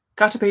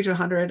 Got to page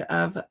 100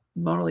 of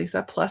Mona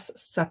Lisa plus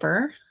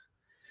Supper.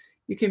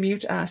 You can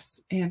mute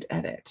us and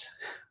edit.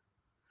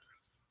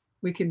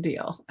 We can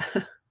deal.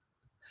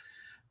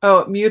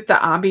 Oh, mute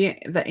the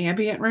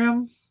ambient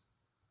room.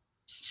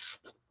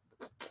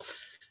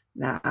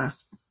 Nah.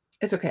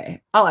 It's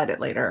okay. I'll edit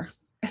later.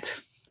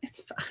 It's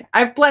fine.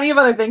 I have plenty of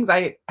other things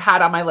I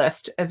had on my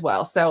list as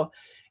well, so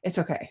it's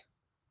okay.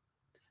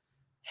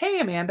 Hey,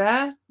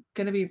 Amanda.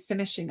 Going to be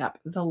finishing up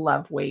The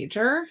Love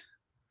Wager.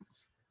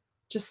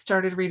 Just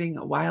started reading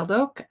Wild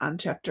Oak on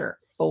chapter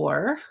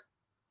 4.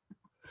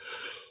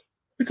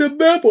 It's a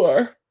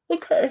memoir.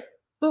 Okay.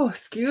 Oh,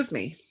 excuse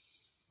me.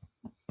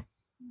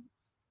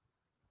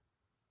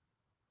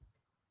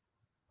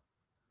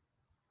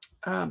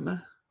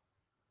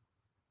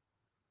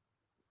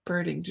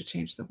 Birding to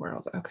Change the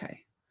World. Okay.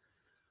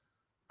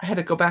 I had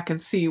to go back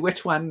and see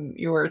which one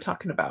you were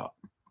talking about.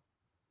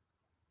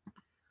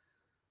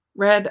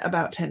 Read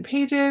about 10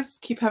 pages,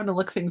 keep having to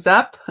look things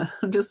up.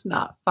 I'm just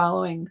not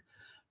following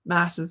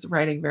Mass's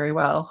writing very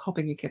well,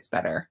 hoping it gets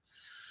better.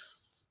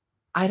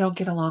 I don't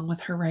get along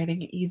with her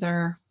writing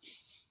either.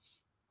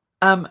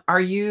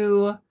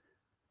 You're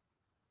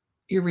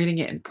reading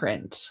it in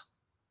print?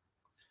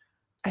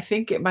 I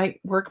think it might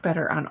work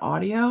better on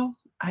audio.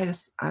 I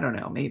don't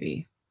know,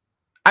 maybe.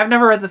 I've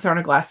never read the Throne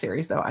of Glass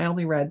series, though. I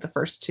only read the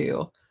first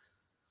 2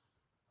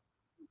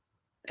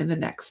 in the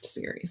next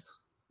series.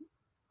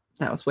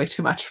 That was way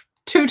too much.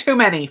 Too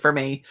many for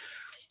me.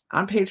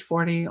 On page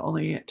 40,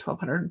 only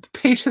 1,200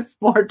 pages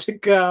more to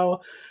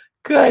go.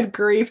 Good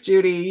grief,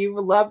 Judy. You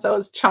love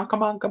those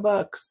Chunkamonka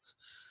books.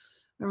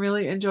 I'm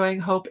really enjoying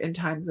Hope in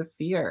Times of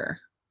Fear.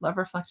 Love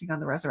reflecting on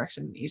the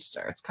resurrection and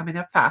Easter. It's coming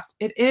up fast.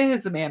 It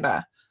is,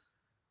 Amanda.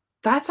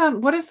 That's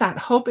on, what is that?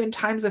 Hope in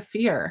Times of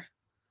Fear.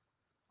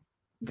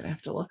 I'm going to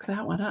have to look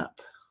that one up.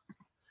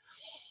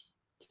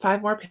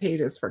 5 more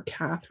pages for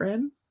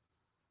Catherine.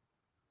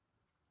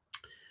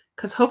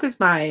 Because Hope is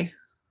my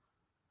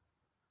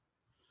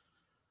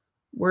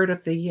word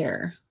of the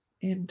year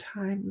in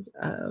Times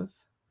of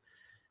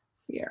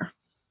Fear.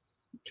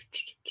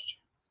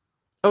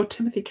 Oh,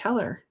 Timothy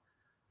Keller.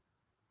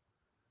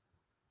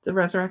 The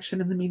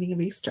Resurrection and the Meaning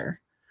of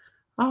Easter.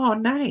 Oh,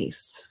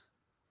 nice.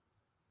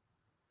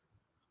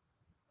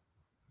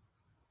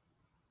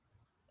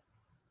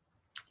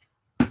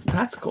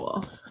 That's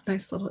cool.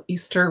 Nice little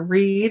Easter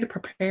read,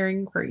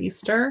 preparing for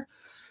Easter.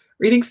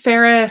 Reading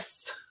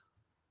Ferris.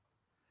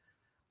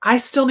 I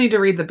still need to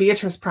read the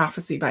Beatrice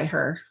Prophecy by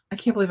her. I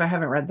can't believe I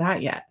haven't read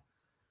that yet.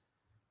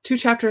 2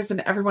 chapters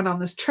and everyone on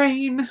this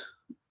train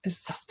is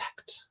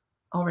suspect.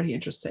 Already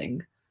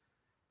interesting.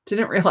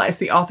 Didn't realize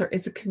the author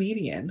is a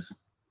comedian.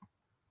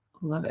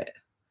 Love it.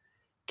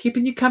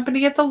 Keeping you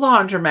company at the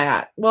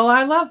laundromat. Well,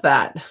 I love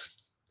that.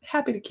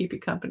 Happy to keep you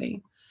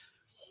company.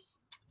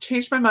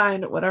 Changed my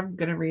mind what I'm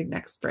going to read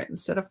next sprint.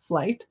 Instead of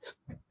Flight,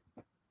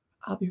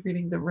 I'll be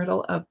reading The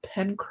Riddle of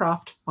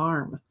Pencroft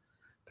Farm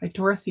by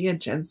Dorothea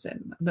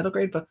Jensen, a middle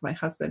grade book my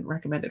husband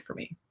recommended for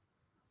me.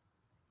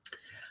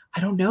 I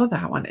don't know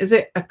that one. Is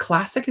it a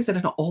classic? Is it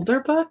an older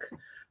book?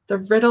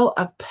 The Riddle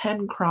of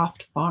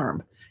Pencroft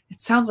Farm.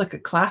 It sounds like a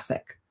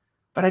classic,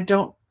 but I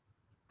don't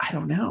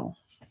know.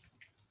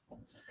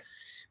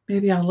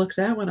 Maybe I'll look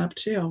that one up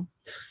too.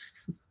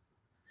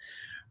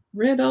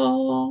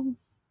 Riddle.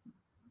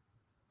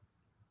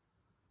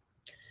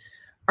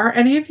 Are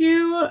any of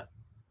you...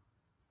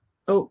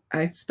 Oh,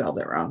 I spelled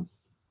it wrong.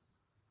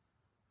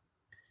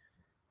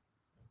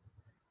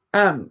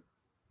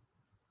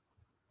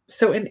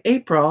 So in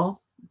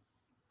April...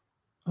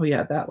 Oh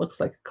yeah, that looks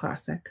like a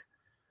classic.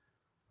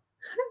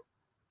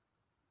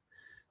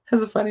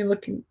 Has a funny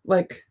looking,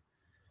 like...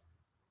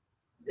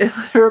 It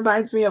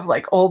reminds me of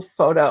like old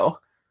photo.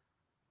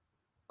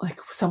 Like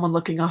someone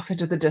looking off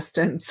into the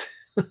distance.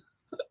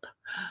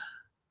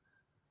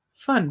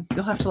 Fun.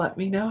 You'll have to let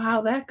me know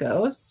how that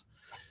goes.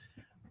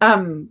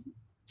 I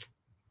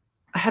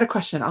had a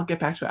question. I'll get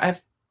back to it.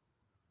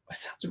 It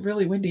sounds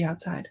really windy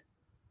outside.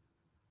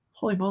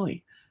 Holy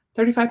moly.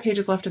 35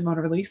 pages left in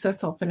Mona Lisa,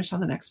 so I'll finish on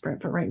the next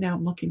sprint. But right now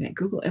I'm looking at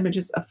Google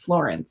Images of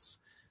Florence,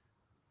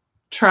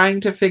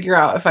 trying to figure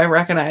out if I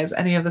recognize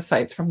any of the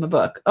sites from the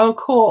book. Oh,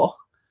 cool.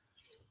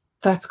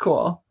 That's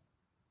cool.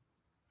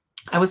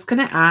 I was going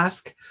to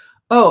ask,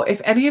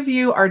 if any of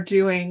you are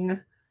doing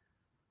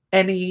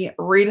any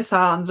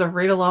readathons or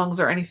read-alongs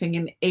or anything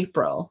in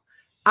April.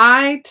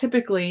 I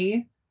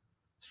typically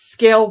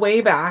scale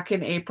way back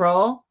in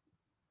April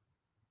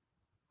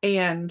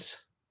and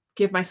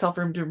give myself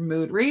room to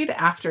mood read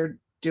after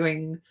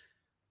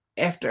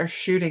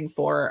shooting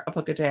for a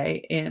book a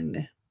day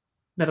in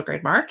middle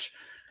grade March.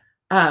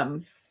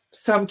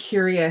 So I'm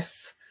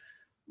curious,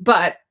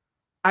 but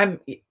I'm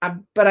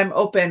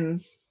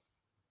open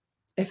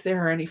if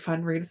there are any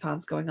fun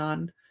readathons going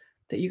on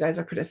that you guys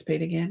are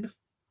participating in.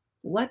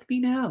 Let me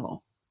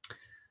know.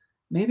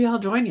 Maybe I'll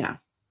join you.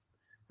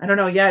 I don't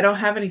know. Yeah, I don't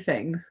have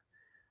anything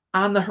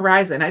on the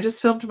horizon. I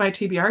just filmed my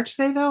TBR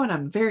today, though, and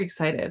I'm very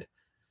excited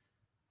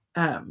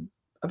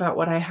about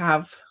what I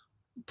have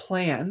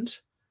planned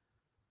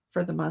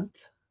for the month.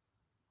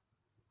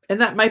 And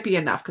that might be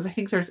enough because I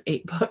think there's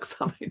 8 books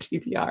on my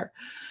TBR.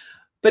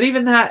 But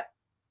even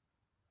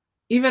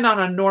on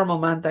a normal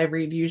month, I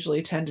read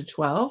usually 10 to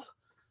 12.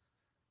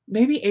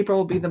 Maybe April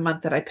will be the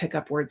month that I pick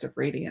up Words of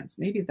Radiance.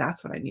 Maybe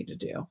that's what I need to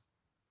do.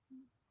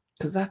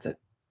 Because that's a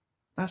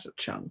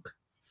chunk.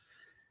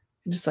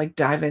 And just like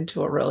dive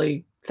into a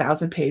really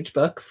 1,000-page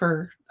book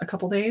for a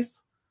couple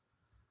days.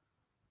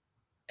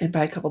 And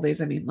by a couple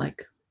days, I mean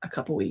like a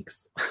couple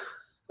weeks.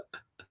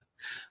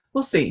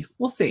 We'll see.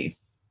 We'll see.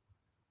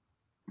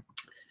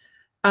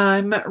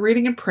 I'm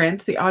reading in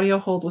print. The audio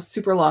hold was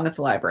super long at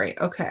the library.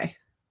 Okay.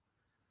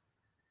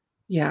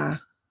 Yeah.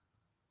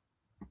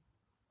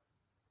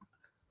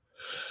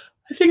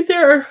 I think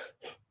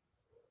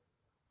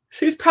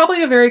she's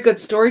probably a very good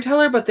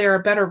storyteller, but there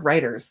are better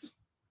writers.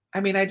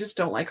 I mean, I just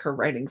don't like her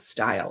writing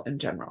style in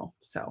general.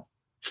 So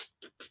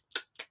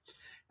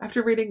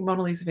after reading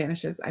Mona Lisa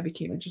Vanishes, I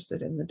became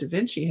interested in the Da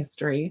Vinci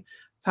history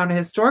Found a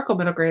historical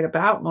middle grade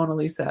about Mona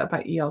Lisa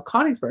by E.L.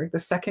 Konigsberg, the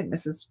second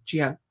Mrs.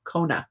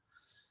 Giancona.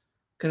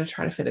 Gonna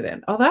try to fit it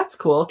in. Oh, that's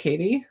cool,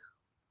 Katie.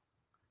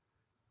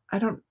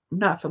 I'm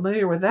not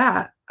familiar with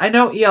that. I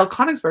know E.L.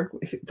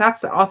 Konigsberg, that's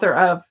the author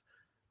of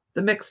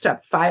The Mixed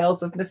Up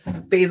Files of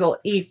Mrs. Basil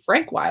E.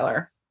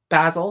 Frankweiler.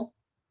 Basil.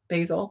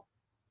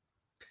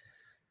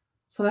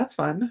 So that's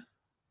fun.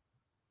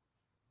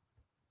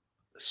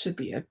 Should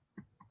be a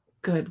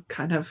good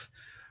kind of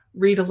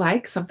read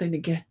alike, something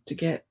to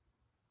get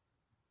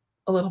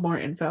a little more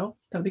info.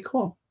 That'd be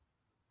cool.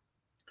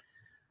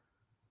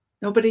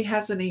 Nobody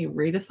has any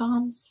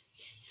readathons,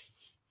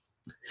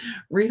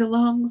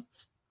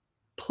 read-alongs,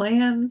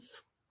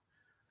 plans.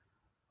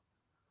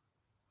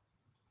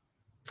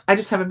 I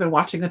just haven't been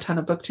watching a ton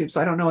of BookTube, so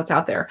I don't know what's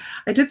out there.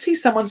 I did see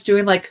someone's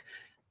doing like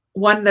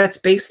one that's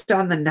based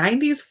on the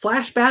 90s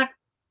flashback,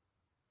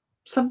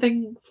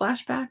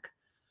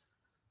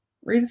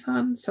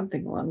 readathon,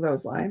 something along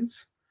those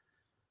lines.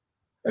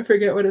 I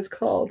forget what it's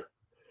called.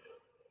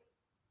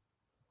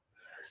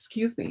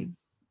 Excuse me.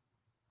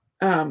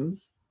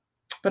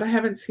 But I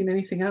haven't seen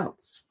anything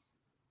else.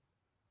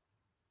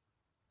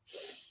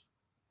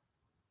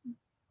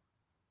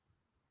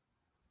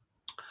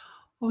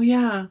 Oh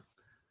yeah.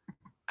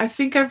 I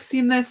think I've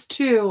seen this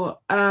too.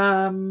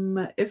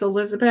 Is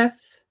Lizzie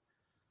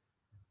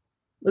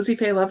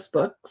Faye Loves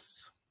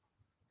Books.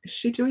 Is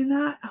she doing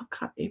that?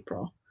 Alcott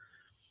April.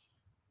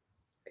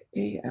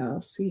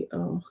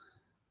 ALCO.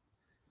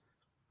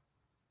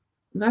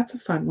 That's a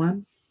fun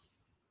one.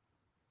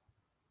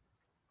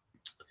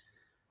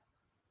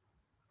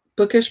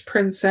 Bookish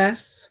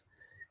Princess.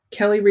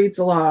 Kelly reads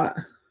a lot.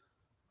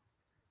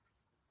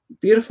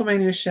 Beautiful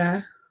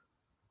Minutia.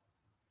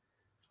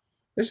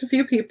 There's a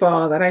few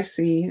people that I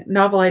see.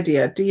 Novel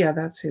Idea. Dia,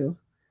 that's who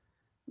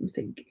I'm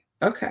thinking.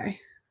 Okay.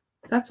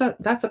 That's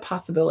a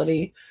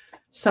possibility.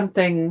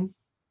 Something.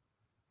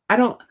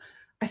 I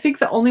think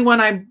the only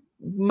one I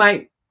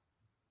might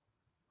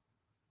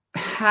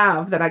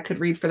have that I could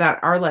read for that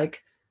are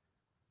like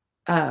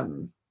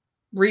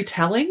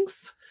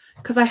retellings.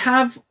 Because I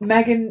have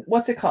Megan,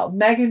 what's it called?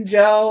 Megan,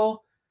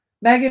 Beth,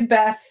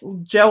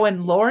 Joe,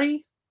 and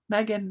Lori.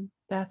 Megan,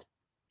 Beth,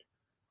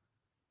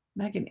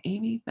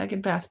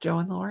 Joe,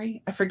 and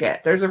Lori. I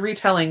forget. There's a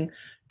retelling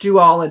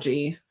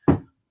duology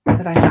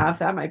that I have.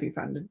 That might be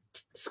fun to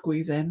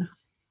squeeze in.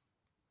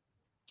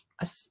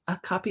 A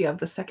copy of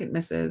The Second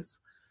Mrs.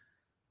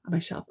 on my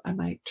shelf. I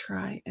might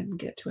try and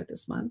get to it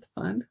this month.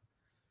 Fun.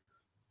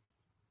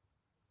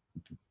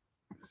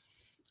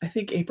 I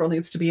think April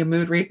needs to be a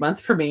mood read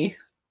month for me.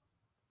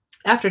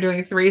 After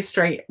doing 3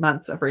 straight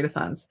months of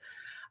readathons.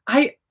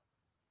 I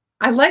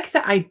like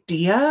the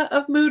idea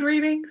of mood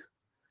reading.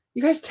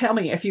 You guys tell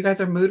me if you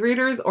guys are mood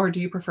readers or do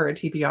you prefer a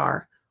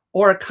TBR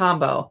or a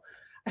combo?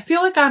 I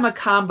feel like I'm a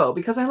combo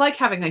because I like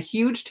having a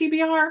huge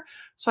TBR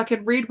so I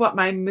can read what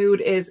my mood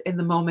is in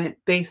the moment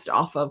based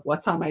off of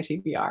what's on my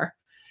TBR.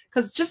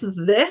 Because just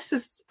this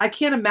is, I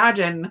can't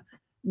imagine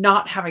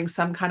not having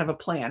some kind of a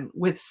plan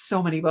with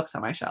so many books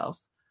on my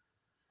shelves.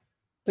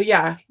 But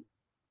yeah,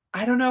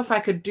 I don't know if I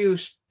could do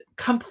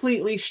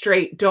completely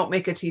straight, don't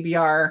make a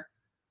TBR,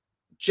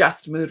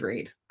 just mood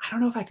read. I don't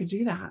know if I could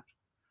do that.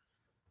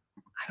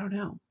 I don't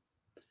know.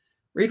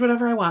 Read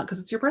whatever I want because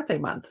it's your birthday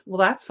month. Well,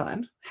 that's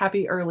fun.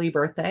 Happy early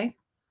birthday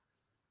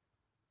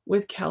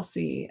with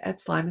Kelsey at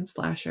Slime and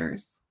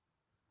Slashers.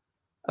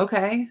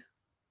 Okay.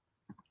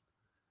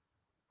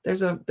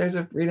 There's a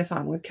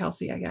readathon with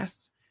Kelsey, I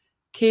guess.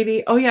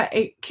 Katie. Oh yeah,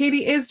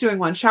 Katie is doing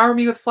one. Shower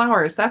Me with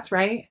Flowers. That's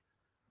right.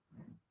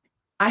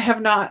 I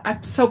have not.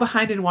 I'm so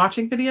behind in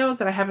watching videos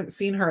that I haven't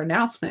seen her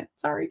announcement.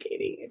 Sorry,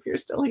 Katie, if you're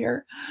still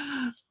here.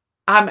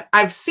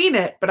 I've seen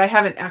it, but I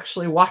haven't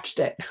actually watched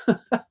it.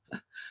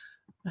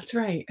 That's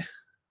right.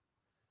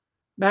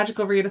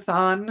 Magical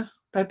Readathon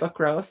by Book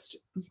Roast.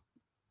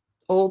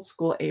 Old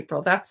School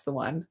April. That's the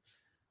one.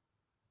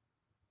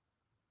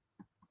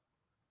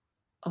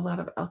 A lot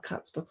of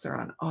Alcott's books are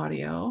on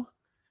audio.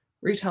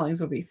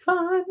 Retellings would be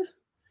fun.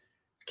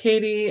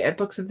 Katie at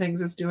Books and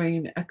Things is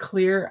doing a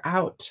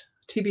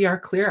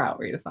TBR clear out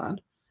readathon.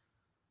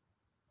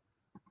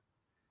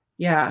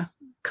 Yeah.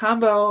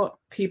 Combo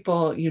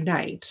people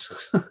unite.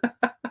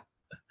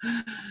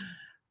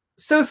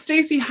 So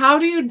Stacy, how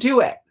do you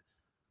do it?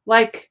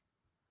 Like,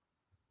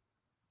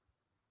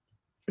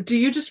 do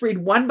you just read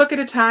one book at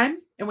a time?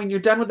 And when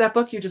you're done with that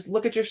book, you just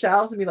look at your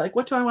shelves and be like,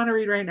 what do I want to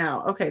read right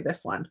now? Okay,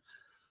 this one.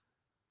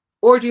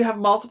 Or do you have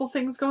multiple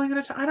things going at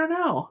a time? I don't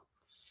know.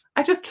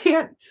 I just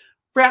can't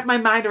wrap my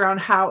mind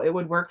around how it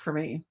would work for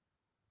me.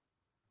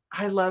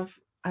 I love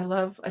a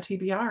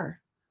TBR.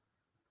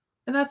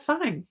 And that's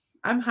fine.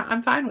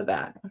 I'm fine with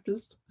that. I'm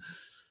just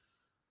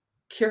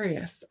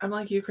curious. I'm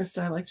like you,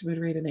 Krista. I like to mood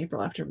read in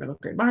April after middle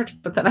grade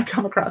March, but then I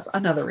come across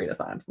another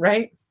readathon,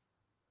 right?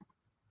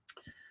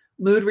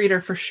 Mood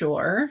reader for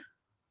sure.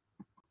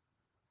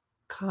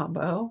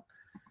 Combo.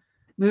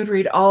 Mood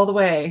read all the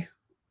way.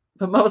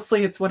 But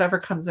mostly it's whatever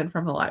comes in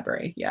from the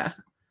library. Yeah.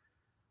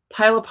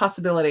 Pile of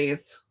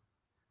possibilities.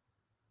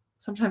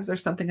 Sometimes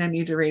there's something I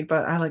need to read,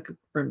 but I like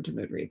room to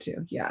mood read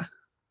too. Yeah.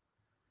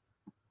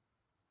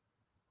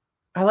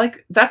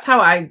 That's how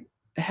I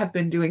have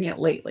been doing it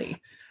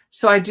lately.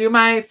 So I do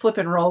my flip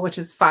and roll, which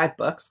is 5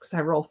 books because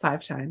I roll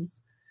 5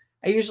 times.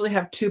 I usually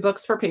have 2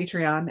 books for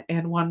Patreon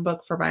and 1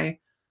 book for my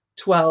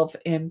 12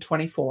 in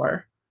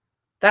 24.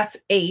 That's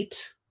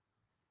 8.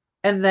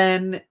 And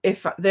then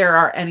if there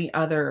are any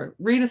other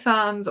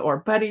readathons or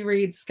buddy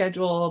reads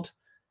scheduled,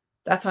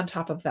 that's on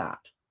top of that.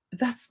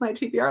 That's my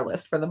TBR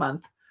list for the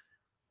month.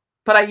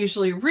 But I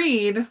usually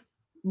read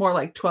more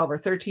like 12 or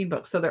 13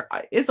 books. So there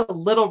is a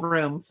little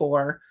room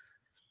for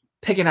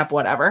picking up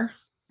whatever.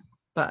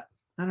 But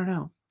I don't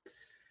know.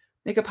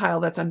 Make a pile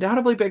that's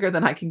undoubtedly bigger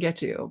than I can get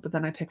to, but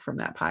then I pick from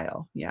that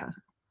pile. Yeah.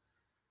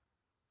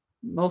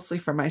 Mostly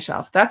from my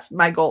shelf. That's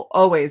my goal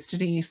always,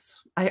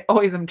 Denise. I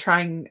always am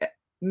trying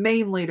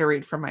mainly to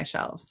read from my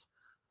shelves.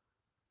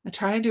 I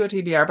try and do a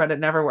TBR, but it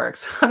never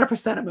works.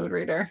 100% a mood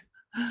reader.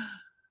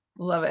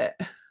 Love it.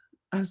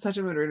 I'm such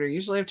a mood reader.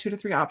 Usually I have 2 to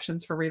 3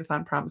 options for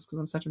readathon prompts because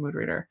I'm such a mood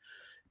reader.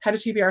 Had a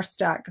TBR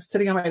stack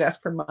sitting on my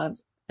desk for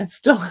months and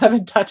still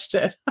haven't touched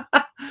it.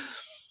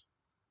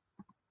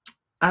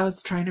 I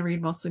was trying to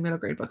read mostly middle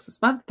grade books this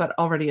month, but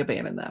already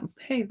abandoned them.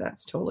 Hey,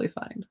 that's totally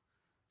fine.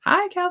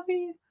 Hi,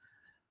 Kelsey.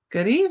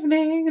 Good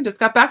evening. Just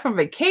got back from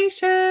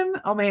vacation.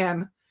 Oh,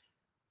 man.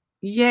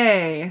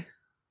 Yay.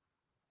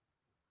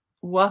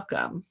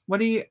 Welcome.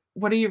 What are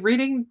you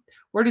reading?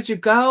 Where did you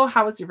go?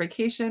 How was your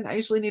vacation? I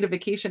usually need a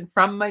vacation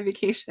from my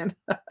vacation.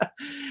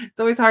 It's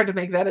always hard to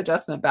make that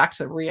adjustment back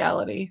to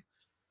reality.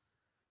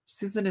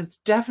 Susan is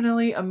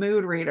definitely a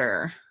mood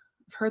reader.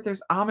 I've heard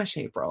there's Amish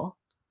April.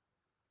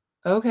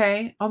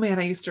 Okay. Oh man,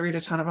 I used to read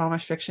a ton of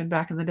Amish fiction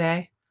back in the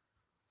day.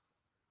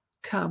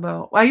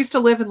 Combo. Well, I used to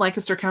live in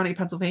Lancaster County,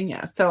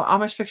 Pennsylvania. So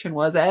Amish fiction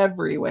was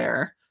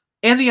everywhere.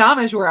 And the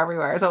Amish were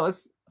everywhere. So it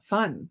was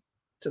fun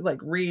to like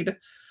read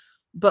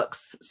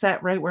books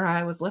set right where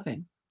I was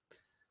living.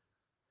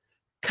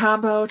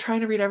 Combo,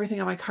 trying to read everything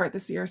on my cart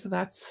this year. So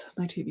that's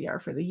my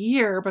TBR for the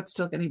year, but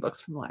still getting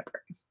books from the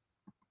library.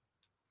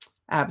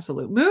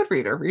 Absolute mood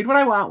reader. Read what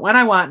I want, when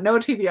I want. No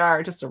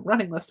TBR, just a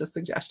running list of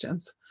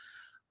suggestions.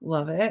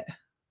 Love it.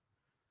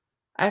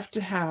 I have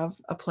to have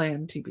a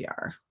planned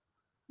TBR.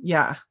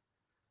 Yeah.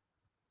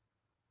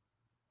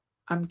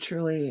 I'm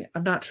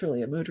not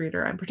truly a mood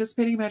reader. I'm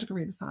participating in Magical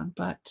Readathon,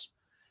 but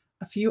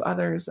a few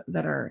others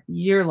that are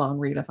year-long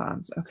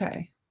readathons.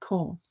 Okay,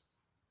 cool.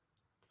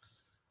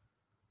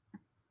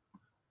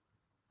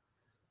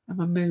 I'm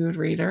a mood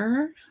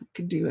reader. I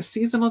could do a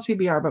seasonal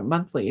TBR, but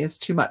monthly is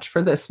too much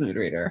for this mood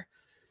reader.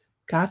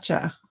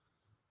 Gotcha.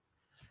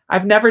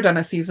 I've never done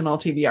a seasonal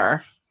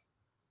TBR.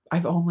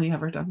 I've only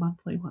ever done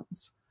monthly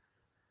ones.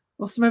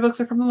 Most of my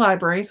books are from the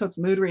library, so it's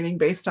mood reading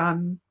based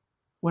on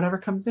whatever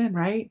comes in,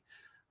 right?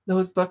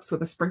 Those books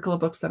with a sprinkle of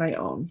books that I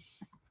own.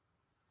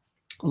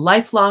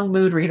 Lifelong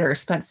mood reader.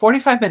 Spent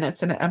 45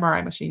 minutes in an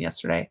MRI machine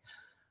yesterday.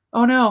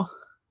 Oh no.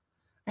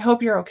 I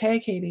hope you're okay,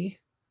 Katie.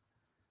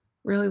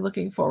 Really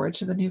looking forward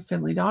to the new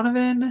Finley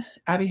Donovan.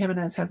 Abby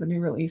Jimenez has a new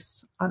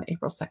release on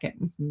April 2nd.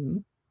 Mm-hmm.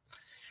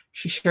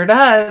 She sure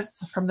does.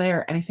 From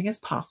there, anything is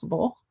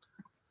possible.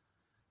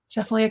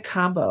 Definitely a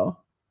combo.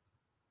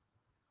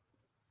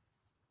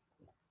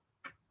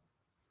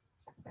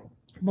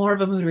 More of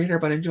a mood reader,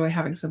 but enjoy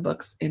having some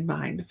books in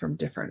mind from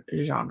different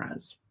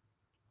genres.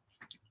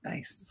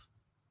 Nice.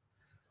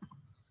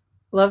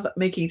 Love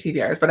making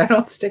TBRs, but I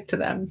don't stick to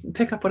them.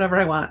 Pick up whatever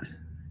I want.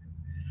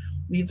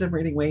 Means I'm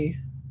reading way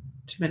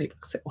too many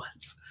books at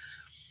once.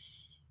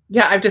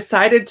 Yeah, I've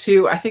decided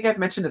to, I think I've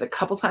mentioned it a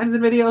couple times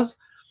in videos.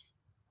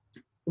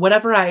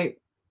 Whatever I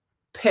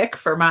pick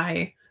for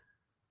my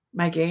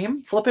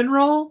game, flip and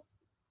roll,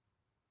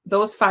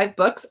 those 5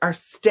 books are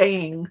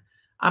staying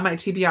on my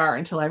TBR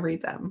until I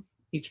read them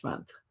each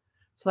month.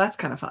 So that's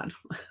kind of fun.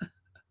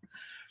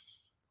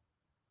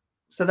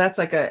 So that's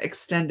like an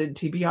extended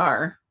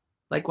TBR.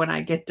 Like when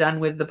I get done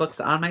with the books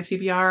on my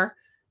TBR,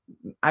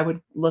 I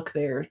would look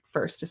there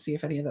first to see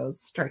if any of those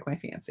strike my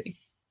fancy.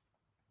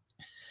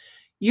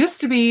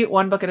 Used to be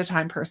 1 book at a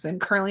time person.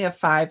 Currently have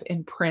 5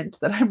 in print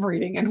that I'm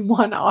reading and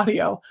 1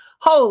 audio.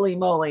 Holy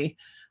moly.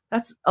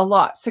 That's a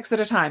lot. 6 at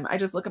a time. I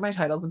just look at my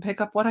titles and pick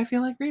up what I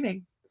feel like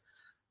reading.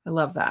 I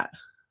love that.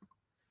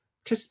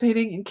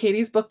 Participating in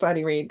Katie's book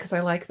buddy read because I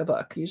like the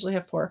book. I usually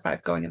have 4 or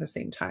 5 going at the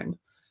same time.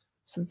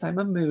 Since I'm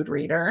a mood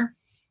reader.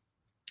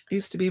 I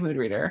used to be a mood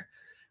reader,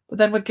 but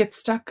then would get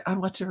stuck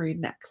on what to read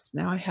next.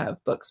 Now I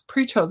have books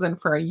pre-chosen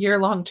for a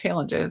year-long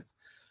challenges,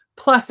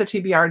 plus a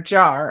TBR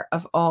jar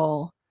of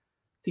all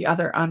the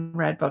other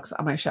unread books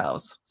on my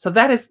shelves. So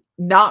that is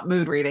not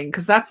mood reading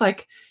because that's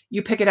like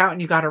you pick it out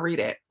and you got to read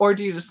it. Or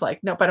do you just like,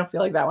 nope, I don't feel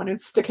like that one and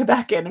stick it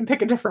back in and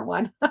pick a different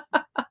one.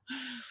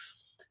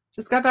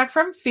 Just got back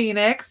from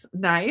Phoenix.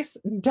 Nice.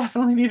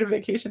 Definitely need a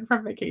vacation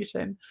from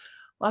vacation.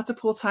 Lots of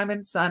pool time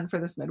and sun for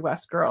this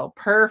Midwest girl.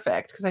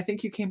 Perfect. Because I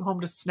think you came home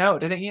to snow,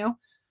 didn't you?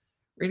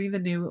 Reading the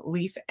new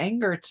Leaf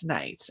Anger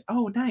tonight.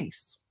 Oh,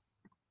 nice.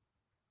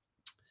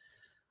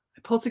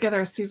 I pulled together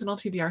a seasonal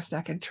TBR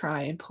stack and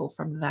try and pull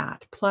from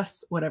that.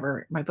 Plus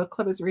whatever my book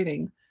club is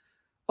reading.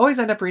 Always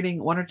end up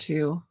reading 1 or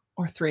 2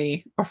 or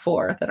 3 or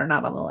 4 that are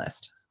not on the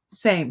list.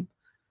 Same.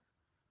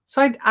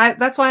 So I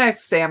that's why I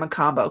say I'm a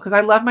combo because I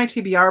love my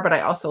TBR, but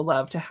I also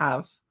love to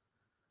have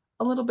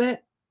a little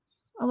bit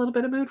a little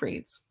bit of mood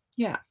reads.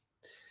 Yeah.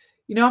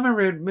 You know I'm a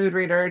rude mood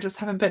reader, just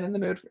haven't been in the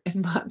mood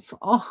in months.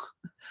 Oh,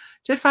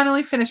 did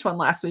finally finish one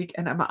last week,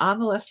 and I'm on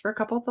the list for a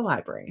couple at the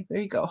library. There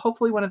you go.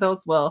 Hopefully one of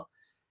those will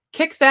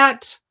kick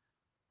that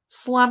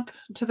slump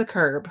to the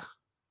curb.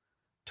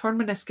 Torn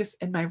meniscus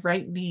in my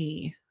right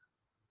knee.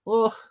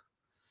 Ugh.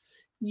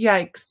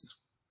 Yikes.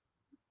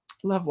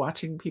 Love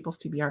watching people's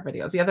TBR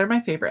videos. Yeah, they're my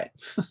favorite.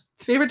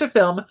 Favorite to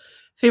film,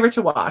 favorite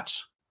to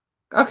watch.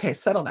 Okay,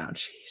 settle down.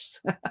 Jeez.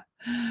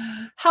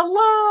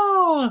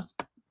 Hello.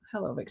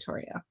 Hello,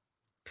 Victoria.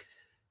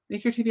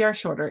 Make your TBR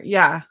shorter.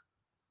 Yeah.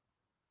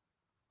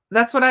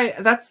 That's what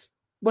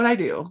I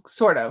do,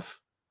 sort of.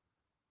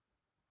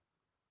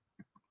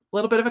 A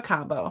little bit of a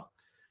combo.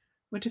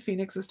 Went to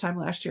Phoenix this time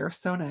last year.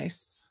 So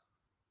nice.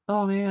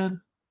 Oh man.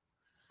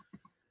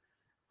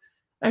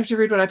 I have to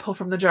read what I pull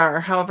from the jar.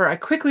 However, I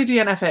quickly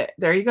DNF it.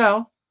 There you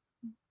go.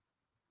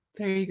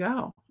 There you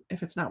go.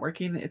 If it's not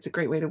working, it's a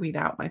great way to weed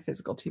out my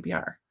physical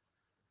TBR.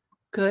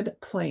 Good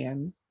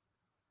plan.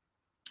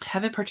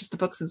 Haven't purchased a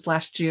book since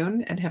last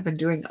June and have been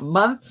doing a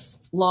months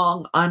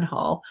long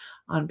unhaul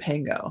on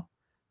Pango.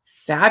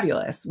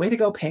 Fabulous. Way to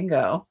go,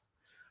 Pango,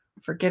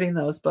 for getting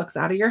those books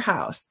out of your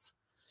house.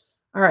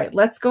 All right,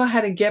 let's go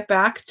ahead and get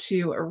back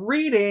to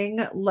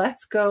reading.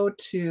 Let's go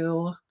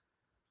to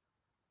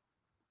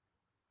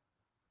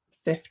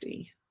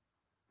 50.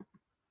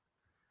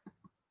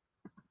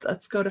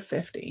 Let's go to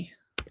 50,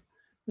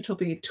 which will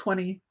be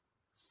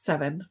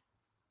 27,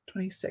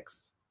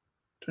 26,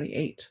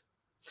 28.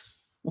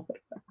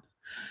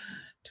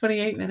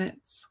 28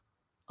 minutes,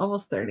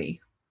 almost 30.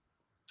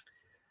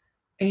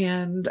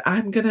 And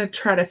I'm going to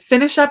try to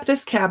finish up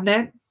this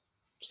cabinet,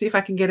 see if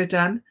I can get it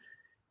done.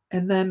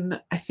 And then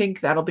I think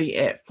that'll be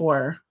it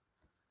for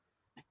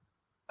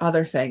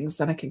other things.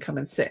 Then I can come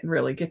and sit and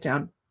really get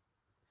down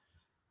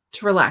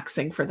to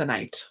relaxing for the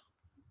night.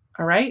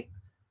 All right.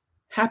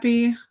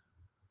 Happy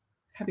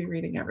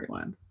reading,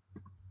 everyone.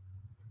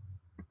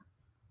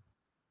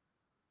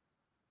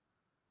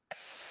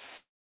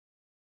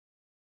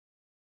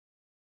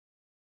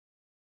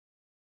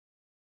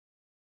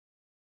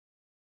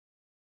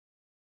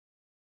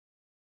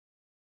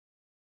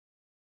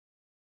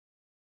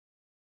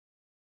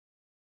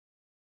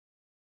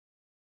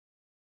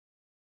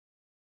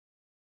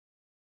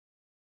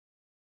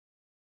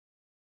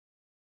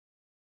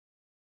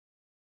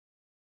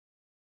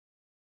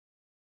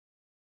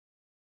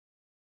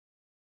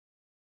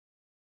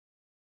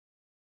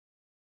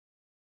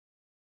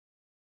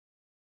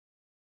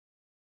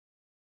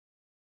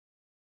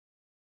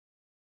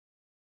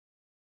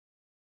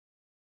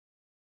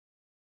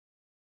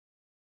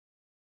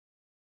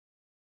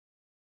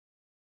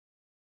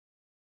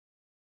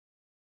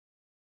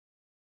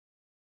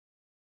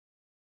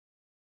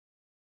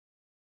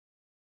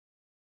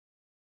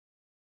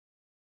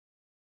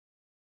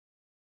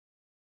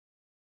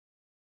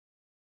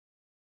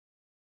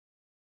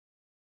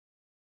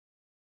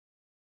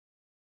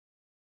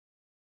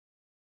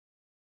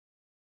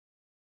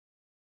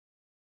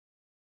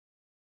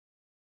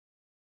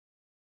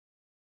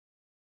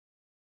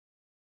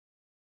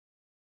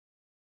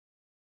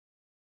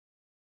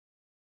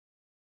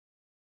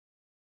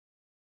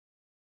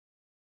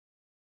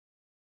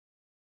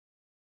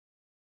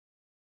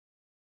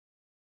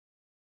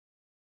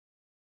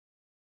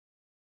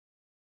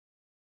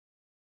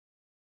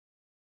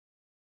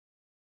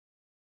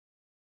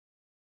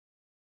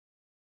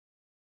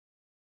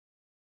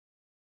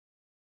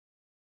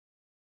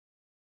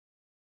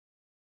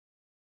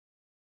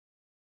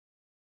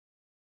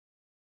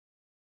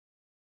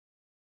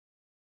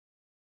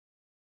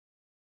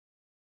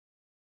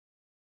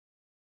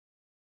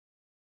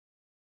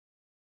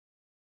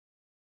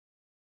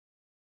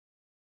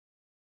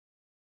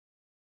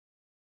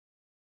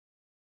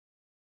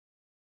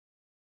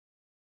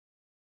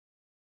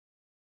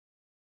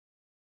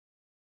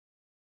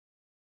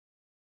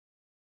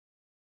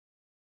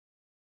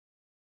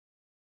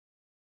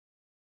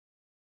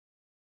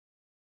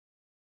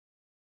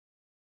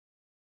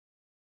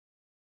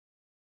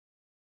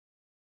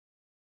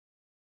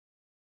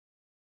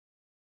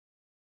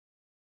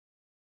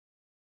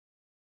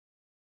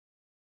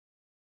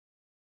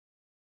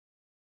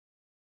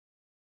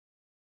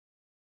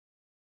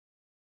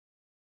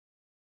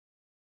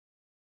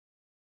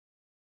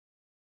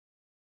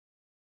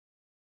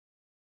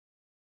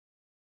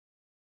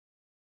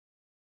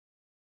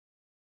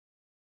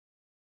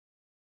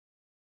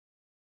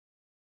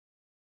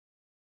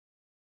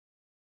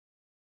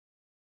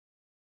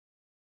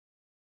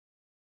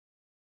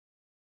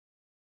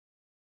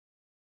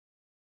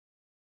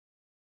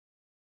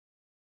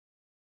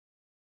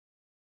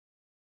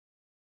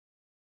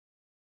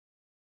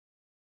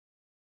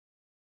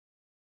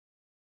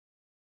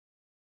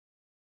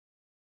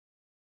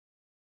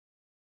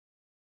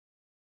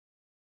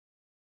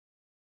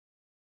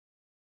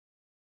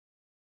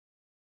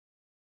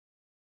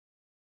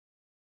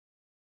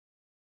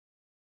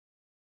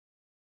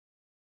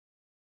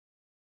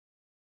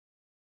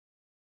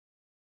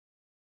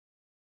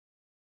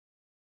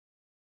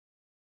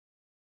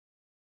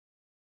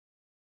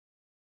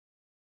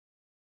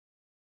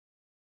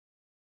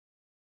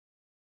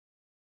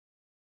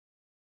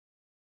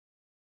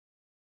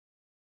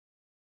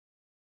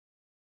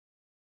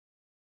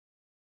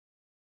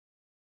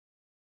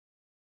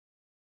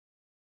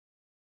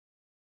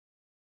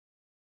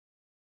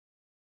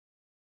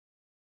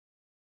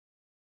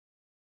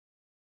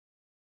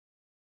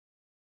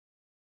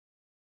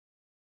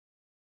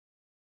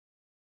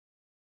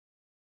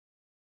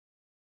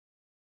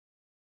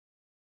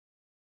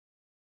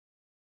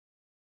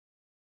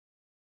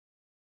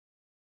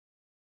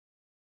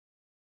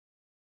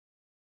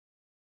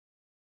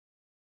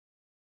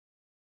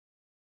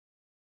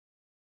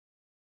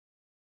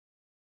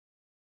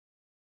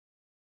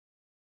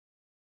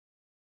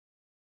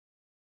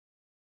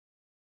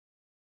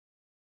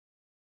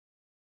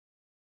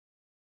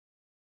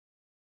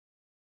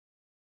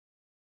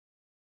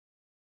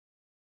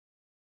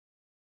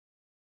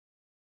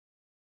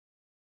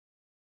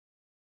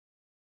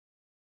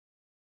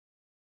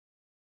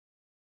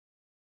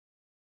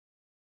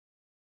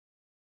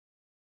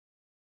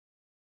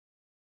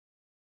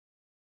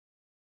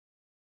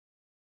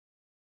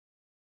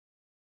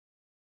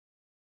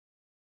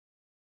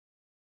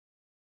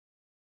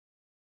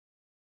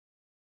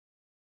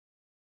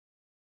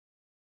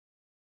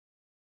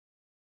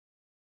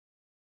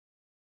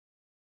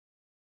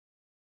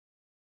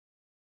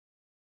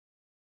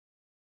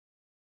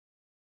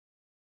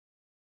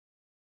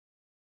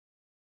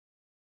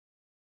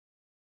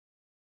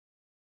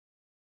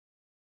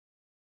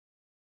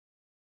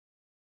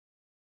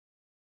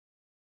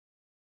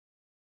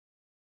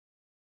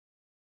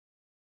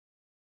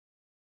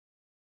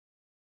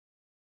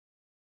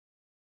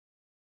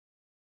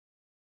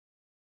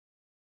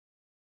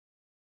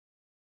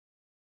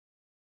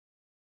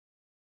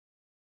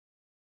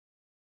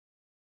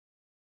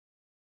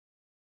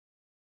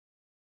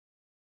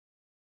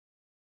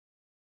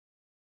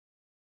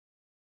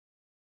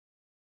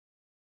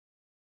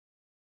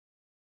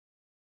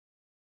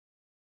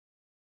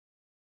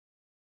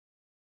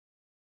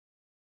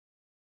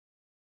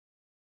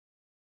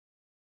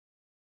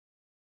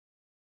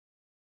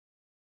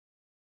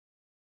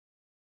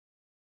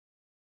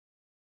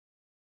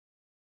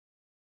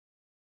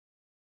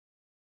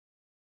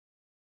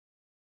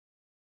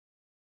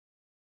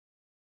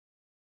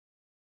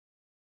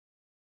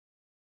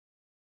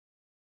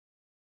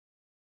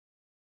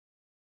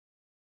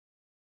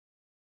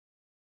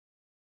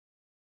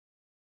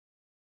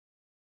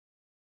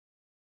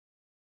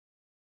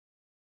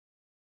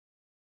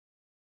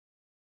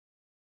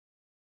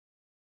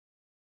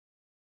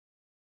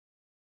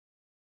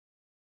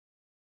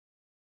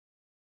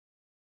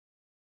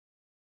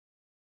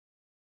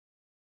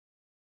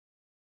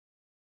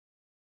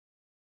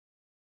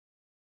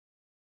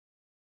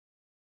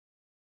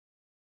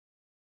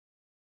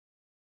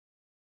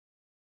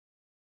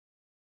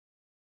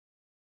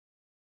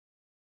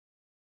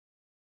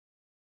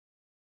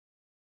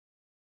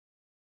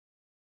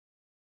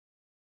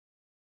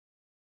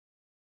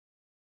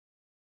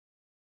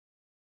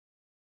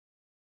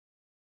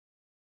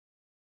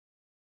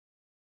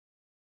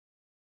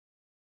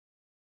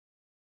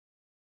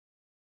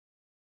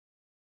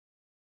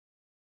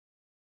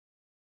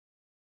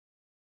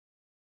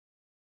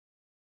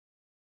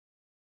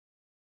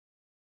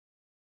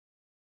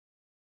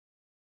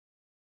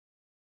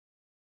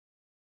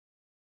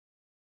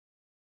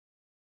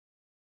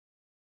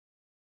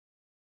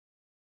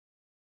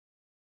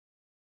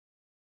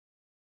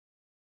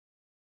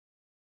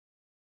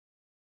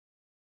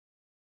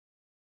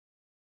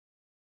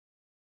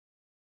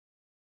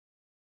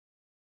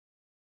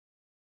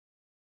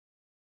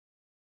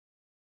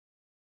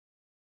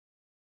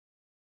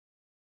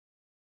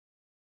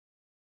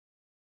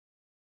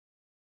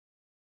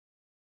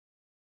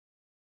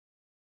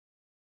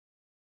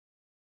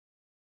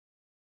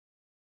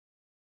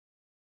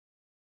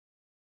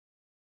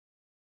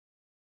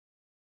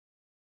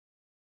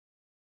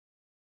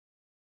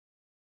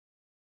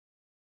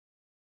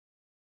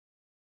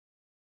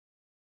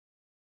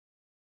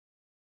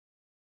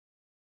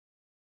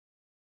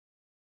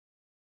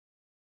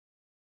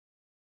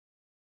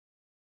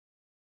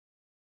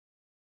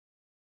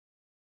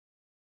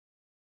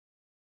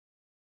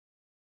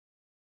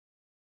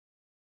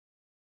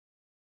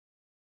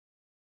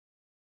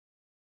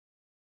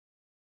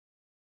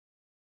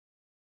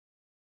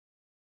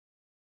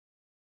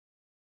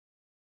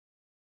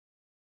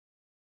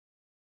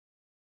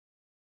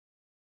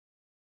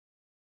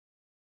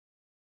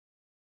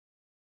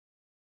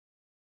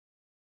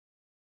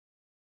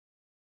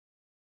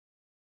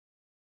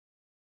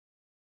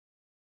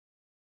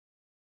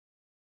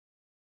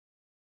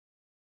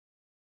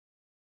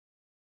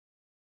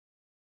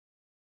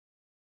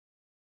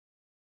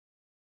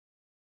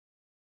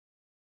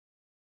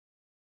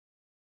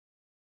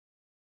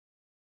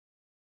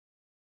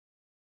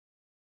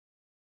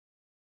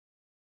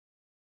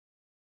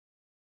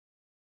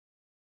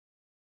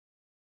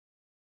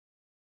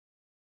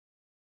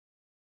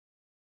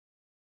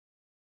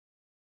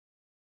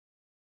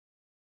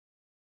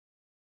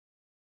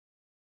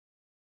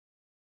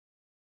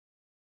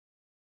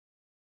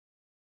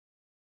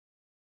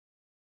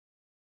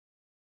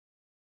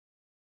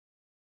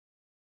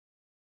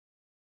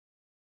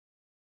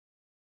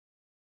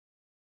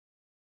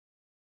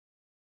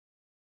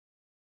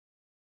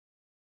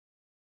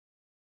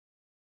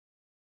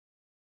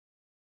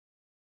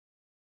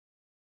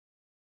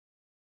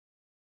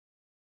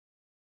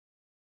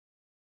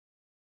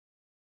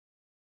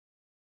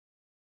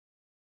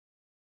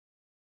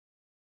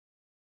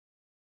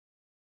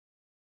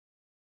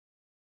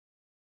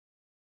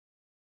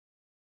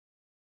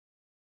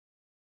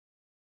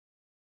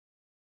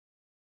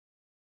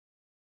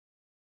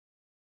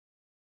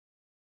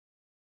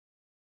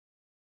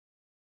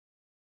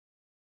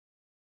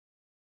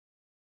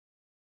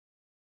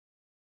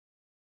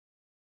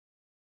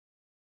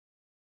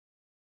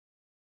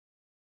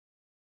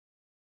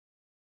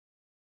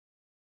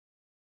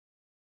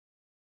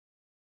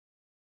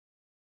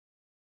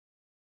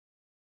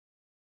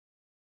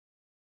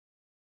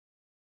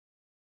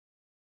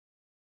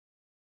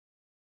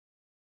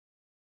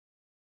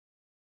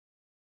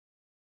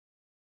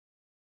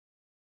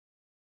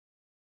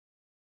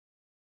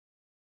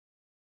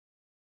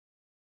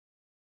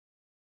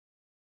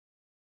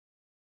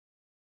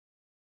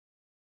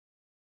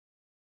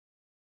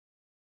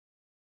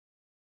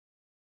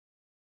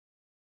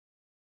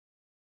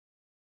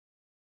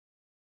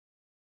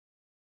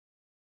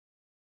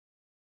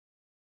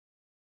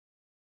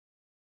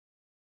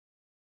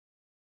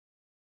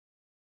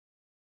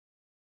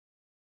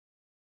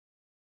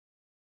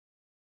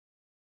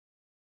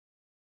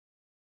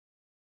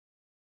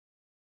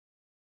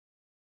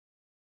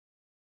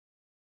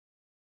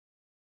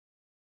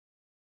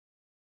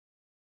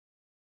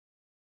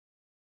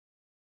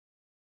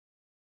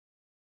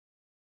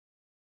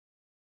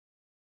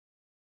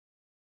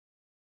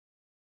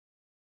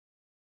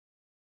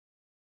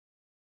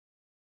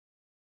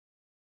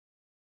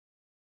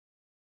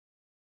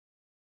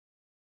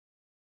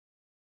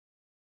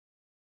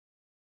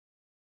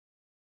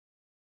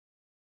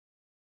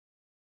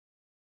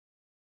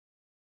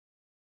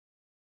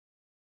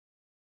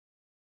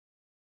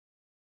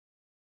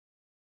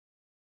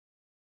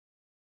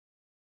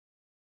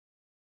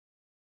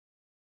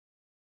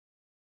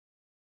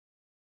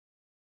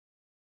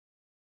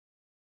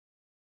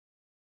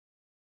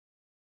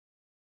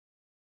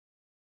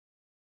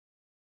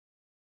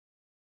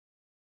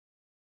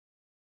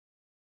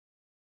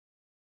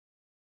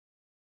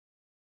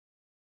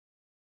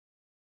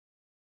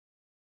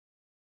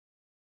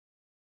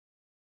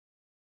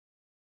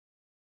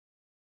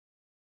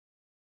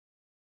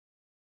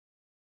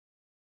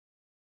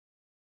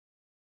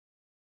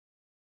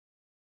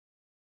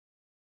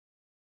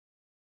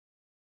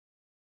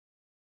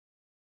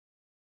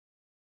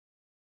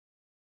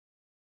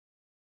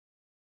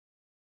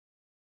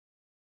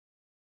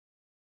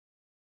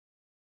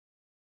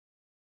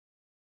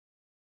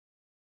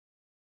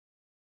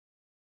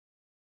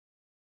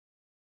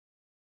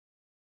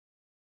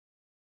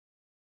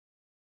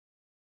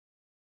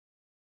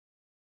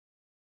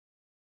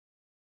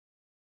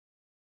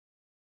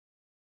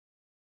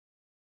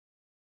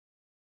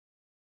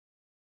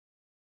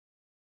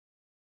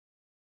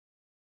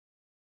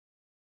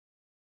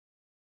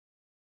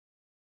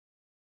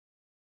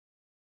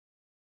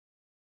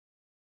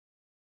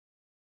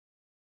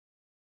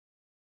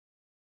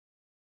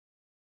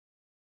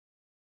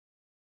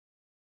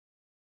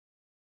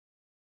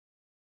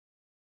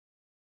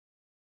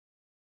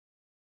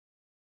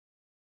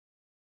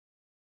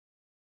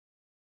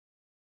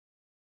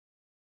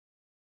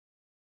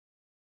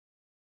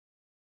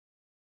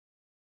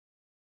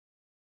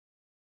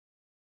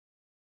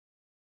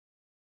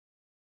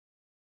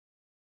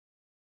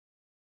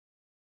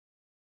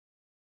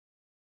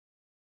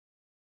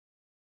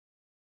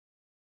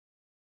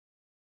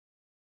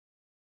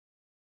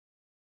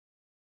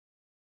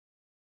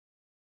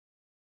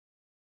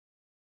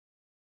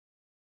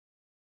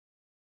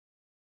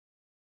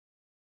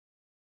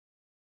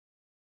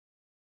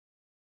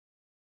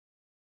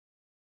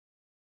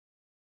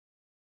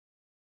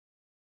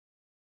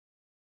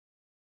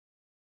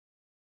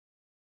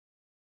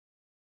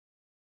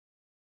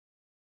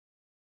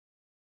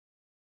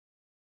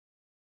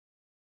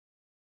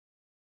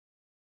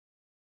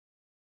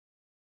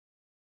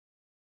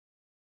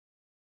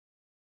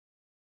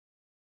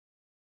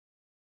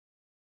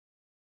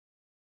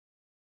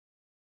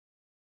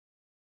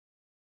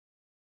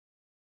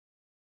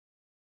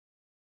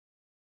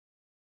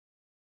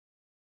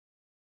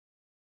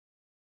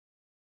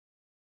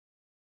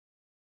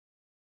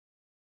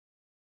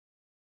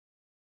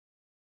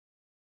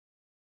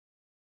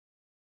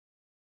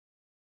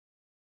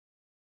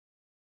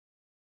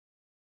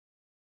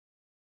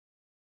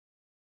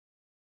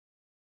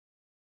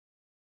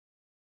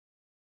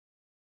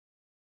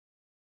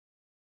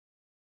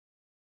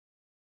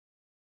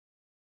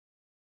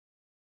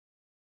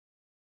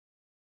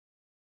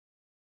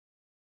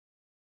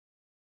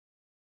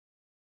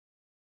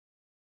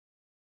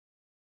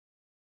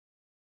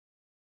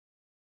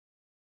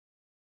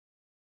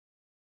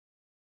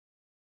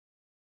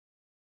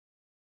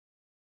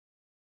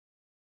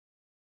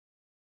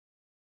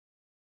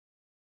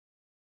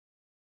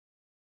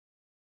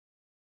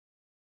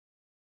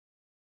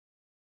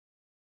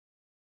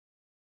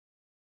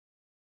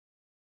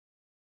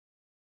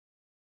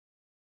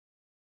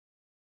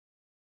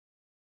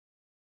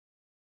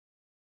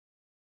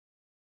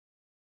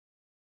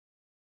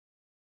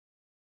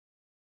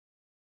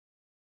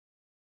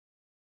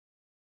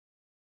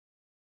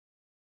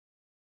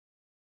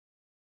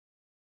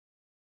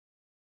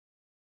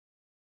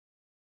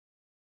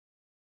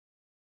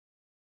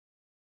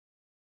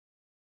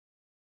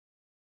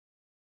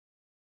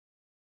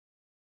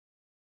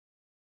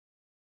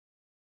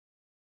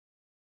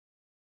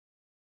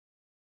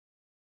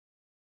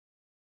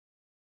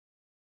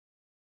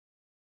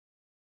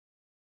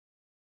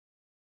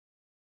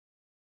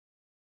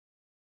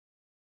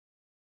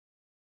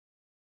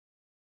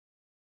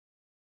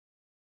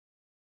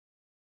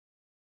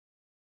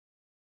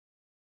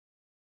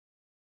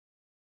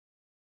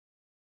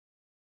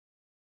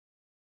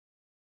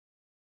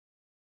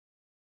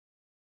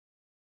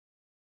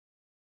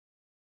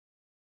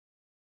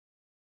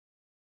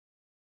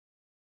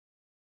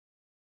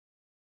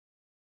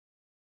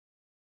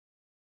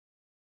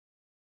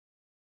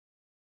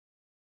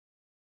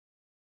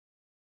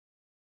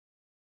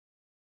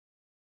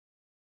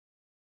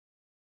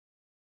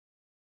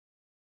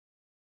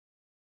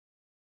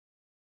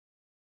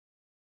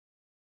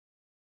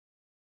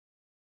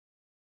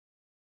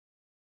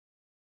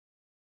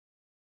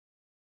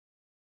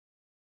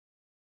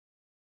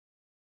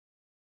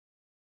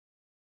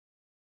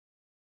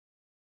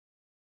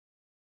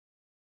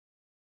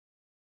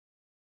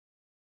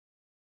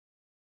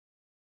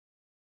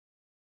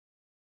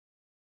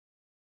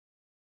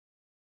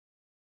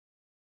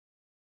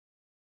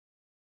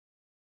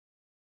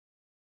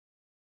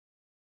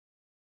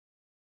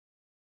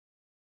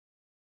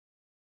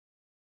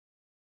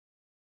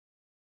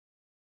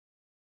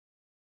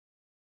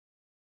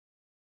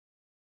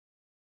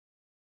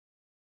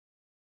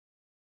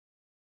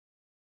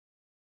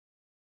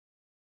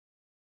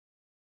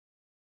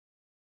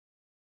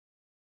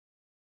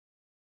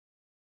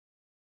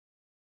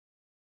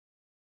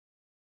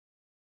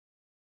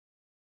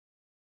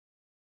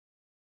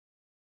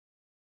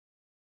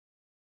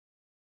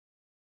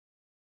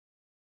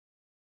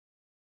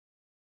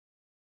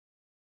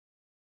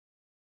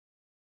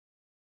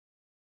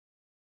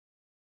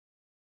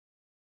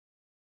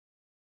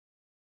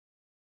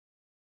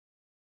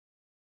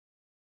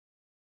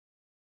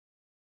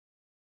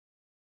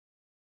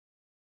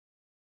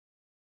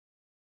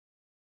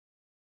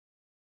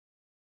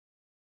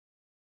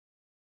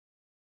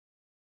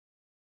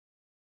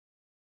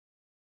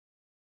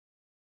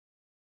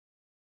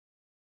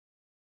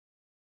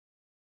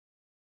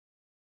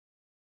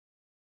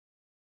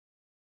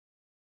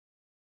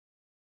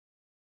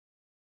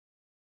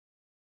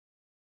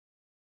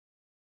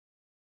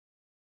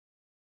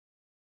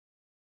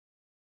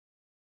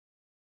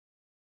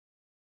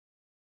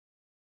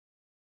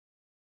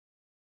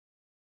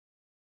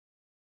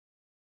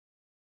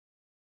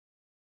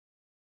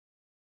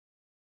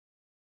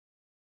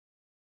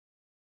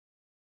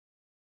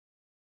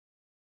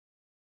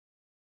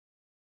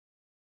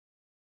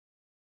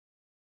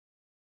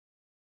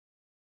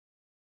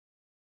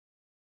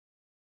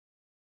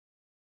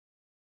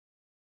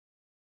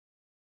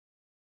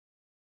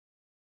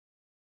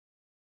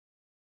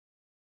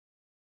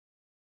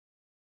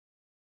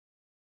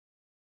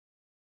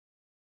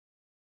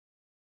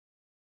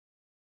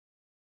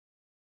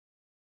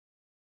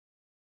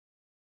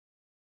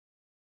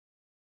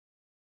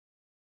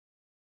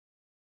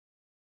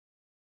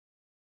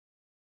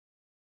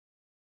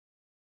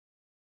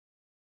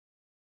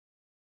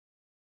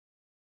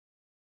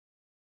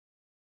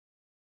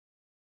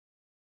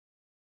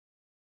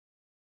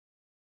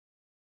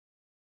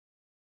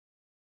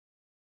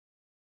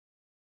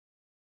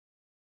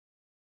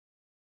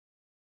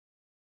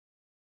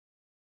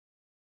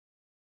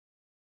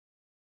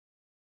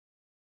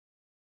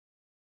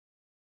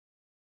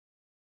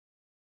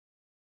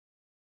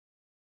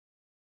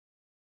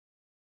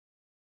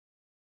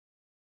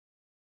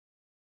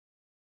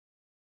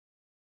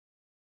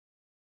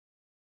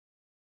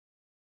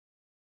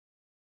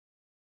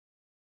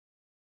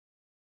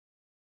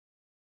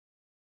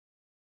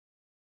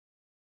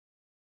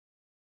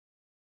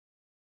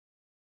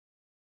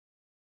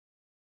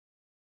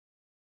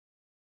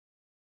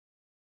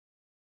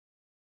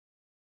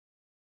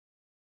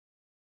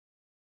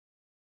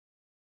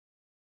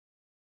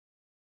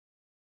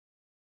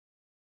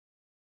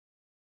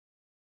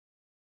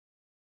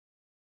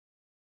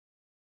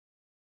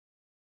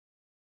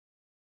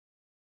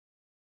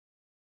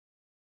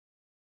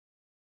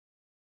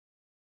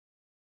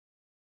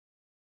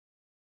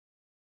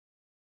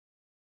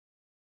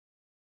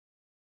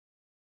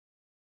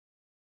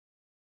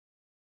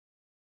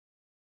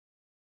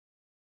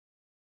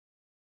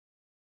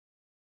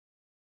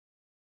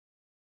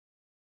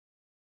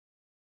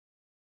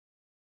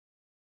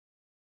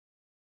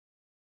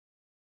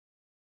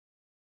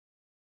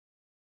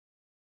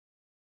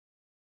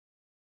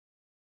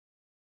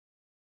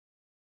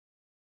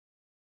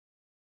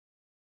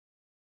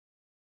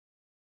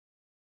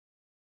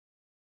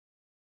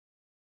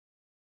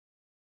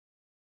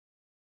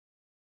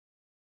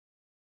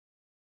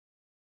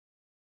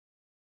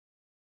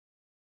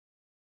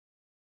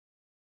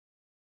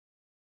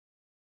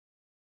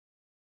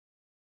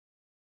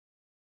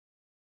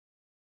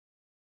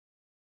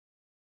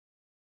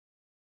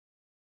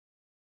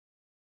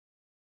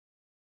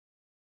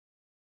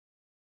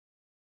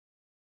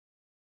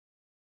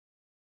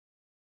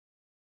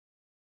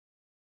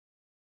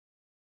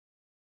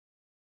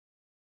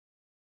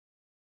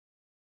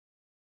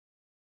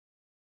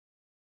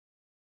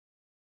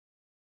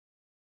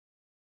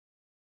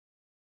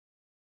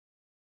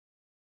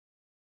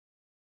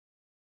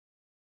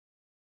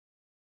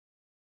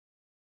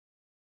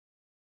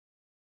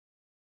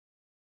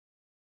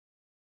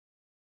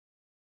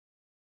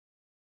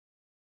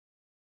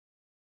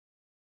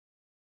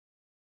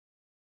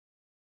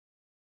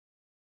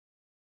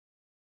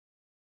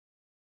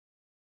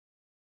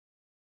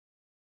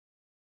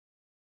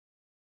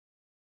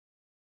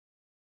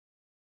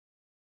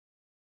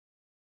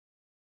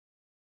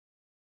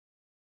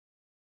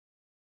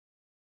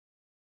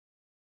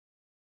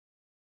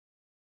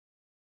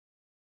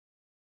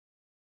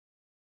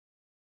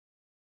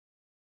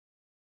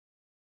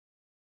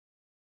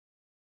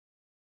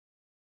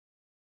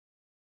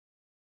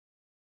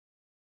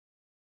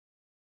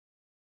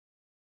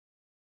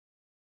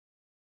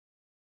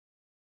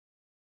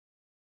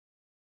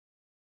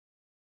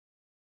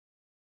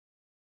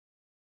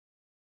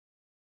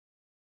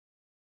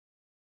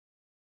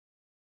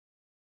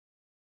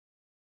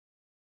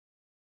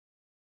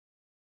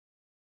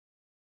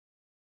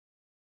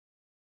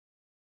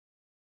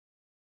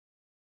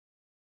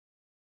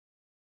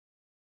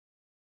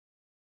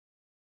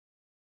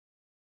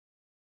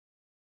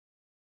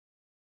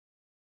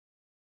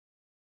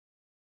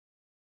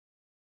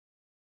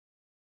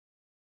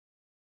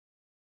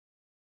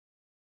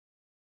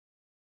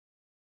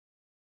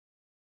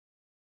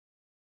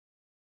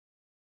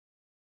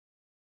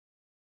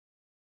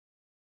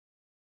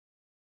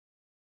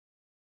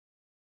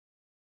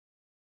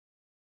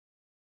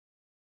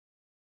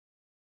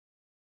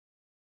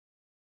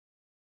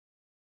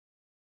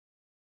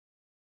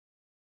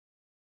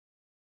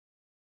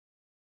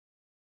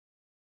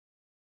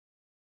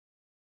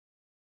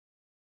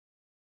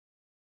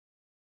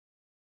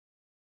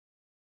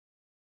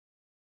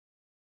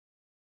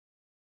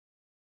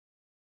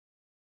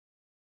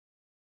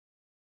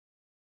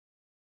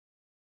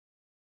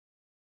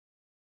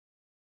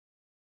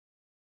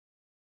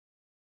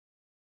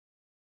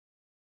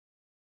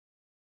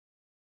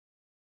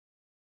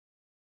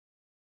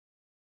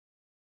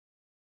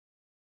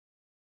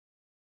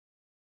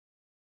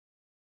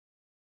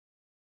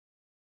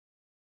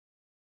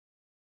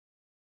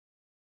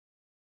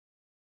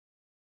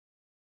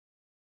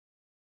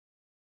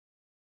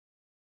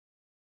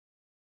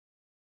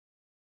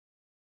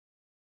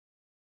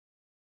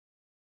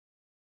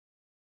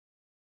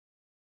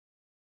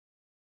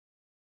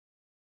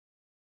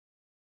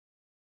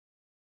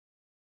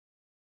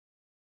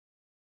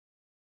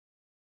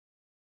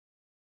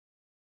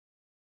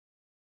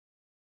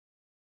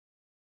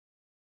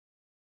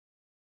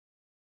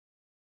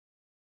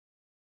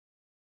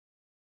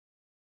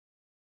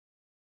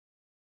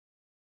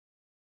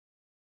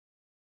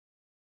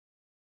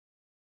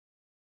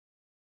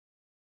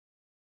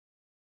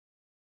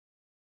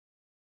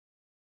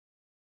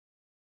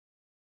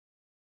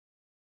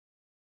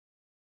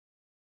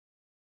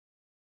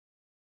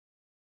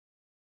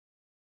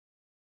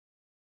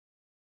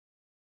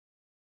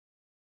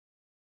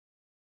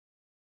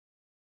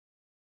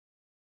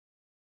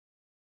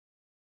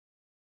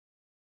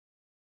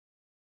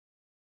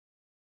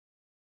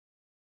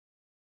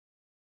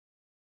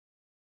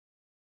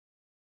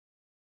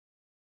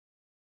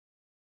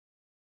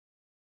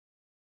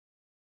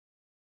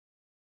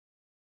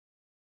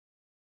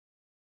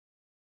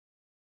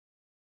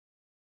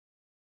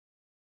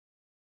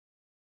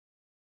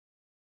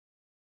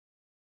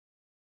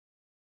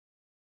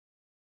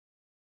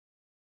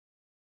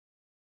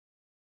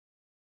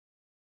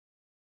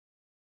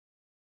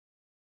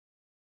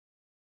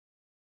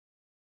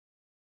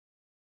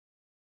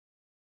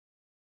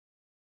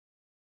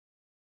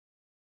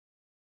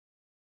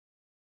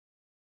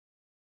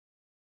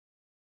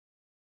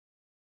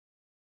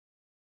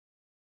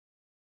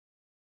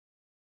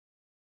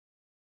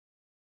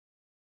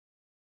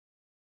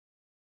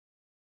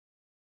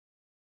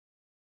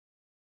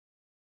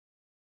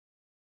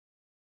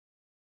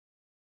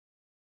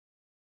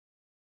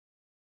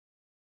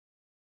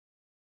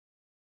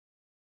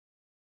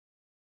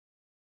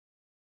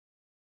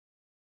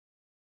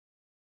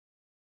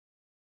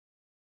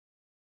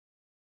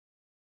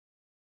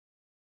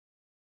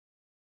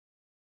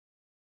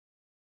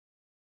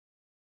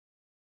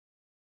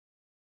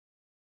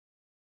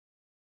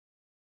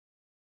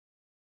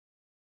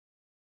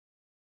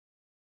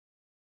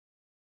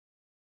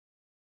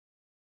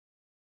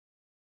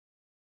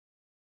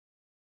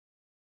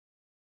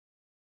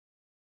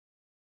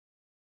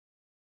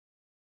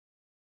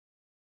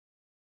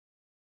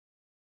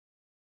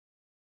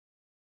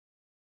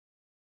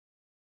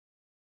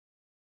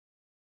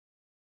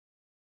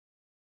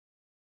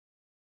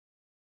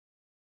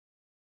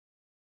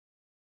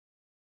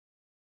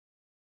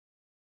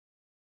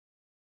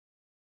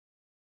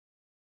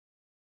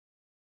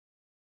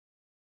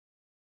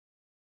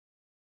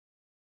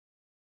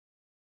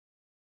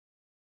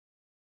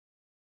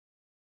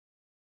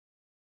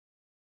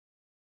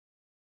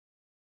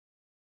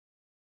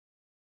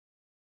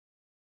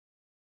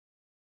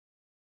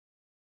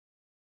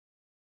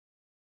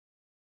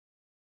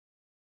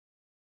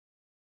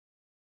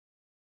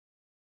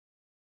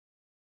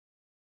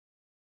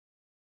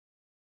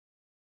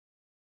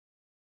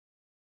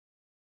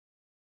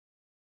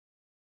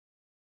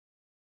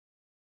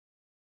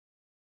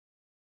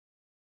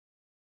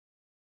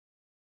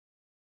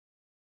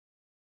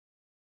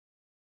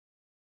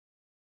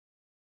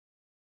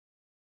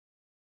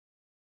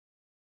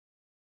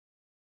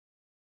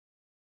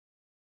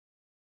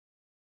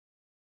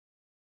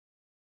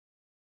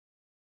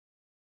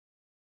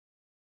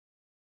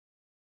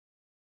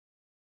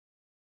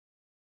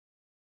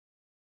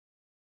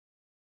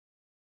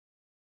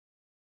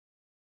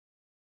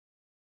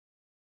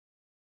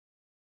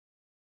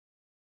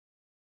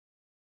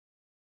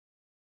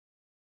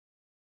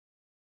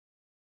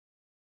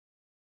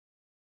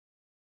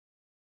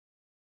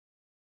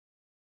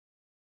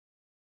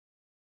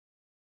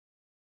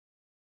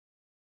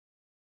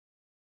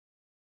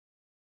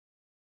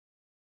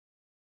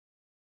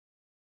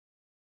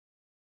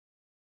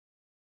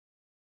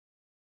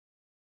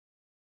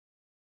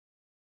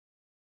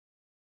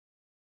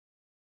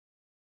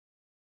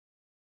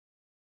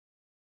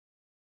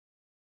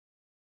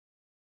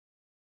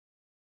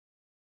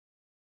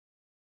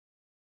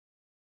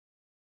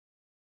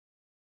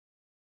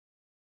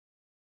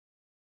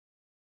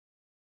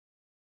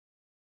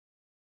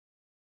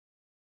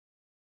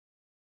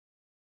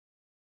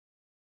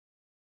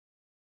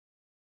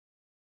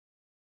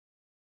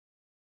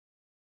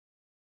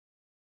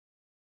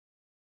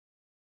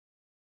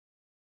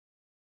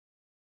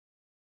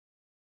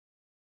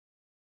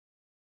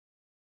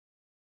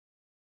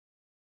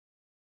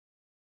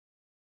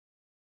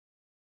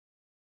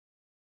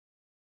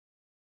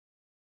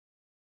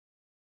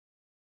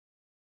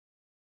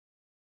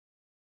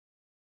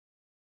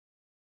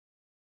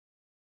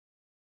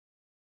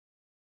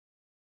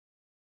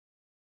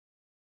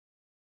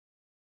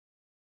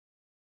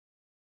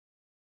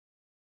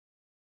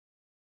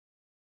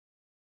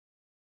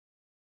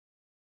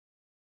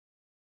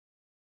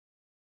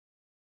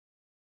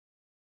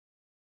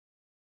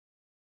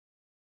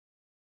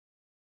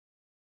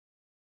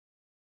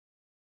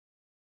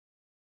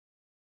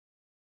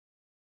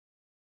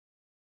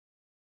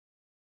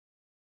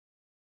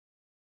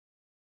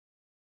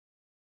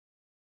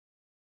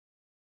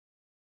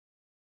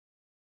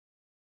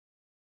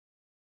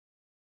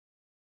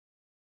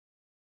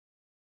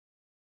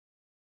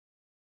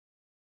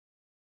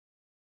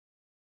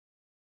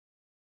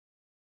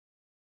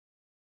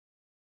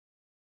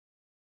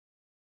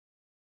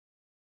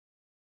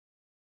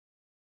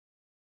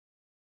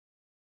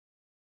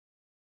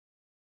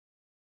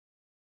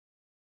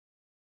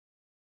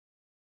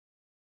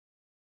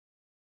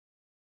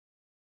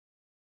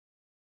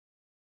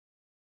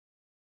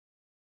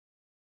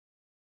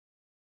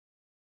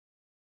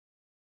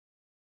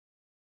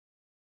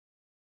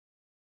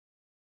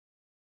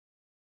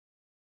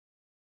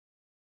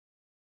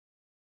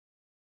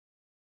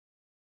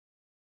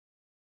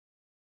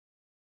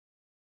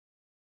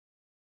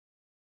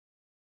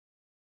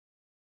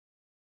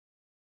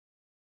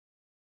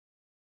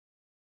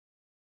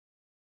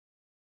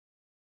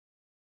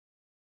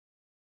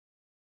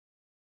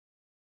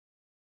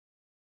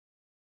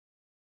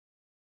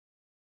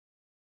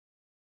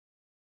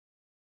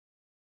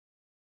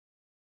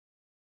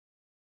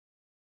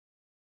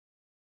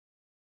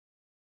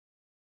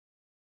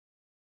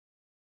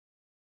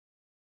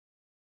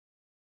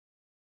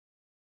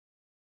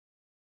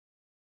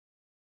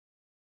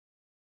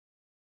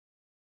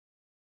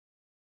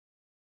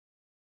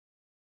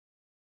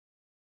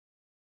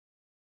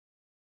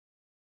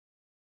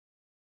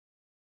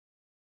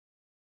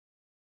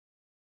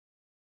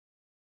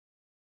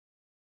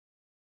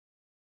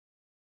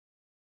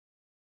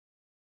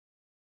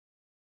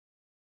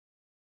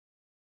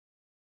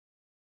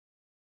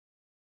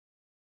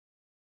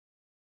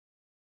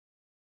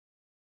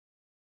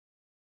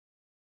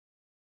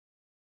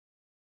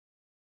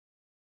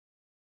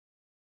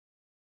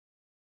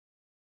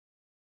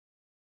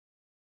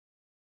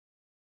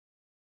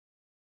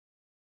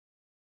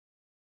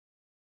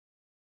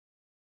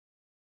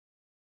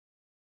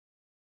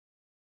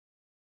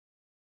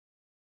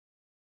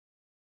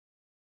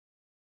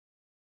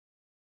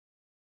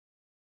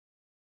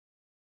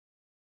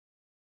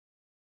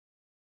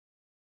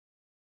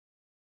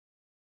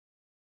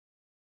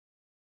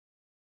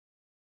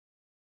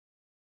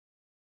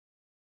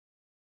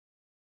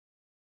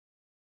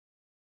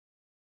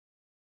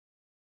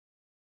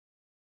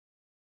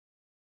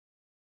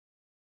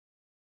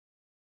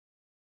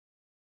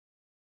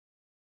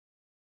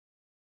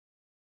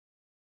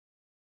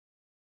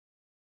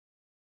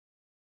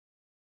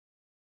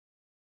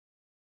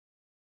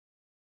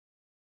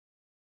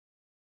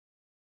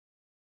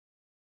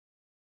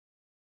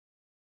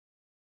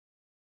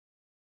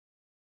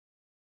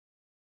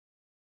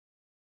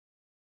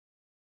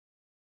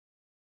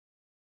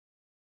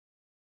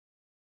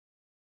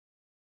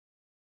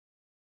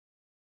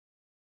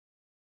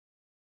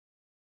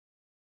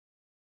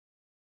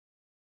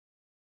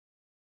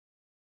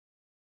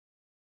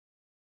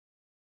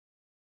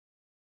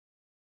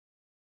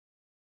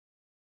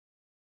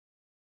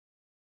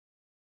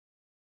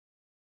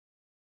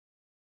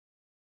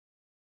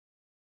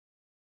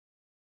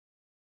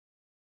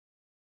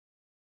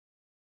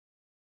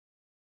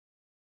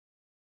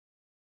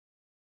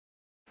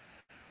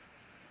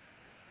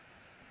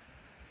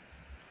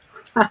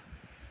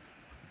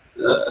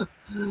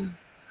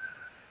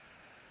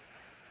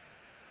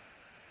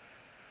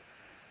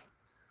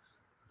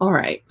 All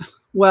right.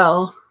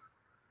 Well,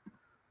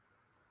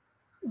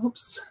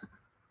 oops.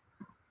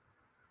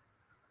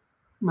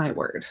 My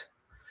word.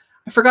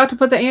 I forgot to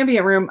put the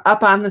ambient room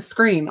up on the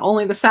screen,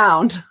 only the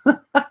sound.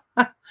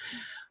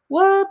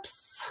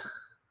 Whoops.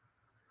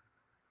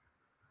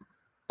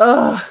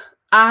 Ugh.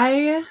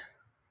 I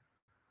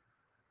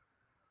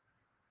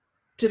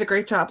did a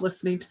great job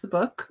listening to the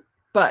book,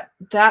 but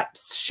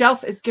that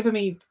shelf is giving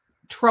me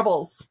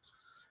troubles.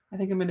 I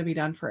think I'm going to be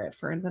done for it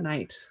for the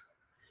night.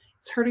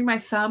 It's hurting my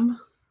thumb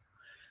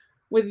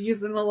with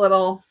using the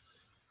little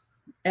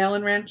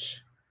Allen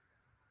wrench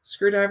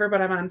screwdriver,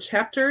 but I'm on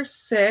chapter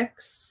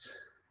 6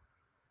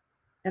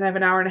 and I have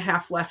an hour and a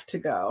half left to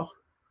go.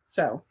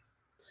 So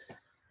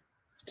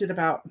did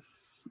about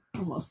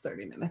almost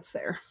 30 minutes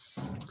there.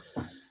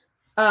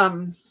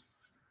 I'm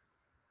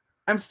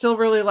still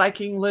really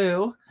liking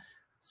Lou.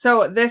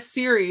 So this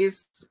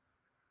series,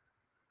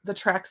 the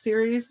Track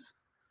series,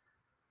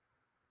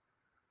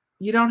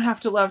 you don't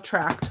have to love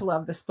Track to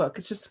love this book.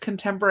 It's just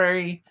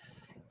contemporary.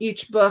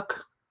 Each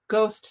book,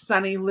 Ghost,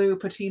 Sunny, Lou,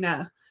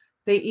 Patina,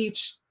 they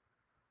each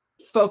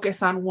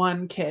focus on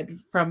one kid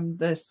from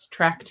this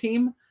Track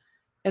team,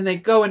 and they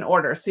go in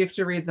order. So you have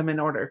to read them in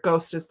order.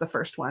 Ghost is the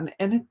first one,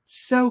 and it's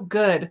so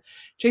good.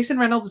 Jason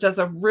Reynolds does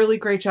a really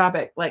great job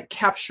at like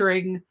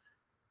capturing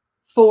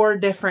 4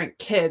 different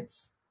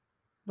kids,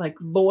 like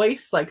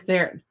voice, like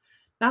their,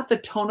 not the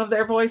tone of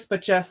their voice,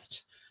 but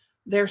just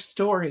their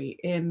story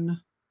in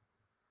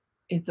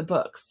the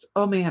books.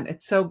 Oh man,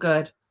 it's so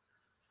good.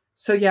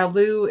 So yeah,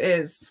 Lou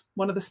is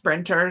one of the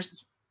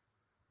sprinters,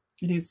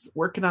 and he's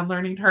working on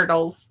learning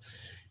hurdles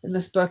in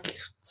this book.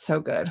 So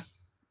good.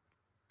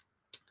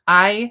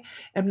 I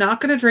am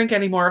not going to drink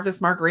any more of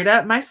this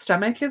margarita. My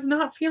stomach is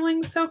not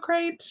feeling so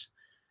great.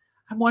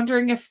 I'm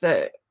wondering if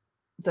the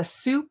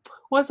soup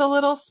was a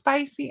little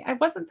spicy. I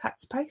wasn't that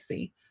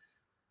spicy.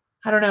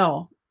 I don't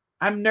know.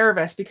 I'm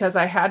nervous because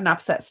I had an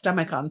upset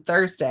stomach on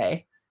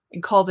Thursday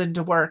and called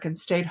into work and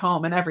stayed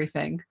home and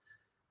everything.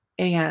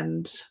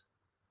 And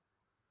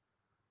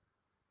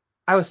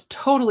I was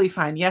totally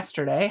fine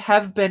yesterday,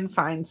 have been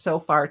fine so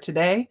far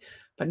today,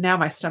 but now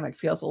my stomach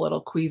feels a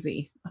little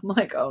queasy. I'm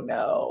like, oh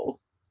no.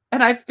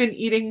 And I've been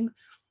eating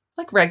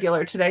like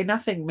regular today,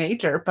 nothing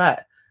major,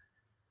 but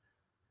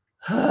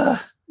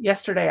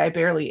yesterday I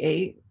barely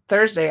ate.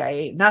 Thursday I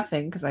ate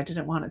nothing because I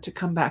didn't want it to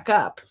come back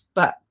up.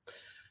 But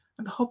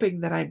I'm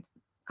hoping that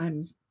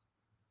I'm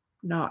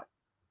not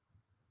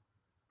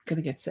going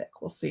to get sick.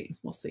 We'll see.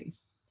 We'll see.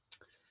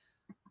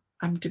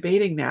 I'm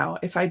debating now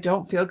if I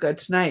don't feel good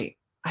tonight.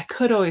 I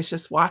could always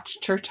just watch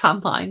church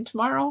online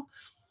tomorrow,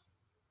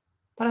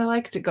 but I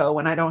like to go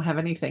when I don't have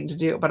anything to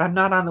do. But I'm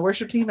not on the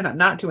worship team and I'm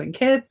not doing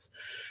kids,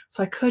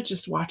 so I could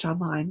just watch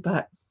online,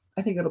 but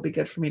I think it'll be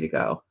good for me to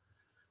go.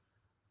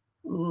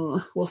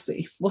 We'll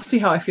see. We'll see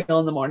how I feel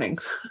in the morning.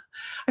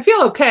 I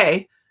feel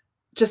okay.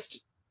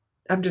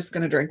 I'm just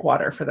going to drink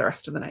water for the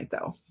rest of the night,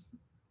 though.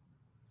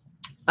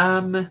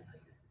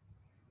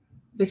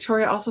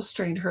 Victoria also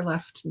strained her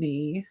left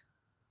knee.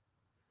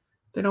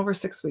 Been over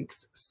 6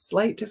 weeks.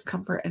 Slight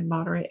discomfort and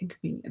moderate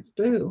inconvenience.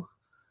 Boo.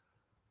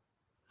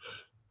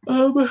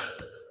 Oh,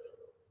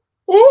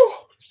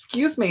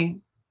 excuse me.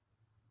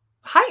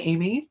 Hi,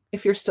 Amy,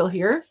 if you're still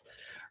here.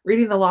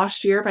 Reading The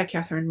Lost Year by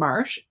Catherine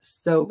Marsh.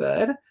 So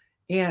good.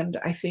 And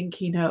I Think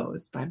He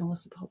Knows by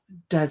Melissa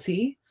Pullman. Does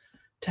he?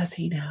 Does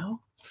he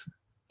know?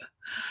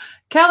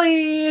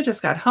 Kelly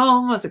just got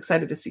home, was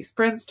excited to see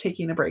Sprints,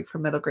 taking a break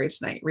from middle grade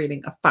tonight,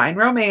 reading A Fine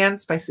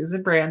Romance by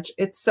Susan Branch.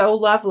 It's so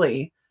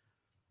lovely.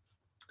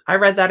 I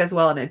read that as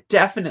well, and it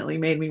definitely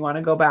made me want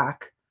to go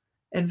back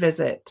and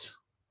visit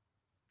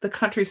the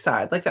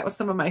countryside. Like that was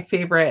some of my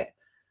favorite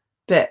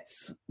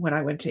bits when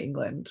I went to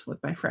England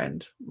with my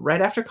friend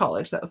right after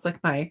college. That was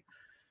like my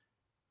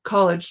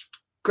college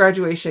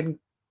graduation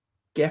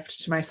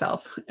gift to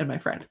myself and my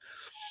friend.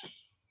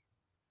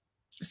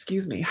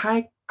 Excuse me.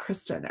 Hi,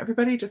 Kristen.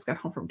 Everybody just got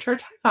home from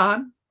church. Hi,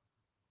 Vaughn.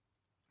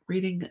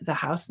 Reading The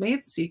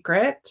Housemaid's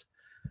Secret.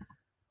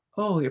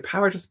 Oh, your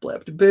power just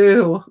blipped.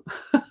 Boo.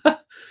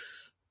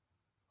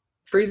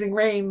 Freezing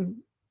rain.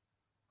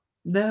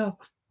 No.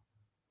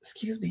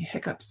 Excuse me.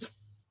 Hiccups.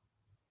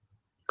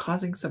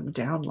 Causing some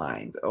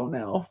downlines. Oh,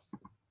 no.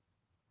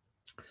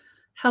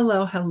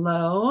 Hello,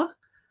 hello.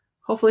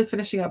 Hopefully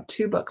finishing up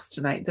 2 books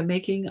tonight. The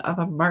Making of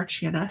a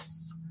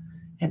Marchioness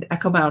and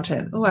Echo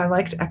Mountain. Oh, I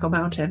liked Echo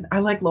Mountain. I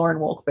like Lauren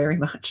Wolk very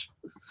much.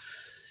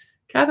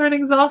 Catherine,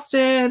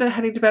 exhausted.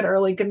 Heading to bed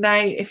early. Good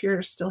night if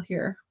you're still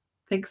here.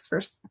 Thanks for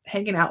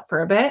hanging out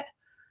for a bit.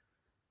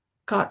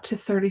 Got to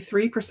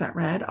 33%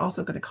 read.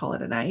 Also going to call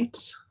it a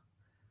night.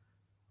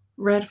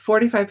 Read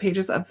 45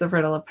 pages of The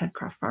Riddle of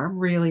Pencroft Farm.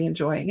 Really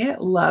enjoying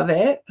it. Love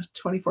it.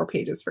 24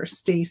 pages for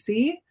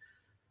Stacy.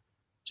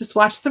 Just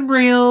watch some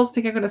reels.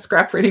 Think I'm going to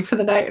scrap reading for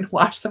the night and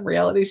watch some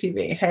reality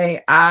TV.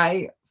 Hey,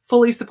 I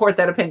fully support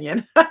that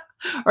opinion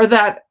or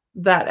that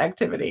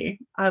activity.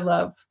 I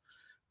love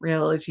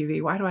reality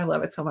TV. Why do I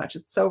love it so much?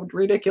 It's so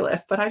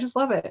ridiculous, but I just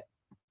love it.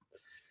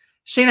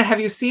 Shayna, have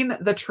you seen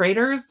The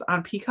Traitors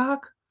on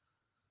Peacock?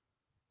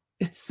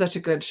 It's such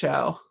a good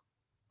show.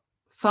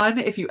 Fun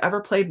if you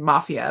ever played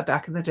Mafia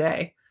back in the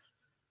day.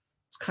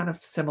 It's kind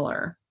of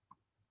similar.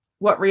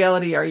 What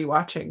reality are you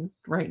watching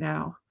right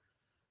now?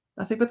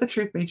 Nothing But the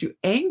Truth Made You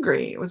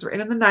Angry. It was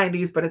written in the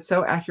 90s, but it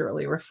so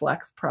accurately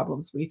reflects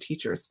problems we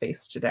teachers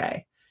face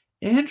today.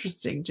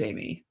 Interesting,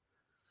 Jamie.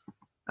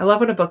 I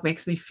love when a book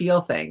makes me feel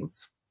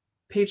things.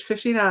 Page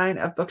 59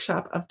 of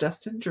Bookshop of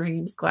Dust and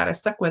Dreams. Glad I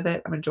stuck with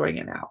it. I'm enjoying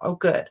it now. Oh,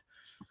 good.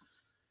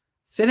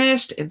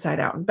 Finished Inside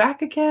Out and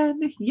Back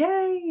Again.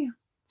 Yay.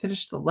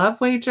 Finished The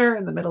Love Wager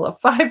in the middle of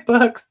 5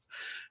 books.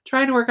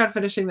 Trying to work on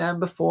finishing them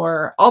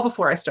before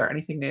I start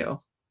anything new.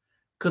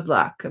 Good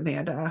luck,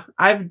 Amanda.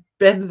 I've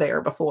been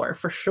there before,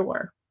 for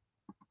sure.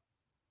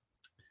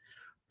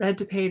 Read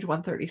to page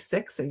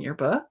 136 in your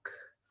book.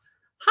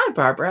 Hi,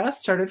 Barbara.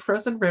 Started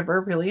Frozen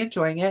River. Really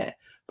enjoying it.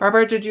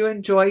 Barbara, did you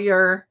enjoy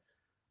your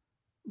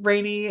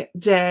rainy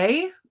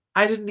day?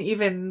 I didn't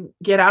even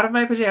get out of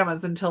my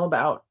pajamas until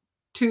about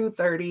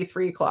 2:30,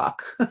 3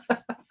 o'clock.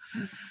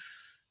 It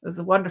was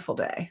a wonderful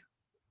day.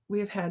 We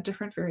have had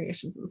different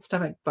variations in the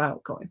stomach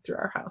bout going through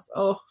our house.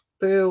 Oh,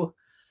 boo.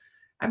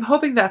 I'm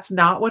hoping that's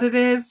not what it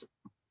is,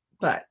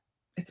 but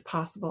it's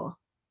possible.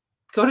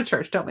 Go to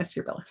church. Don't miss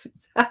your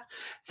blessings.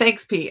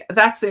 Thanks, Pete.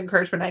 That's the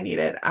encouragement I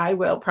needed. I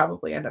will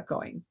probably end up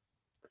going.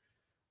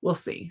 We'll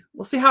see.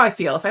 We'll see how I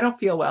feel. If I don't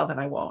feel well, then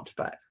I won't.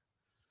 But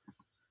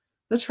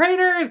The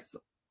Traitors,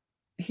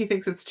 he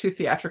thinks it's too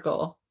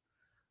theatrical.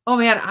 Oh,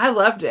 man, I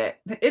loved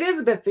it. It is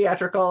a bit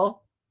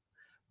theatrical.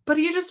 But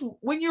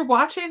when you're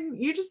watching,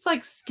 you just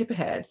like skip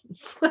ahead.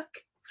 I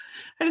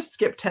just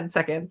skip 10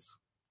 seconds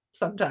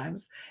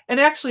sometimes. And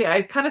actually,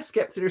 I kind of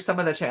skip through some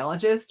of the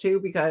challenges too,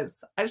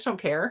 because I just don't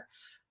care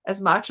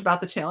as much about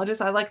the challenges.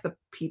 I like the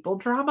people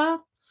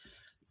drama.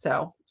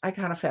 So I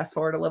kind of fast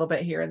forward a little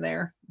bit here and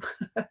there.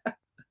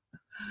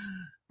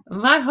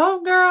 My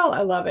homegirl,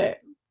 I love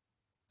it.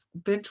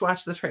 Binge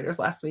watched The Traitors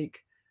last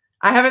week.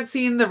 I haven't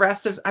seen the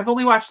rest of, I've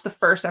only watched the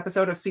first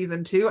episode of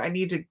season 2. I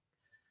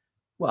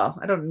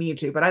don't need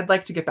to, but I'd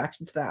like to get back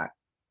into that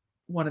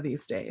one of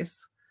these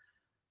days.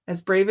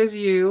 As Brave as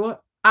You.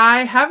 I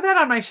have that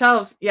on my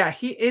shelves. Yeah,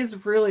 he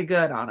is really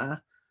good,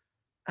 Anna.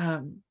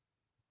 I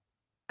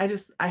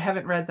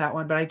haven't read that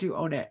one, but I do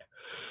own it.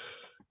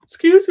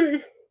 Excuse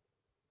me.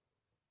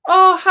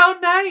 Oh, how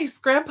nice.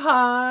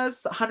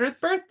 Grandpa's 100th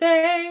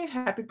birthday.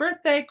 Happy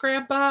birthday,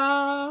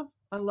 Grandpa.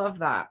 I love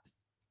that.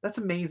 That's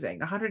amazing.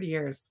 100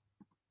 years.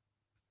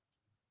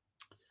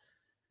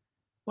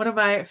 One of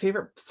my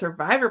favorite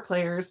Survivor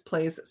players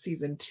plays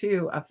season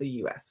 2 of the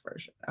US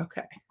version.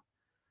 Okay.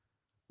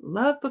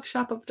 Love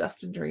Bookshop of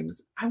Dust and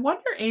Dreams. I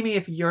wonder, Amy,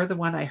 if you're the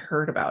one I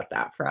heard about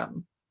that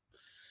from.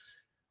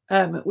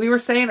 We were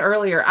saying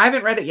earlier, I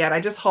haven't read it yet. I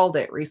just hauled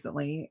it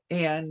recently.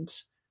 And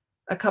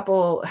a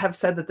couple have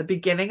said that the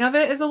beginning of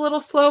it is a little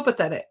slow, but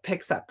then it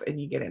picks up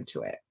and you get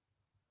into it.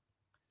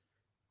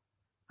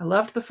 I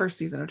loved the first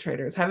season of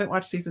Traitors. Haven't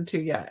watched season 2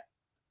 yet.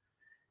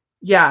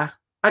 Yeah,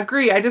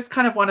 agree. I just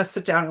kind of want to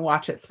sit down and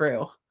watch it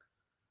through.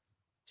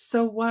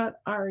 So what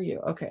are you?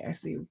 Okay, I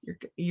see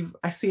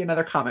I see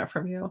another comment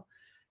from you.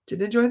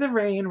 Did enjoy the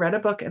rain, read a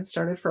book, and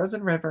started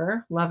Frozen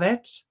River. Love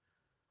it.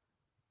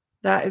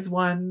 That is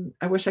one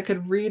I wish I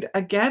could read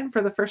again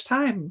for the first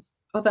time.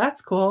 Oh,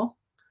 that's cool.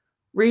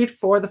 Read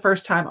for the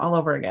first time all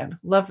over again.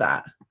 Love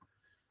that.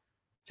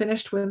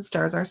 Finished When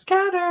Stars Are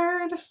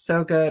Scattered.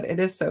 So good. It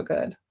is so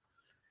good.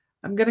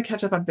 I'm going to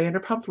catch up on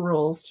Vanderpump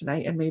Rules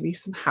tonight and maybe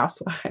some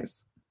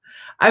Housewives.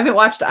 I haven't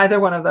watched either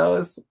one of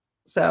those,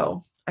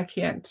 so I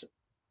can't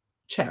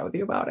chat with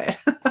you about it.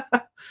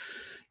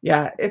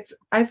 Yeah,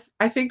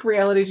 I think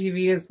reality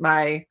TV is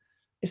my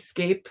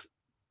escape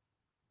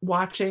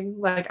watching.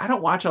 Like, I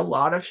don't watch a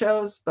lot of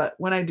shows, but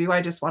when I do,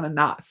 I just want to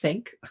not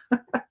think.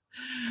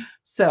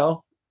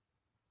 So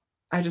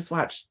I just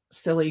watch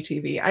silly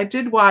TV. I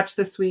did watch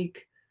this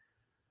week.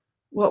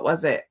 What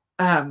was it?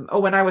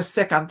 When I was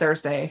sick on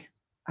Thursday,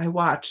 I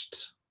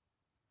watched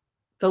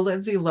the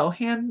Lindsay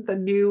Lohan, the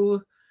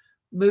new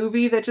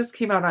movie that just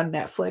came out on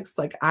Netflix,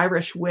 like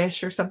Irish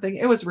Wish or something.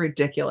 It was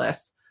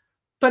ridiculous,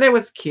 but it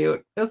was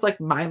cute. It was like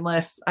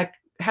mindless. I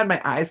had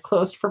my eyes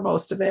closed for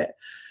most of it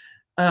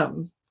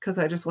because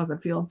I just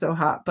wasn't feeling so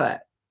hot,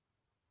 but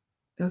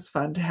it was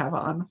fun to have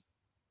on.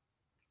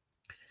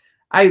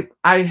 I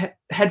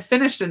had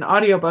finished an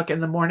audiobook in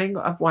the morning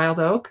of Wild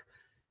Oak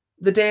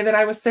the day that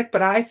I was sick,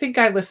 but I think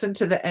I listened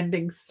to the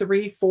ending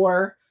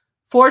 4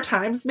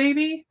 times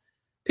maybe,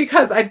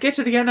 because I'd get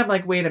to the end. I'm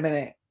like, wait a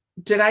minute.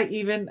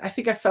 I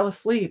think I fell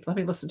asleep. Let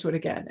me listen to it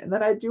again. And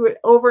then I do it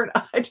over and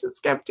I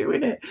just kept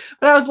doing it.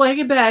 But I was laying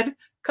in bed,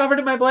 covered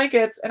in my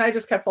blankets, and I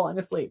just kept falling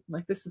asleep. I'm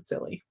like, this is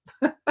silly.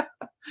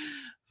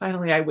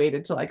 Finally, I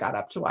waited till I got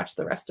up to watch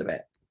the rest of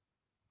it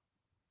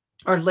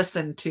or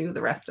listen to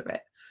the rest of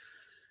it.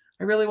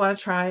 I really want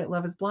to try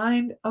Love is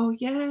Blind. Oh,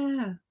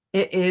 yeah.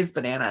 It is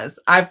bananas.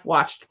 I've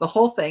watched the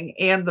whole thing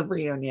and the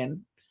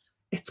reunion.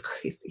 It's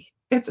crazy.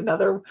 It's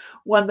another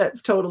one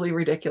that's totally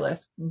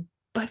ridiculous,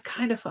 but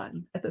kind of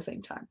fun at the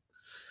same time.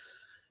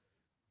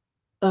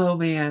 Oh,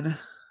 man.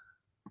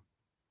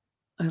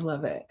 I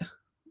love it.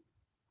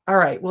 All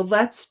right. Well,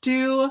 let's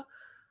do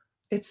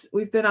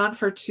we've been on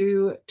for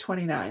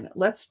 2:29.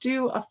 Let's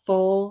do a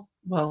full,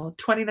 well,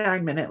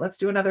 29-minute. Let's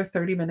do another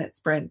 30-minute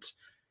sprint.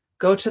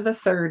 Go to the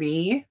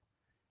 30.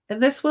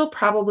 And this will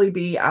probably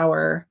be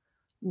our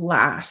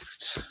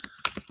last,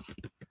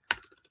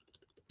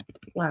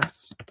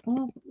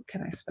 oh,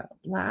 can I spell?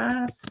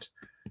 Last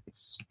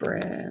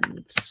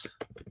sprint.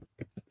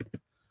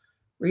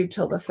 Read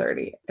till the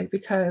 30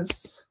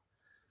 because,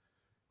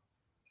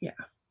 yeah.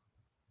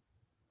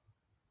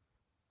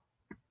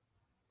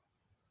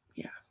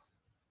 Yeah.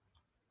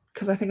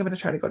 Because I think I'm going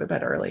to try to go to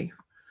bed early.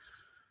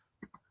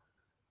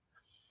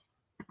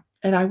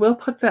 And I will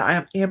put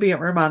the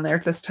ambient room on there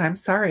this time.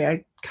 Sorry,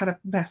 I kind of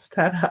messed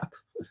that up.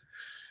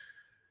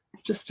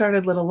 Just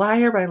started Little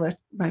Liar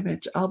by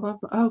Mitch Albom.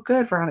 Oh,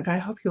 good, Veronica. I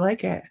hope you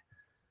like it.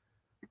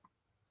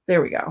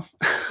 There we go.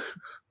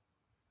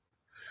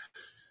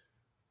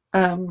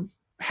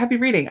 Happy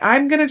reading.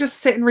 I'm going to just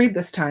sit and read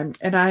this time,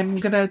 and I'm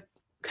going to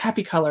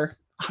happy color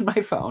on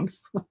my phone.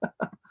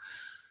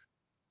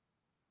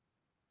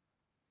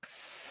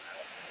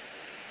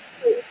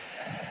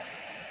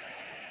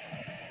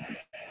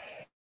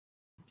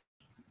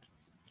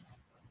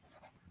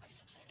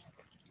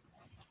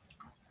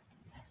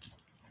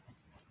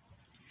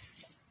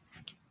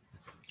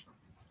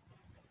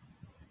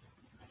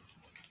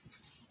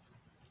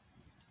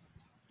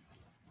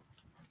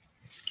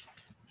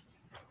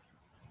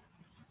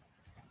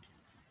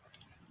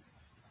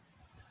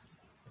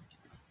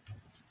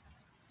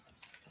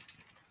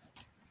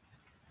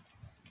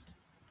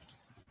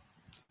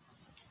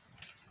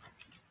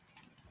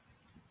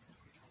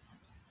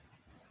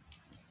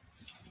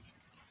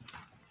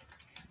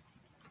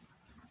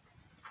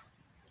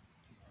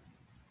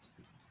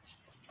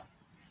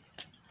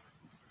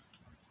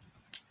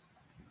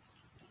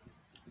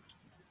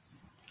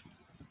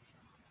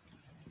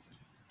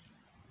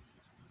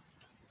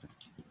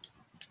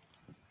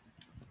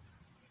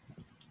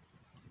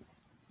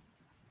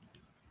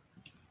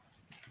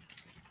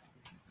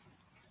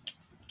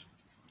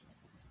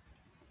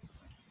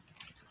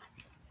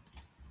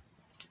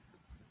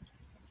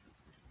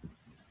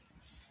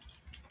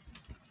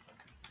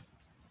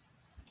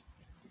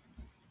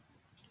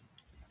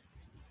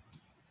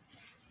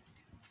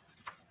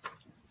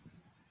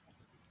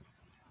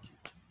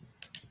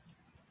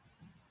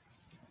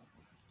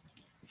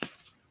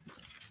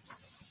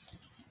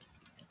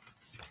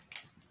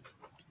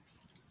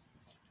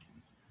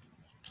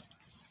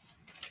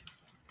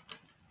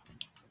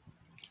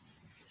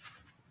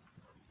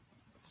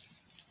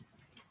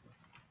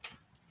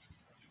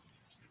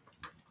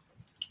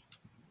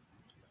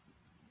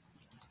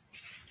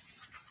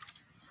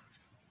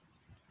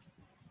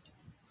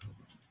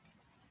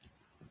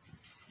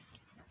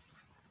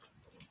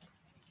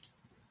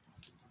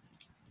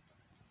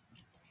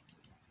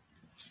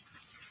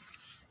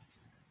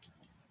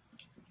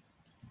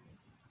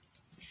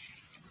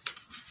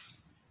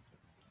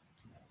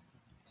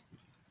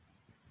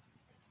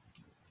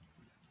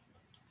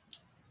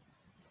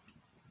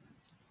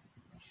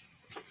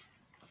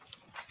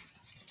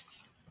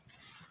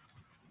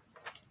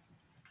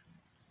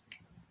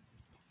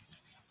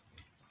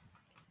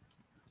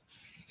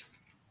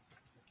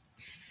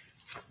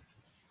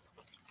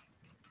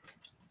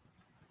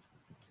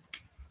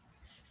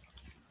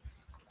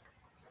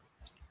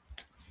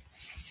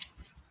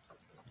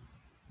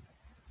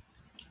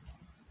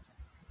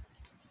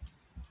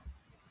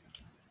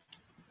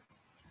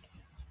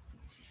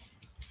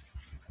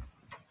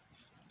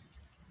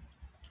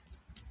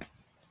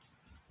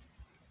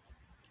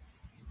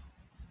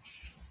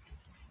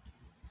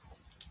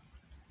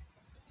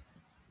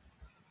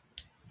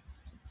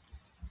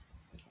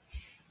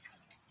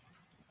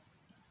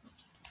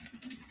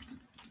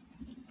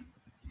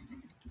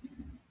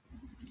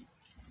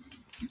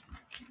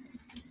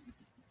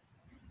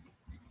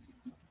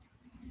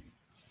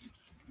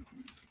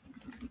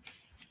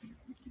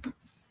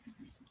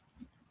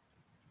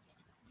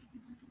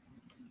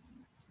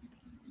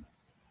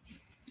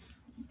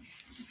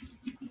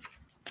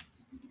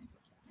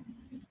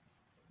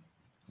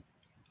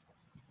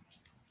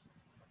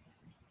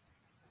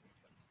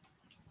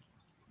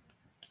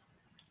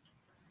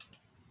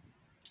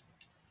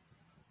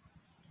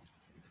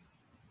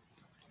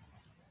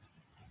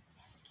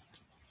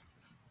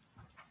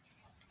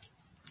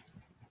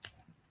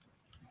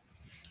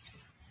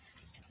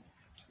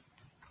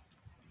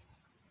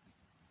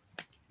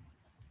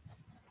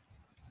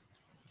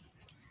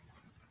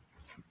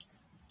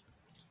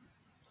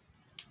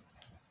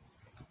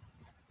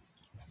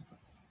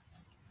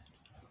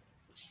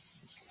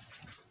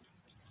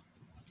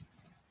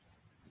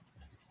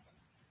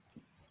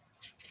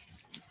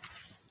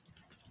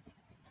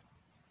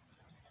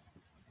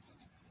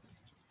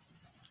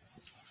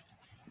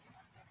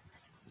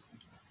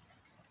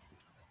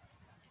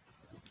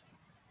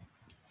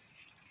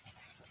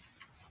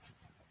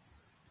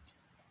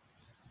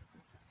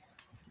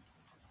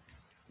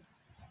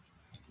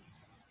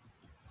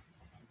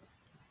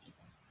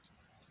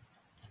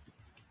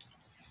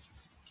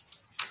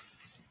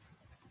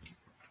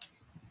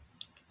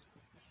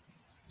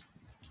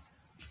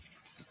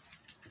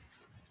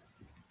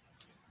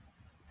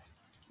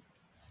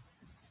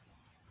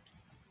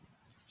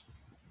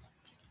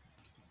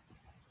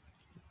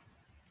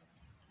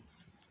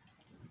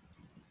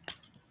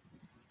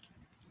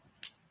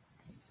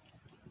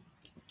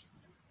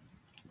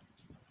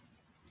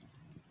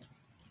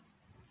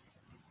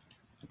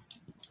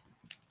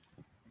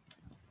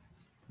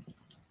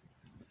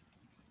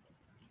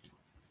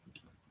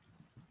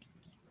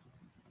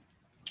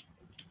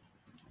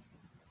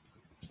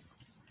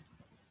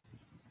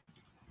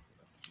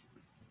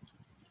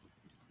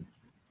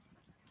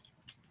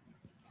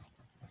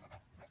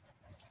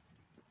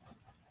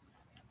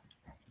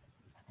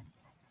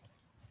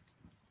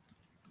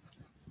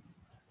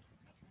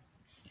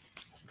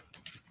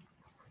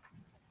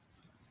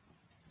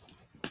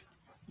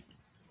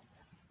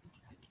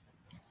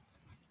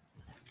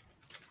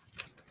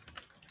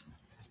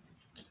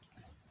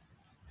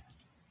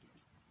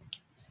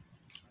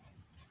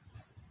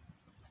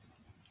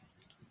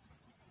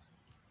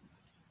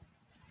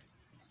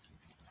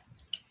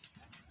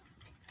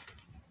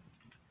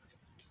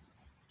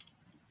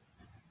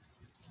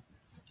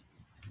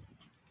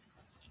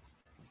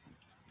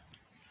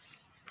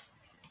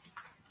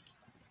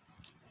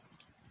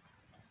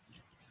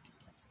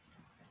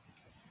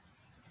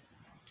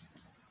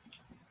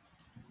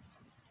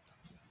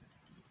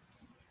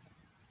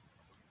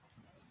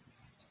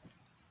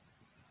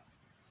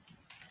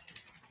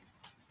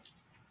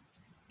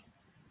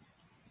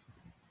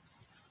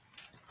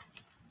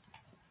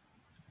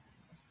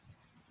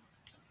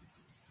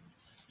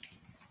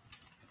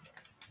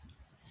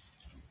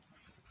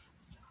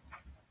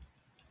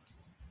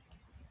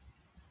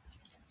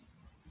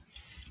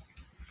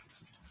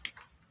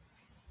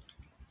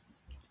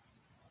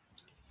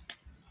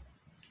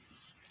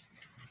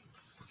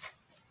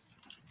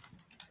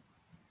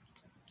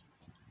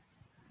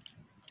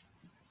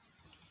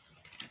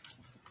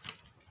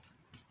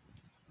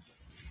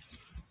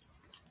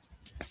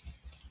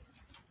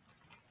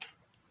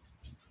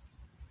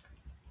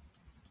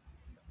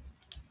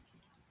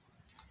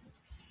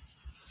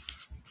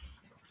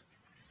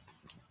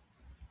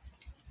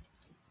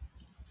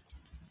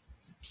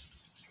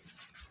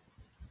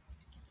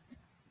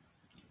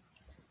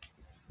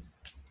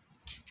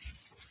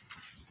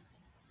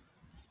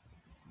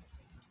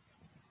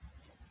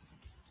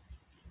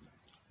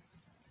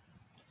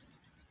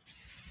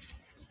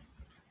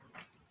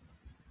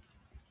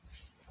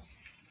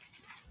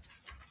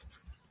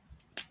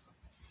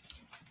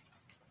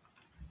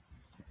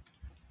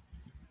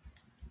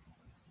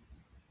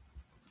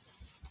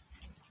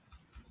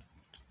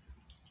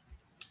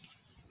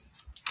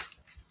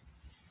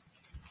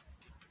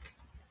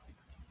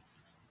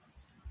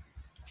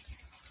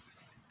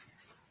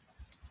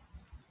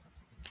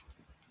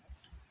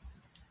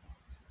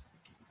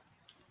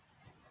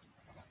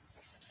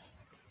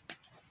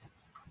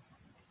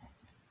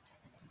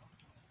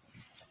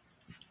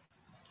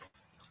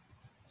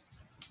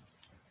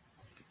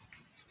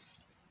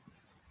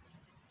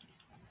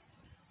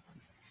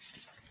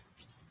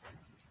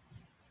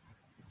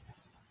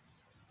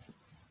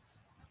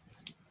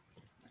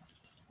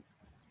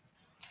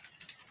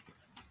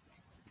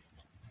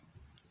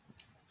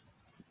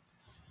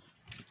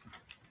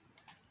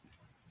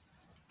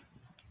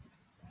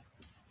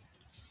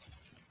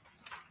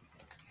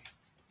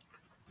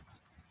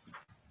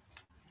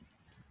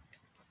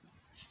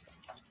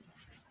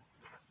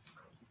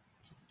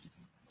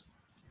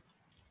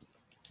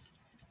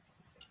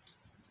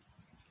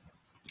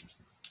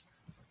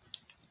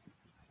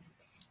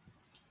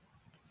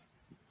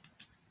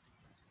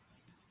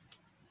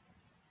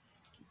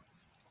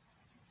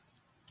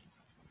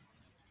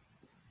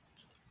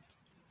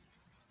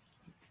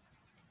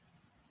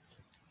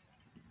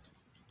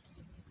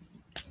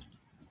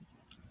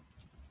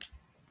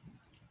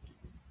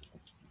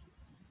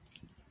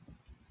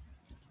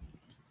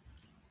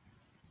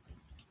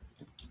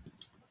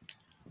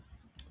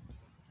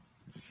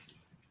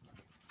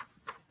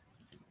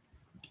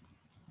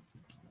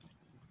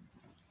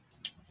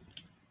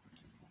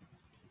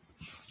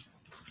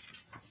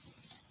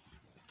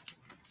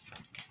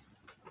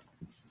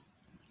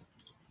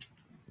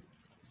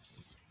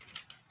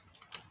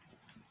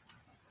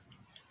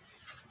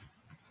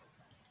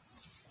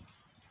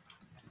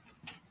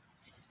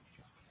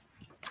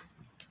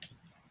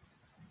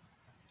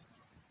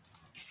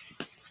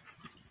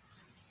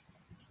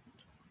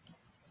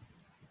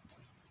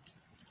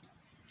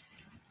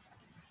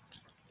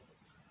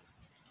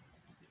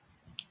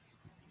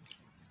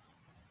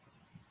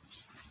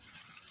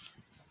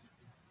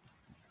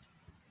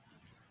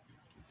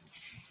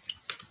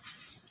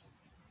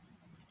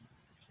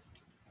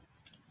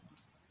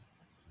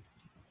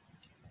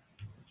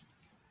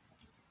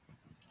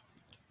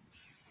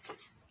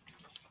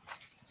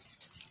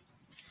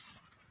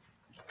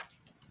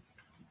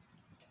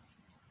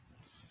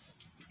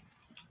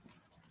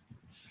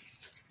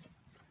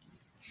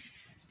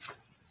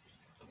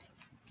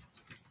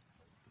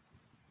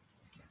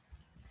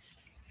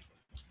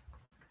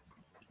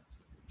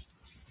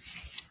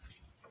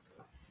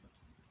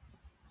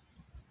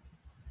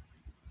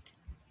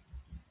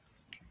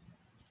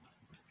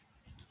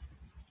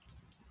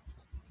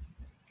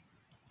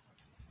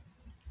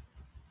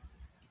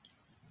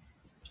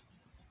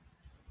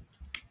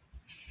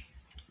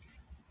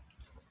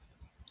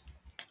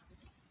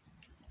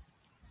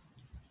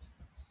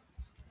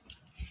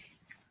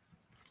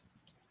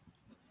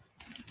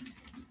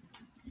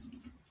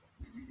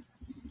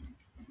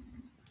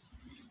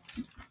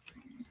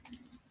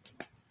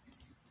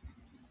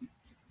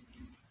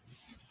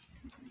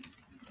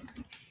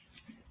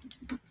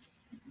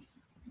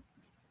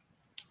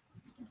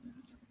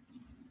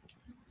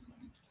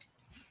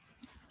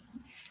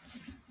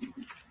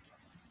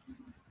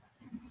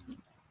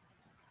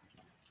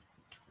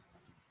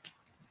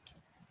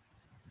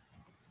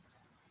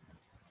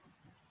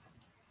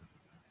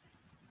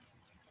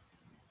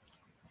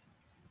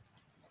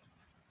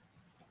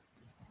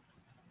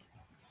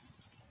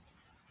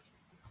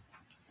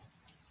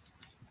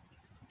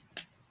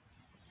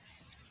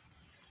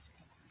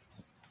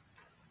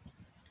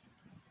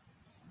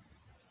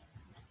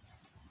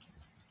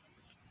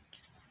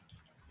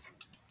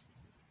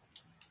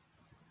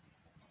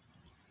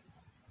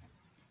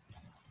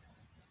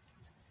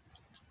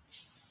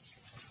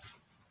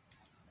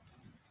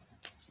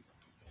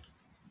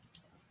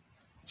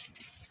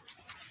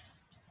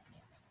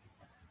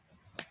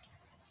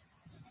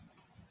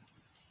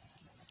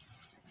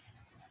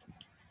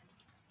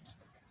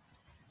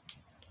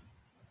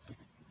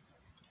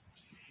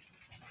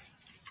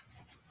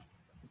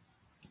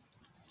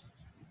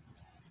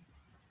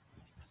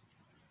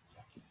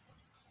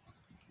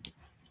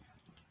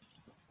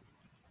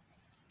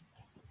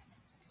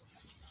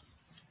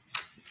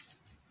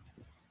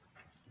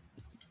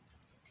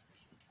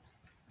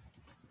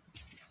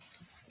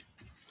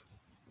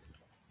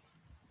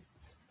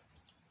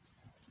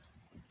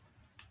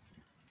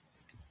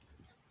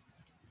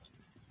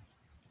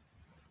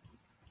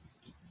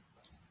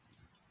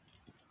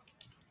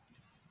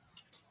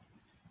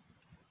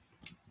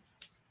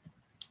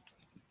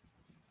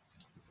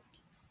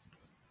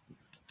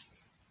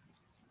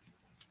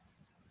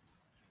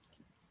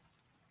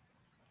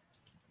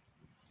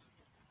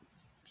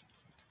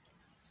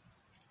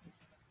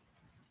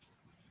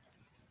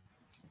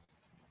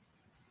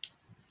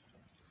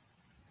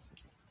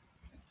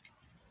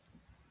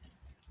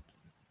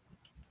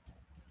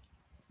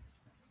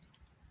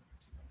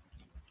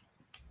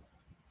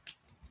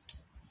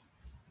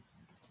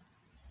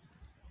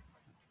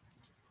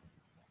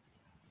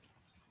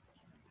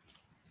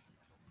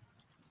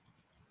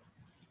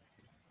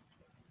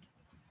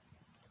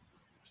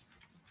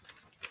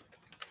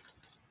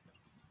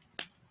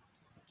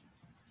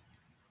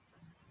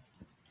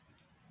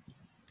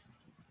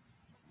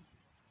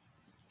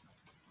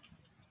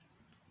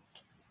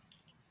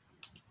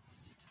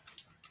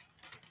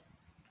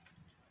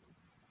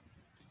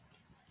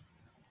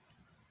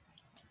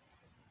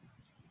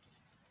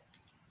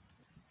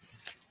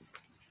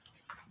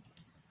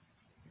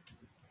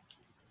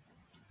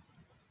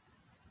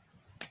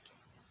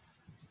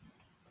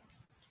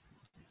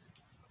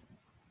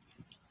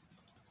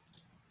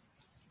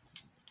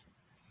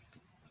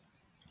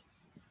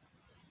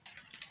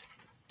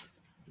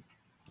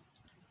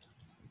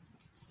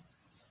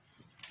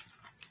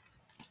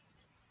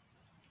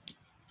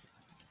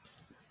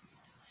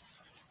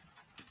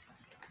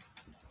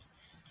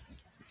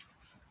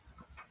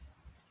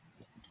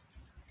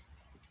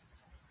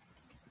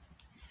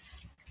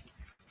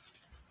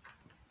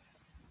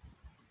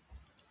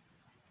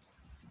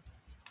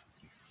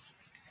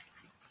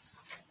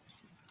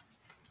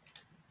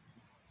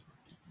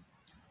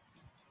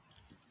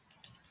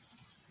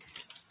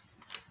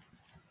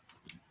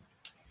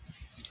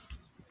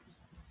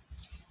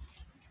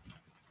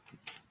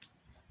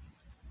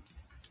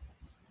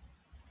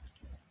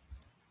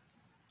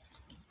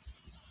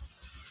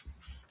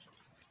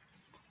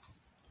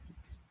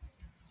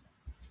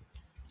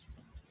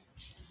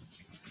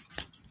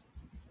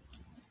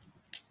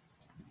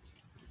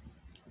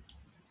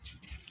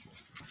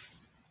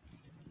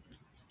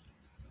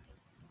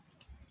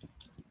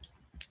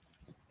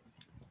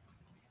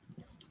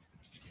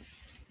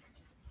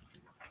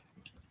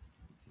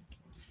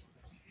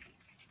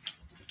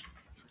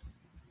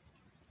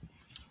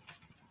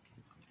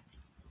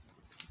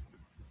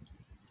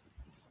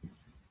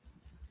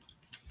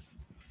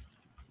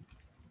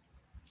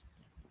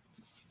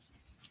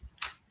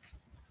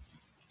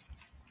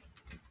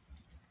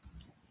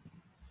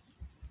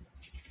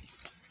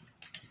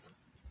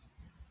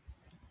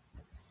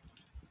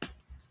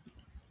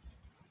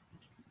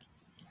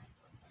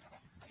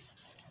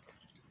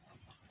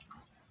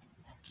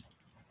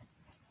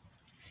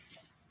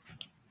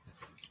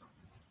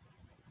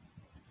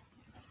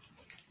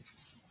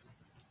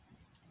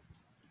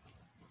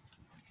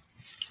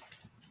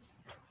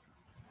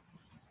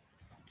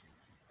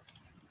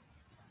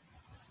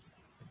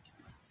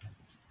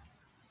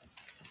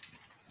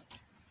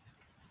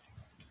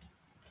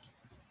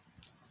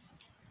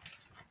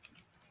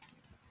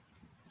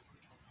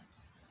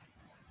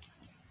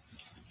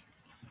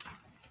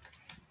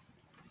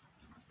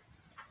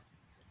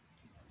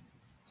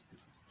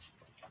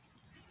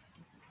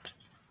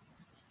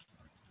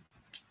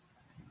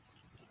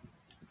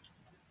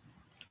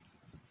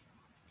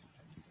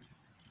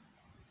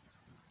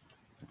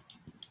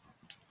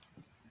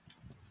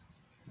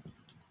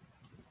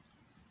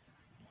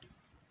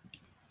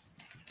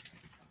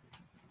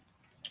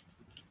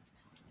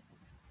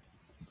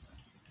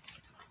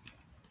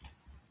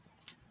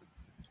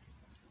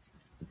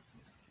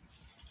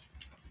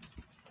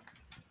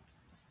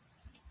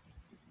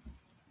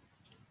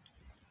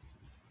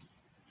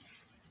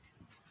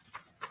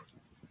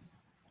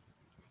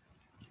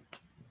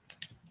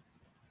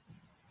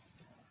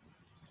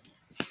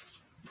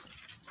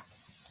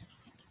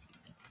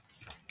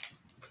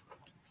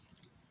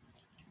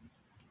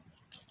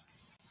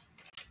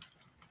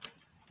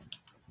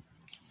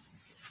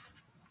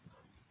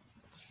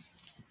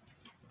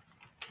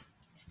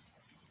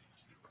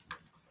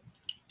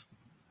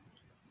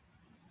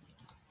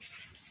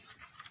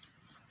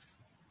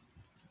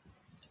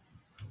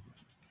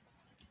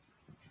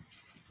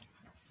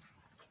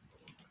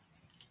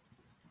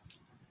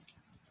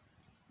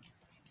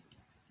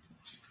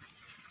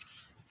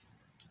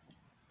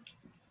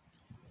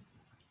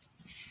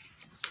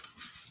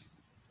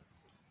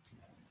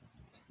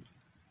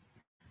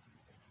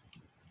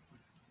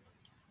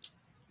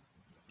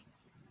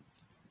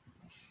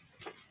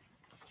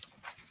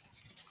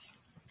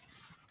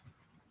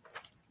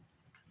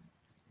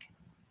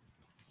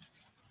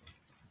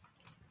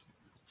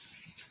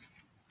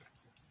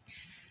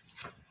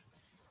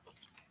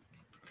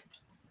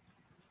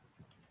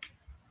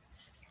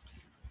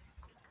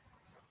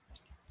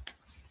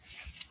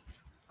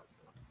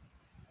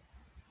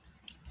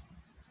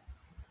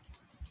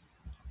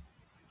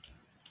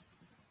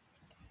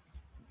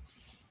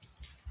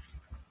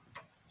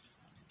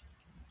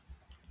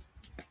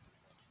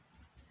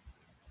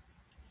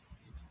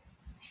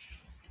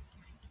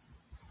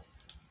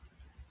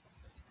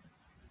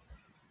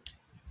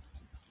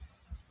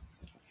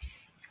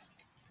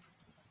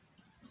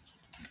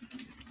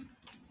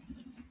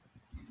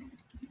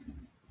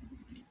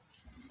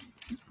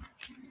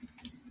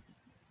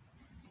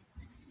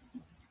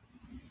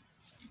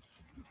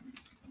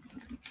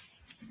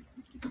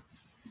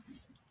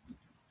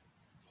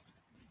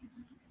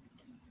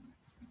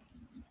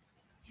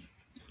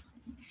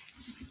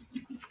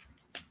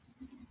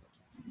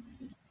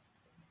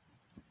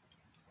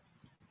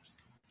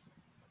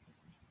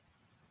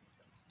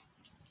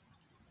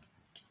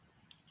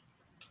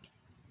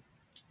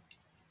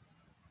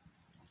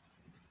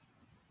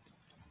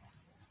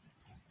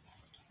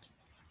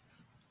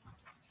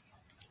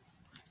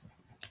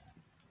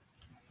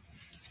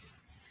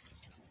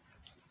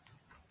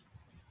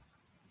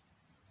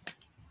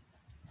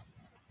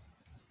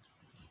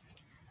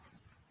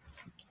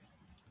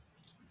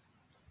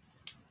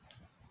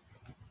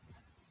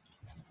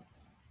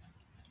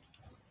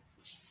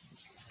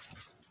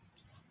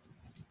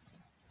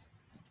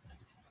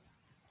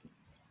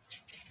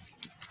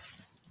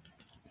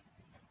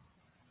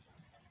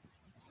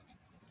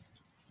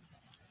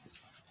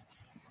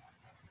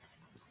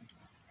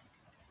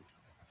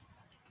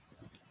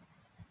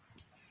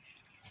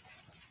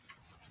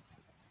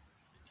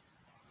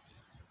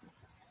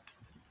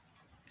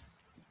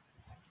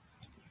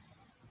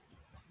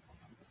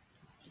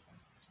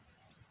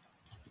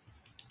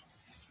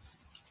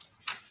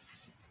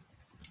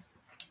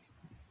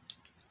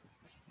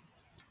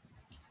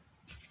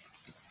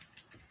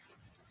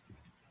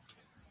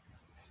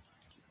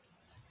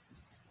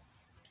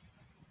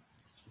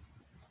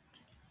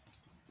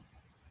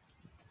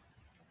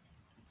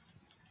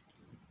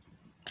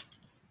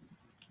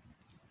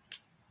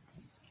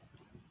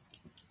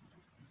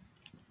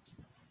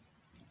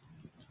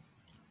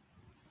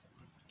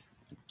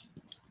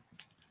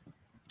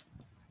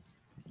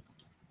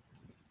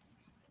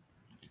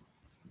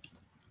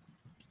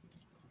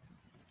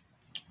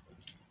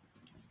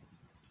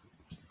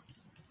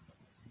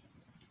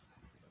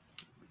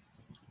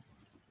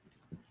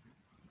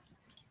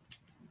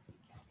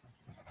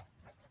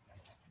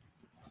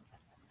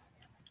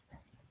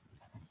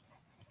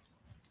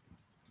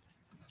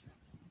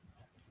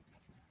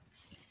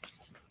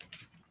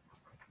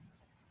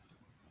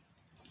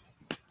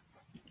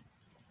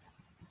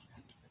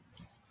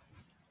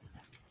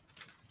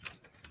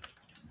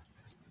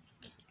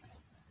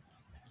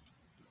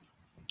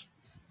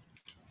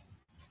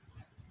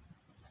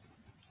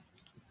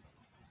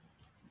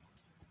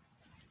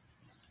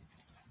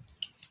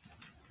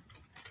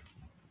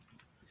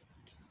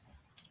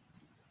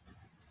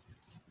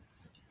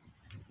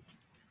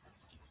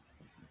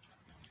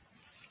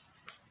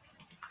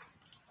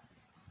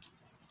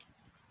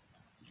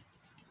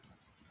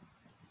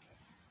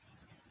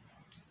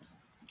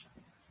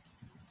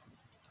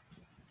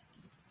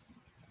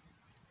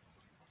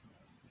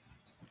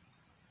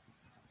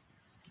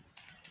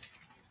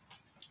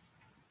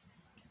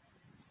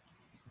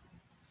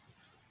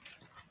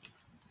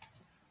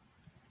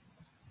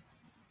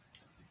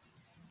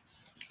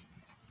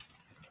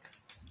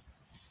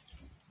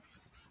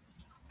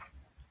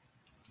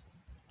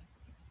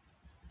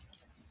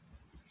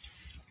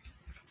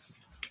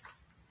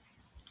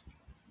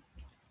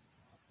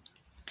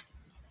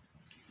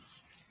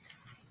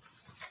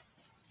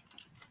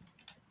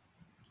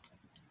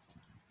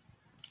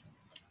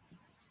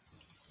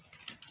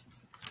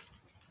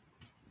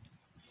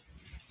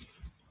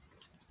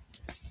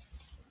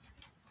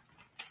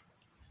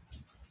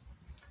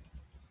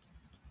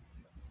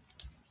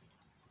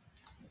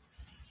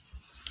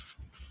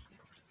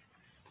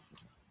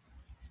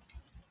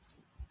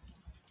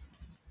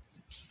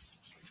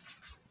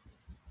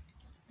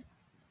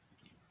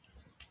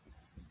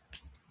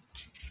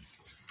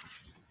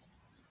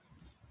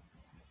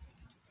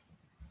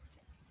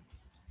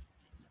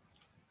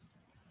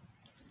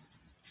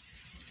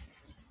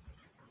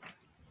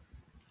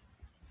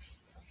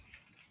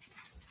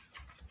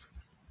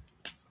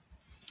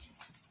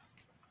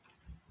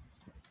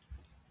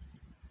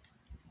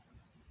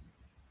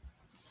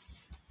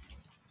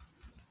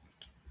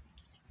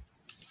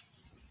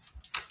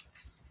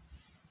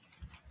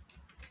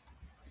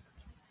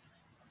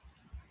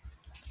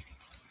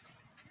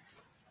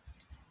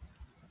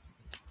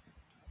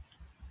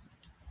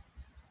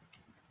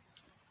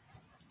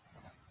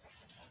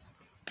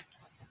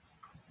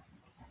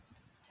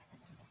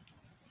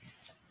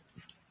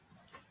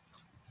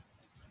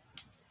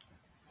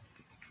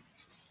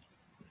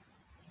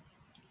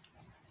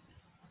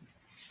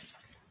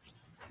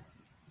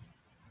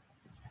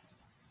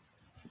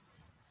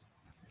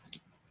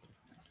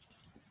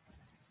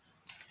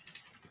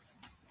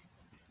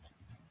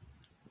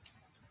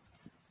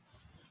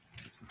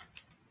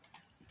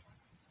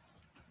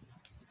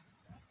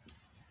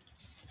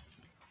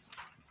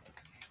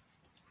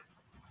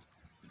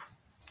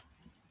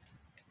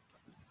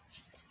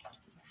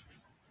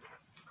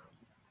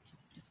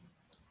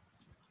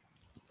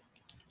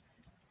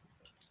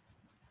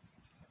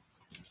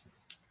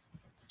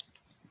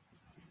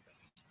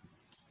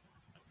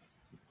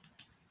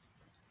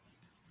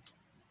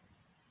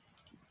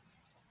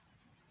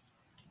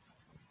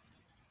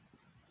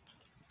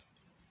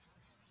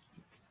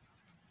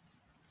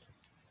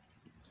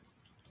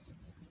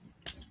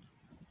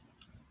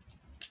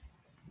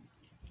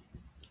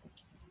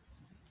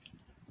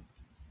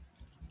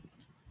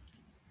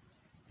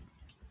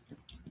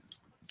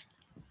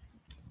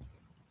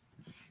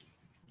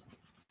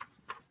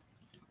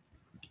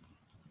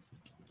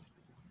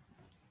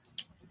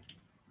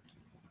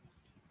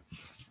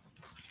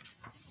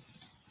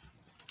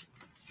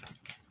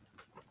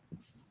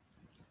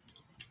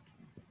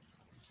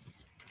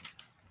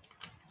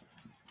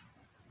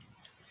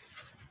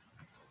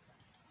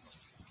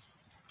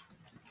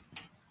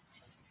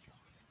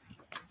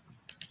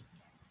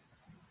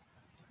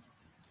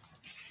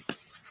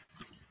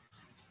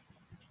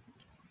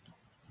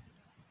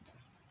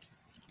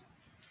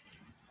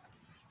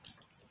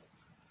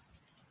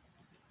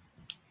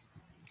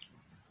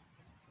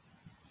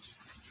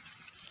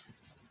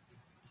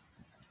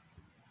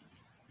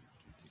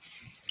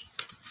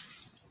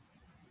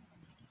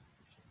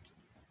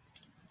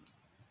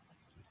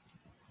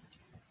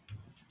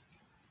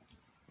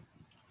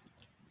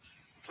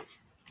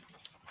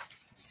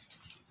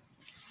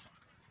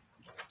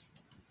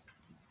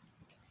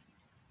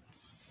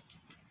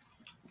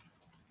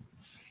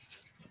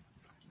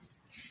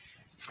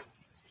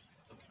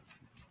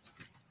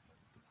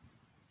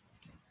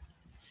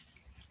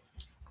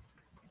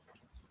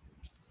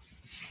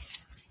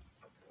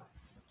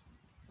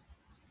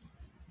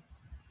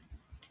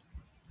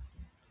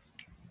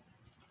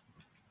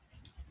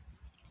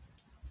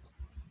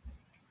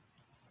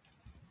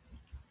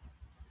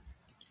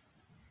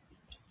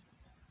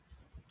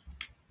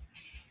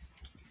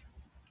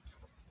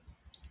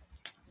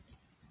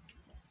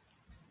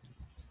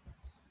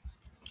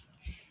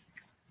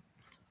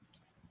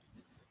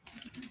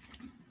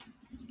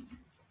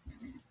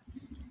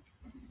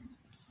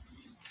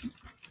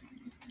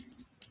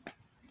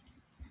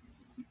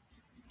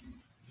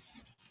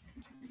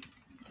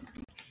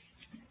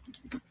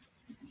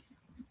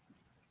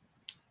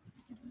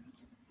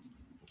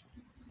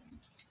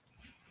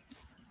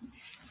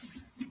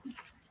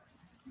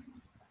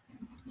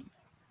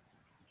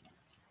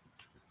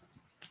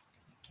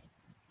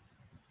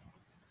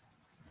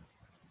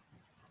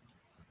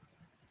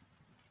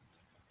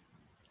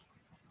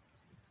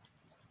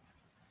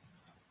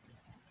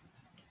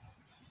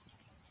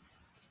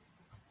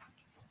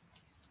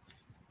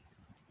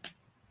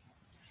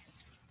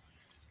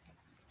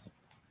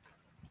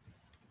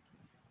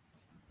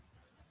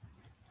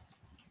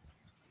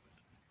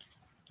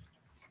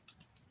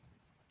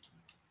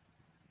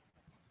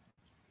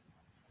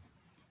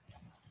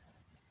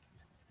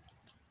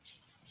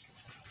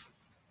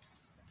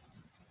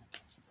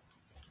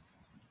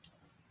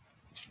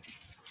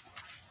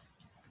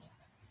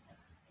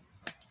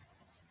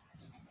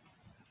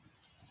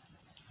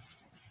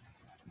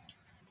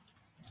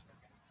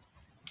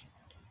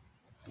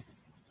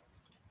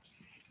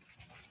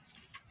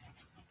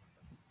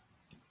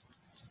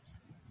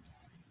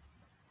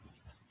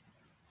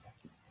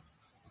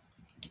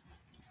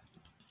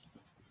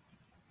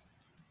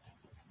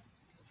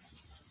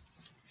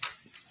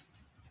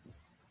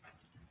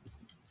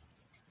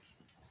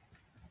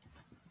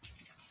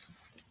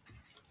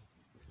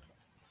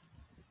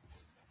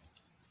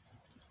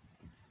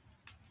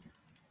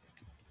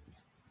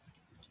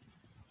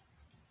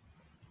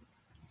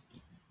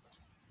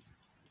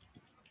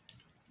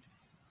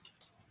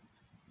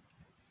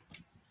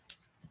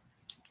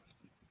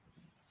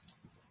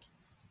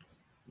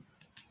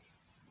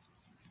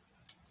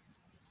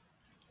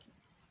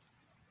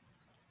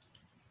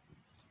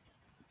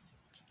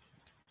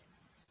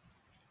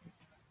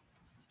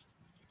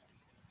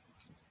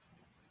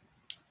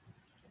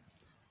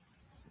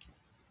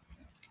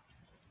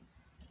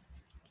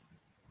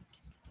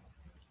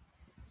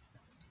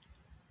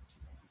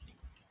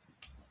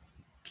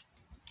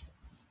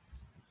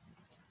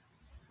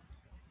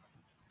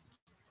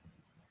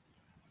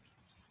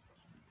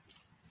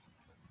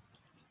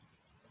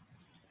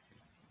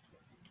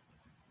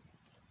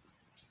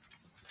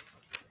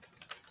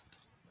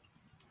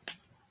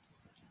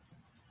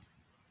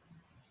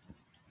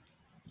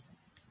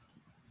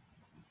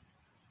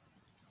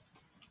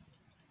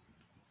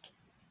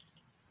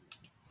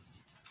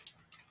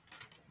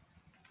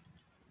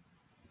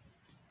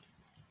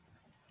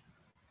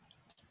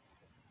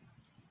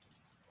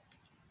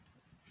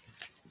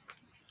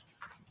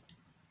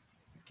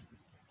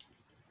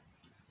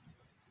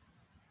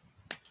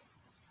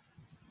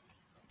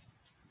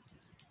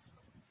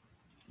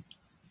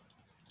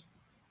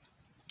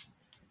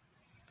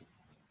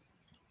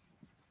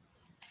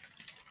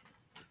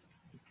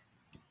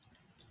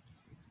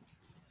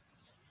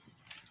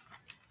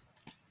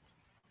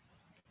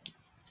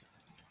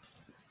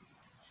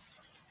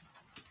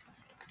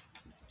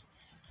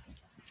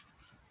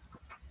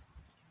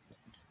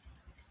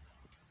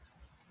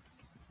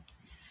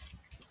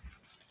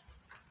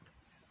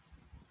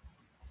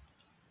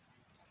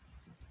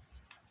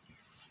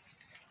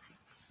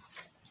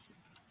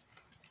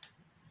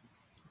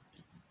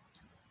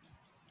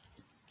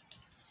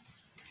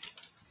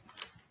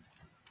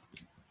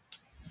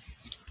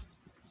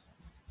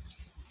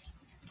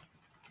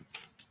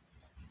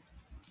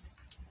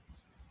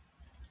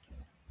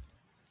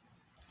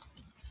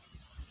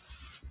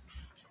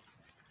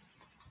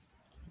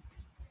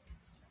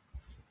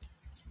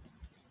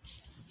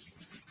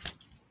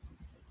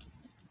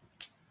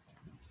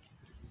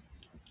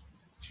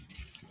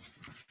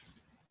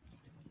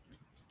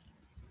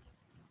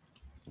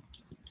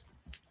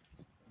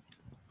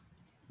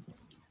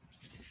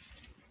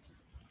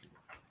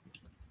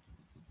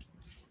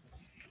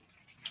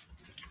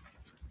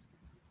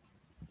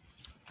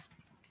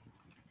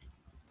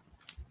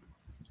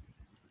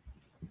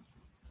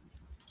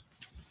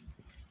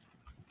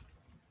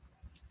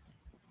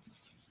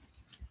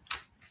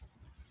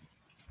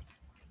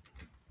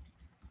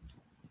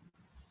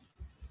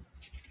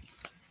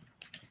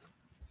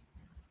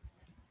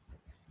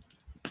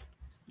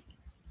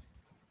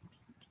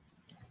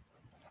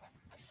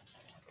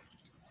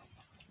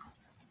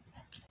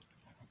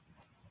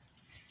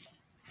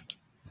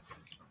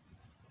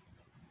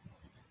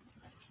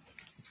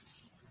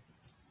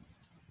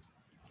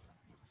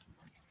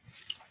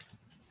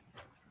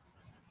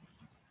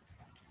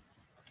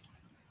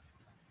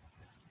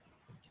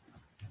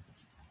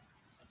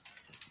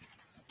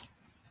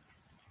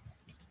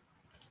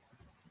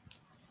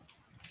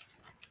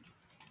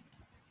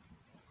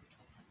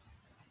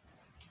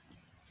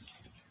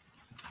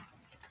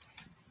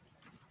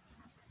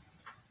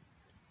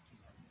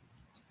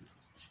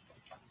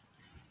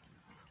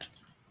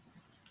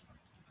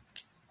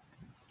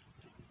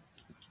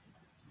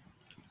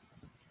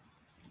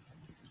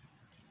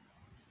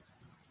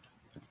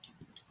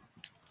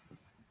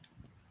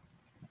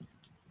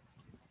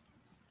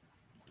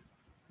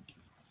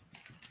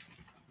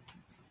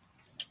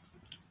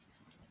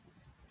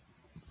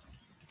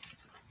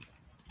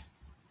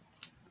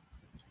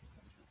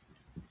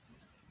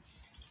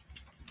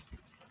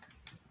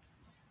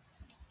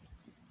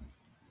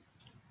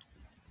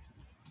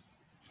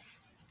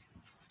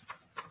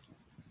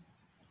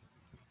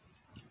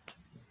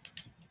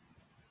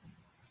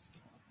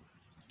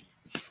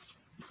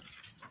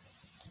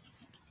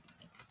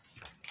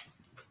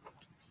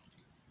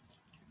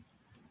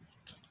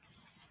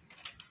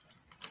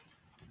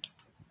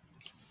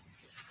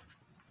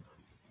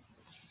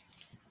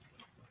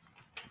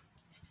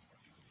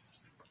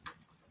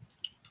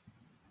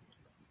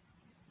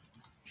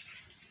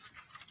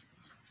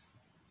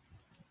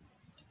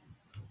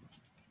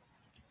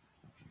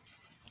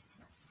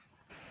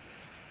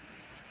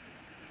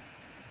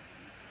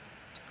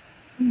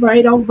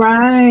 right, all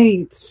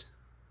right.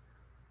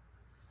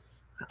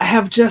 I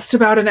have just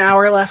about an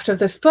hour left of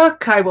this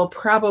book. I will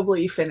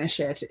probably finish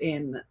it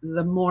in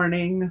the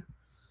morning.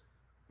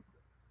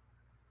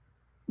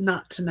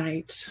 Not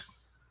tonight.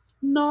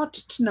 Not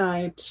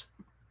tonight.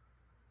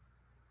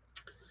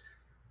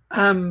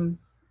 And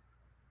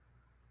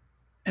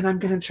I'm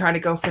going to try to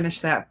go finish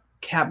that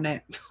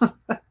cabinet.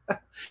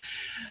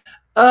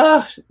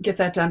 Get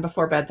that done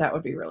before bed. That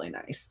would be really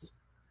nice.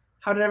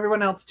 How did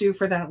everyone else do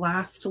for that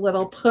last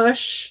little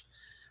push?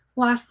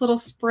 Last little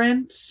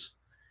sprint?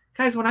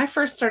 Guys, when I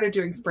first started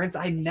doing sprints,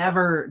 I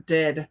never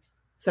did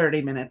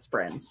 30-minute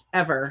sprints,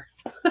 ever.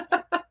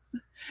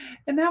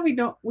 And now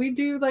we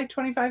do like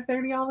 25,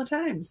 30 all the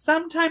time.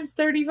 Sometimes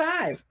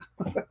 35.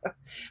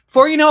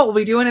 Before you know it, we'll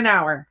be doing an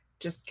hour.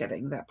 Just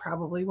kidding. That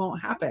probably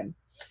won't happen.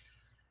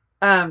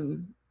 I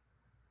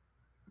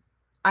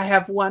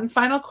have one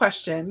final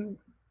question.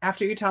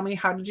 After you tell me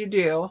how did you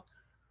do,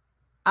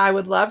 I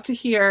would love to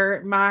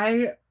hear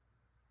my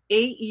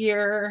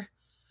 8-year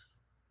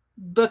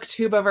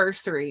booktube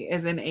anniversary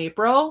is in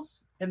April,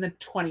 in the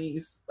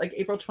 20s, like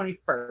April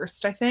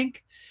 21st, I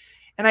think.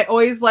 And I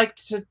always like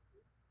to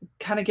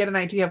kind of get an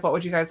idea of what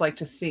would you guys like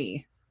to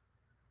see.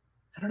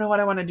 I don't know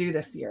what I want to do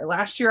this year.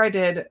 Last year I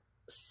did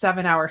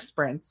 7-hour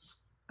sprints.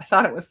 I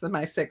thought it was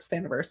my 6th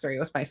anniversary. It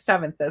was my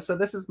 7th. So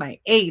this is my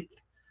 8th.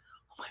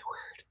 Oh my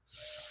word.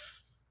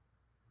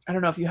 I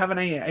don't know if you have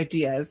any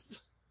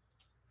ideas.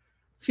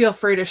 Feel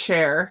free to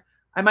share.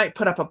 I might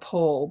put up a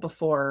poll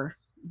before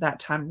that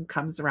time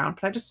comes around,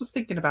 but I just was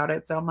thinking about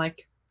it. So I'm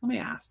like, let me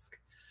ask.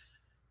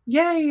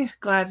 Yay.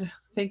 Glad.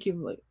 Thank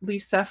you,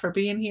 Lisa, for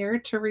being here.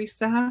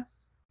 Teresa.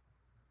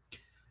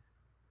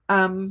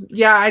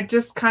 Yeah, it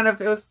was kind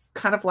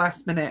of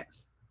last minute.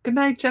 Good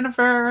night,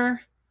 Jennifer.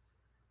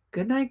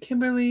 Good night,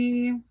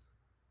 Kimberly.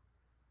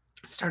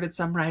 Started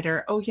some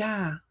writer. Oh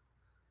yeah.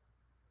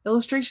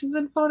 Illustrations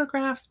and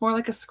photographs, more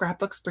like a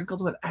scrapbook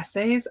sprinkled with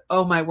essays.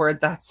 Oh my word,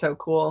 that's so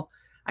cool.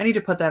 I need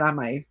to put that on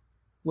my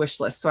wish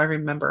list so I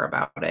remember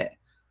about it.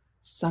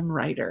 Some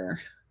writer.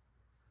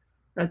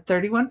 Read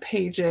 31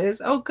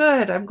 pages. Oh,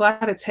 good. I'm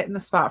glad it's hitting the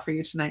spot for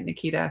you tonight,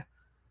 Nikita.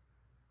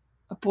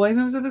 A boy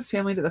moves with his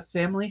family to the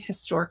family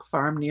historic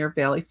farm near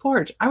Valley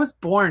Forge. I was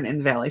born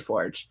in Valley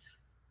Forge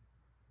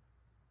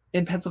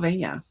in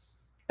Pennsylvania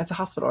at the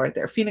hospital right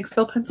there,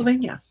 Phoenixville,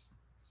 Pennsylvania.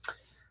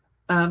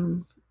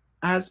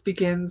 As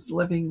begins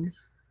living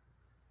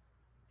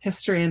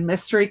history and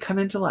mystery come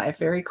into life.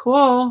 Very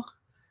cool.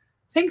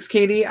 Thanks,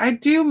 Katie. I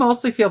do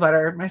mostly feel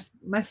better.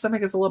 My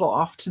stomach is a little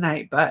off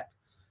tonight, but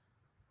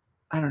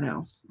I don't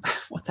know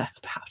what that's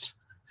about.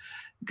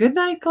 Good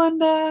night,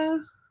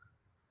 Glenda.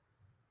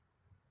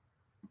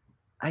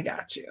 I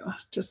got you.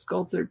 Just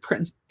scroll through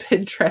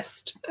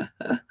Pinterest.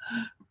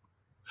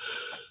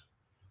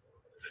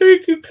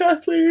 Thank you,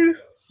 Kathleen.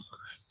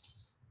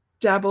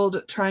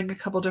 Dabbled trying a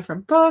couple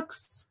different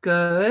books.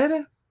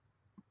 Good.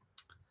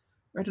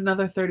 Read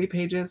another 30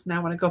 pages. Now I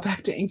want to go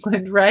back to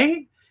England,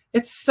 right?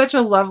 It's such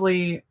a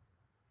lovely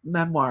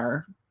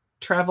memoir.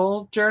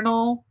 Travel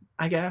journal,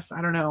 I guess. I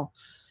don't know.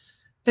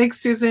 Thanks,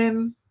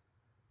 Susan.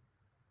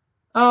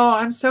 Oh,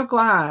 I'm so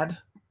glad.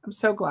 I'm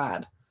so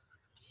glad.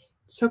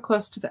 So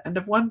close to the end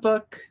of one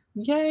book.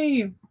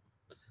 Yay.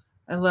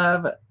 I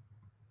love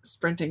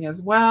sprinting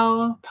as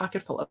well.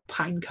 Pocket full of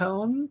pine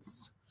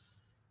cones.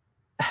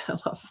 I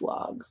love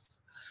vlogs.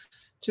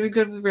 Doing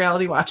good with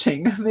reality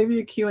watching. Maybe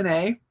a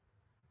Q&A.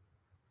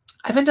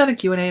 I haven't done a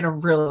Q&A in a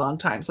really long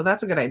time, so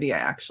that's a good idea,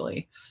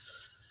 actually.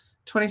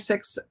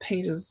 26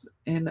 pages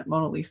in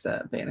Mona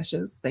Lisa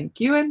vanishes. Thank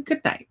you and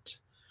good night.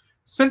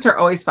 Sprints are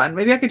always fun.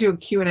 Maybe I could do a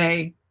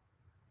Q&A,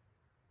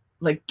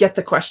 like get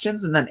the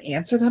questions and then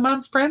answer them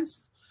on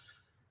sprints.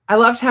 I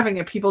loved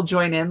having people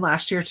join in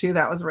last year, too.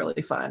 That was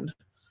really fun.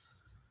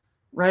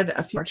 Read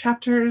a few more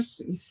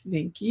chapters.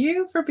 Thank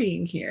you for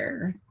being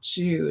here,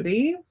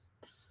 Judy.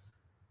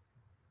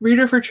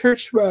 Reader for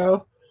church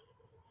tomorrow.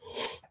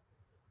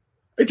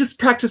 I just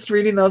practiced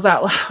reading those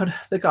out loud.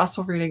 The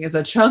gospel reading is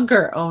a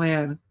chunker. Oh,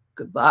 man.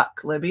 Good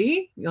luck,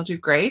 Libby. You'll do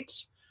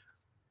great.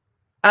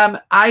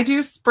 I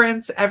do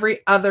sprints every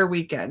other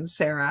weekend,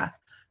 Sarah.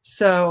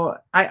 So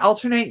I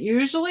alternate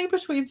usually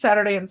between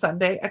Saturday and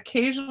Sunday,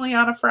 occasionally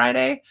on a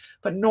Friday,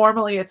 but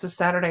normally it's a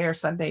Saturday or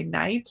Sunday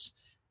night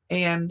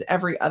and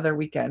every other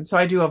weekend. So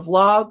I do a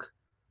vlog.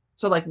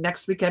 So like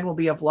next weekend will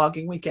be a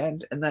vlogging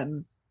weekend and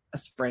then a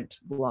sprint,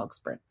 vlog,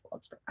 sprint,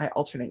 vlog, sprint. I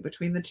alternate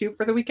between the two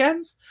for the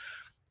weekends.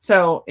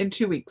 So in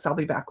 2 weeks, I'll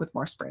be back with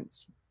more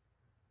sprints.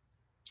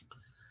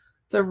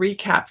 The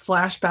recap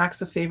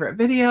flashbacks of favorite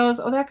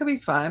videos. Oh, that could be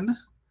fun.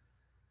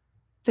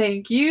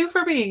 Thank you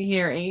for being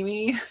here,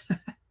 Amy.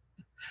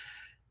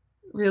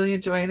 Really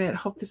enjoying it.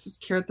 Hope this has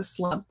cured the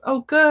slump. Oh,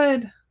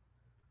 good.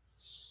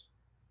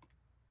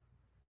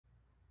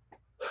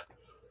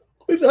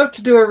 We'd love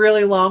to do a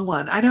really long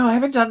one. I know I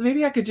haven't done,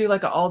 maybe I could do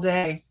like an all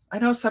day. I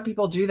know some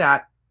people do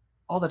that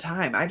all the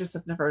time. I just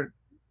have never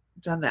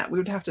done that. We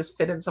would have to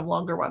fit in some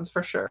longer ones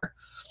for sure.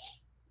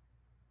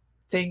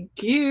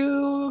 Thank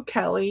you,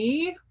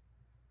 Kelly.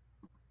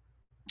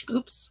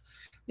 Oops.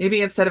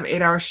 Maybe instead of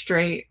 8 hours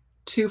straight,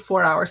 2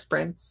 4-hour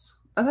sprints.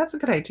 Oh, that's a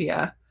good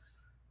idea.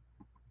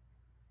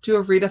 Do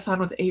a readathon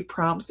with 8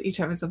 prompts, each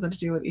having something to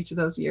do with each of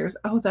those years.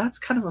 Oh, that's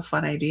kind of a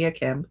fun idea,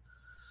 Kim.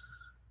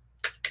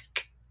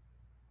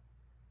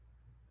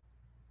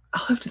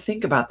 I'll have to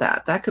think about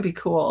that. That could be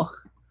cool.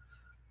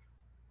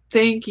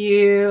 Thank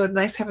you.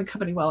 Nice having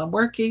company while I'm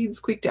working.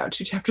 Squeaked out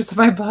 2 chapters of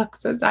my book,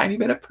 so tiny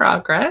bit of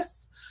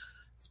progress.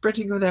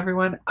 Sprinting with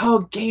everyone. Oh,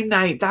 game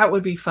night. That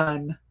would be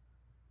fun.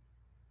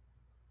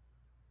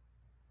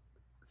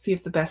 See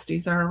if the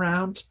besties are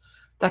around.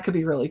 That could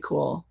be really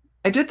cool.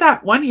 I did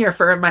that one year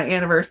for my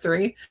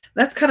anniversary.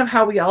 That's kind of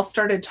how we all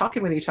started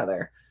talking with each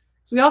other.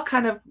 So we all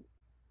kind of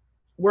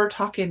were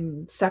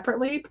talking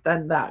separately, but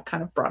then that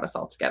kind of brought us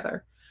all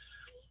together.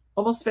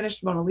 Almost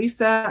finished Mona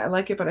Lisa. I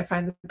like it, but I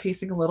find the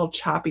pacing a little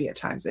choppy at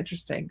times.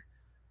 Interesting.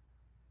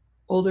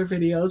 Older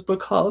videos,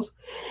 book hauls.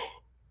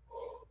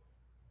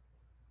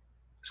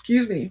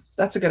 Excuse me.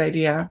 That's a good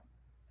idea.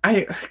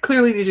 I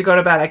clearly need to go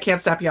to bed. I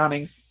can't stop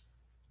yawning.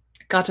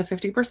 Got to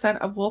 50%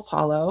 of Wolf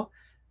Hollow.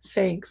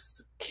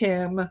 Thanks,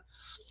 Kim.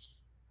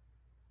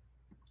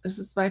 This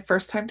is my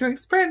first time doing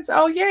sprints.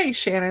 Oh, yay,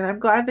 Shannon. I'm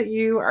glad that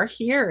you are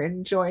here.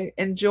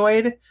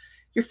 Enjoyed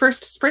your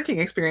first sprinting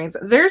experience.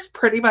 There's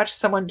pretty much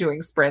someone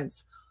doing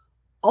sprints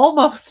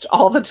almost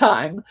all the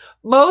time,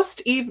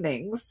 most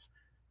evenings,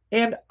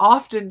 and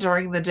often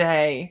during the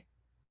day,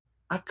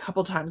 a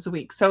couple times a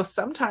week. So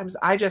sometimes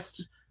I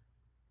just,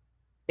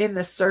 in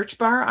the search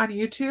bar on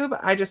YouTube,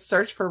 I just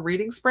search for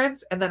reading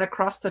sprints, and then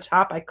across the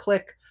top, I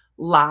click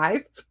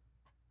live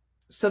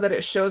so that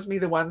it shows me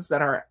the ones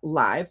that are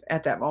live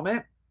at that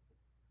moment.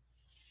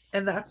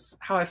 And that's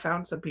how I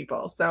found some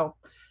people. So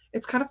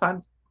it's kind of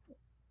fun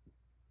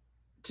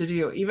to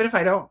do, even if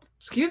I don't,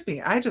 excuse me,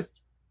 I just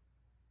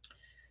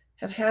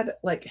have had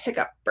like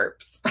hiccup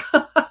burps.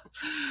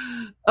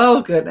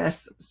 Oh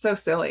goodness, so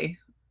silly.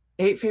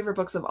 8 favorite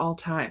books of all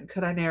time.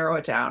 Could I narrow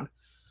it down?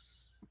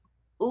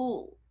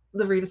 Ooh,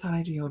 the readathon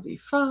idea would be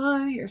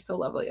fun. You're so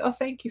lovely. Oh,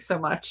 thank you so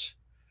much.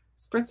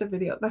 Sprints and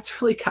video.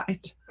 That's really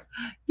kind.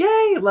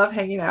 Yay, love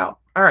hanging out.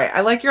 All right,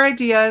 I like your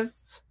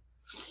ideas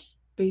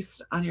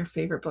based on your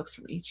favorite books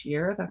from each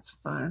year. That's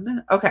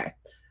fun. Okay.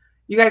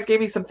 You guys gave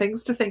me some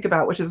things to think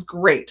about, which is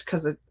great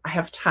because I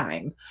have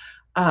time.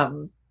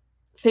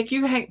 Thank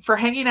you for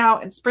hanging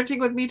out and sprinting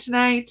with me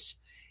tonight.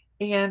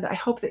 And I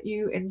hope that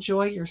you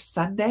enjoy your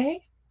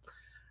Sunday.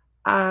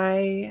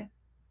 I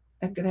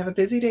am going to have a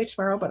busy day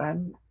tomorrow, but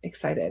I'm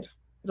excited.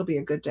 It'll be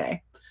a good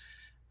day.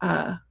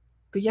 But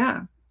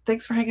yeah,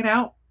 thanks for hanging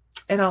out.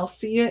 And I'll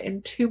see you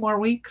in 2 more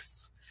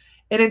weeks.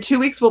 And in 2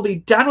 weeks, we'll be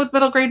done with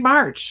middle grade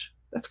March.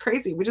 That's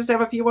crazy. We just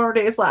have a few more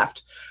days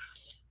left.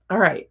 All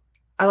right.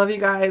 I love you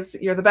guys.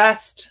 You're the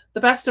best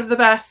of the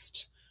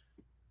best.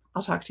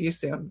 I'll talk to you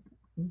soon.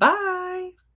 Bye.